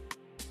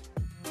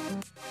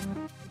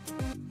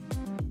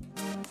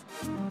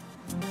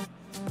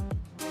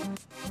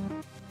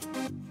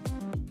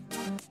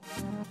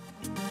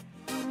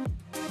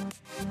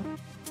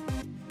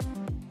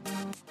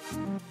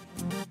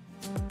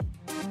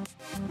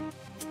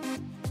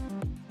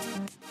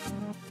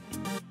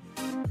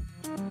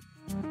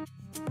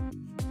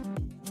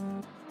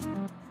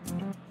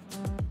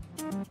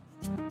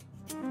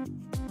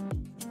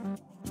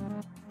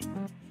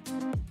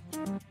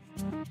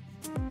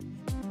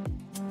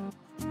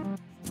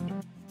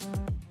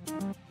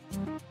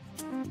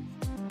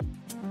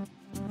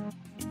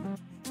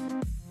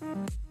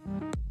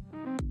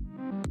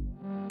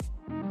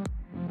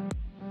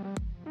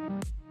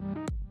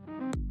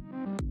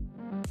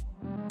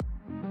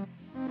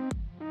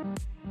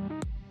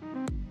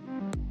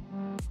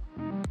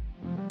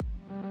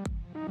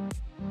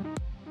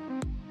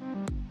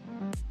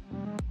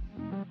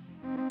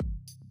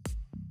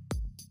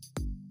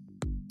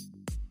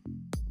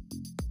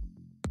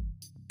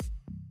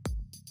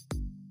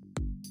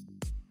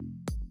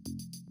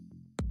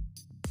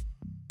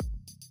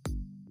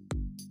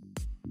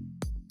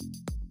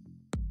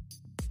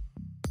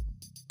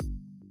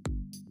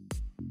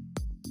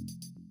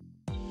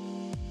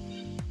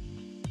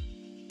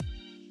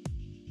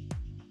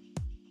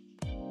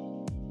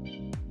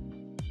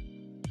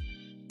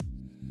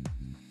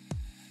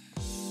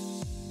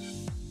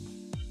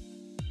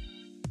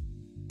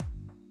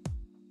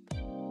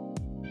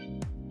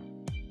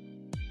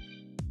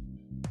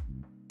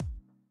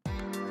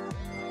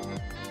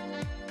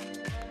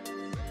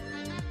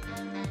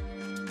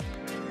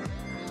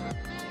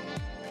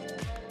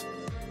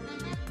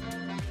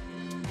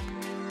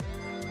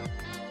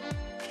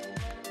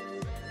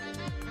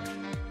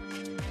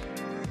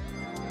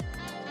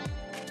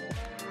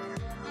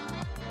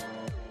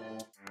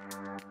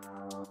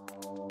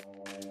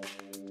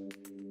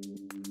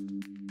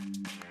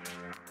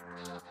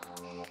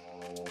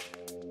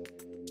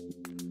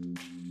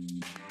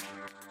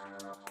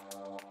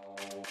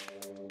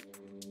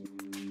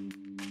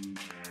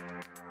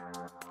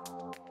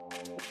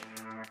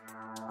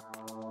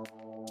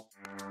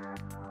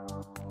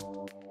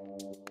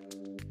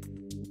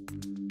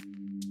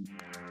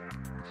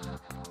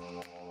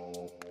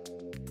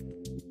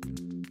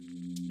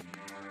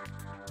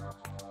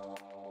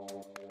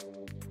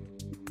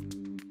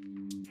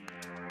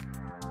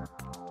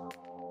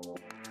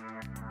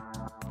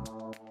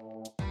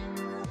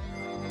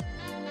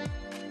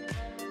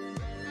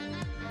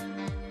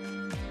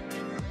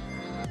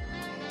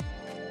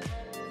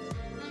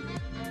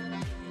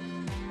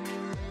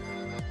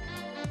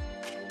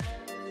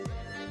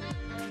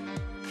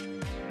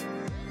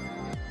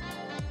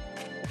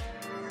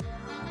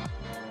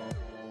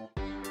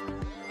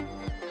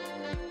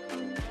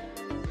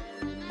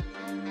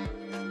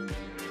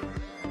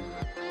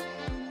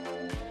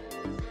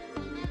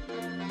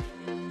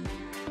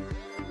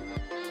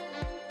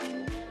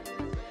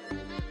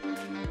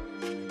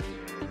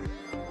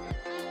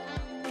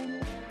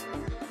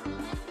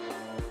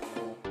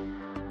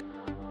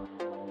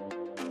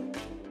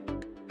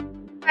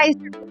 Guys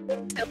are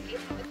being so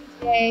patient with me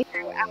today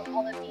throughout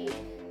all of these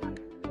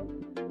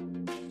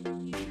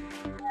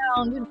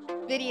sound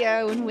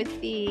video and with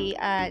the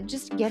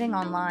just getting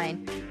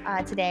online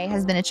today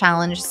has been a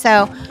challenge.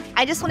 So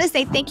I just want to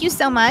say thank you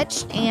so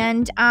much,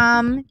 and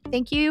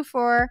thank you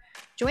for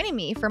joining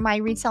me for my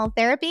retail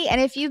therapy. And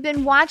if you've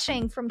been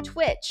watching from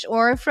Twitch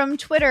or from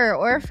Twitter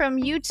or from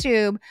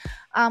YouTube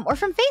or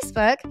from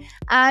Facebook,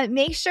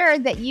 make sure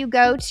that you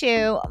go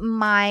to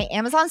my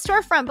Amazon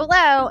storefront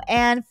below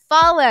and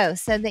follow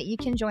so that you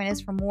can join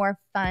us for more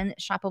fun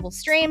shoppable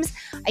streams.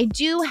 I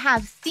do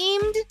have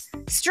themed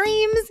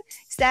streams.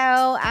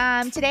 So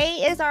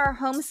today is our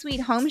Home Sweet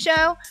Home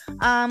show.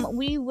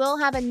 We will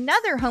have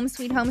another Home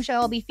Sweet Home show.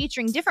 I'll be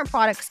featuring different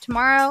products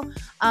tomorrow.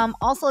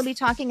 Also, I'll be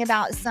talking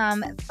about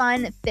some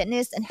fun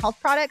fitness and health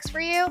products for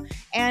you.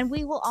 And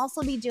we will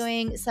also be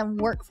doing some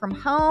work from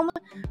home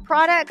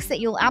products that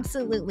you'll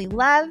absolutely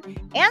love,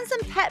 and some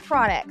pet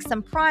products,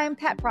 some prime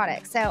pet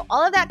products. So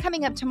all of that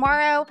coming up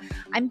tomorrow.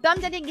 I'm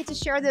bummed I didn't get to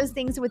share those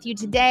things with you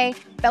today,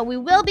 but we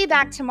will be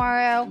back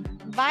tomorrow.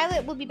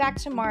 Violet will be back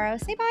tomorrow.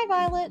 Say bye,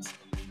 Violet.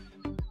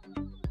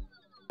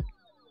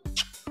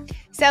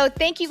 So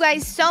thank you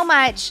guys so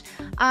much.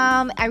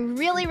 I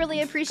really,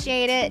 really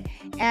appreciate it.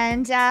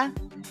 And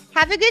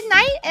have a good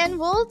night, and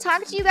we'll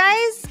talk to you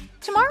guys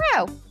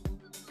tomorrow.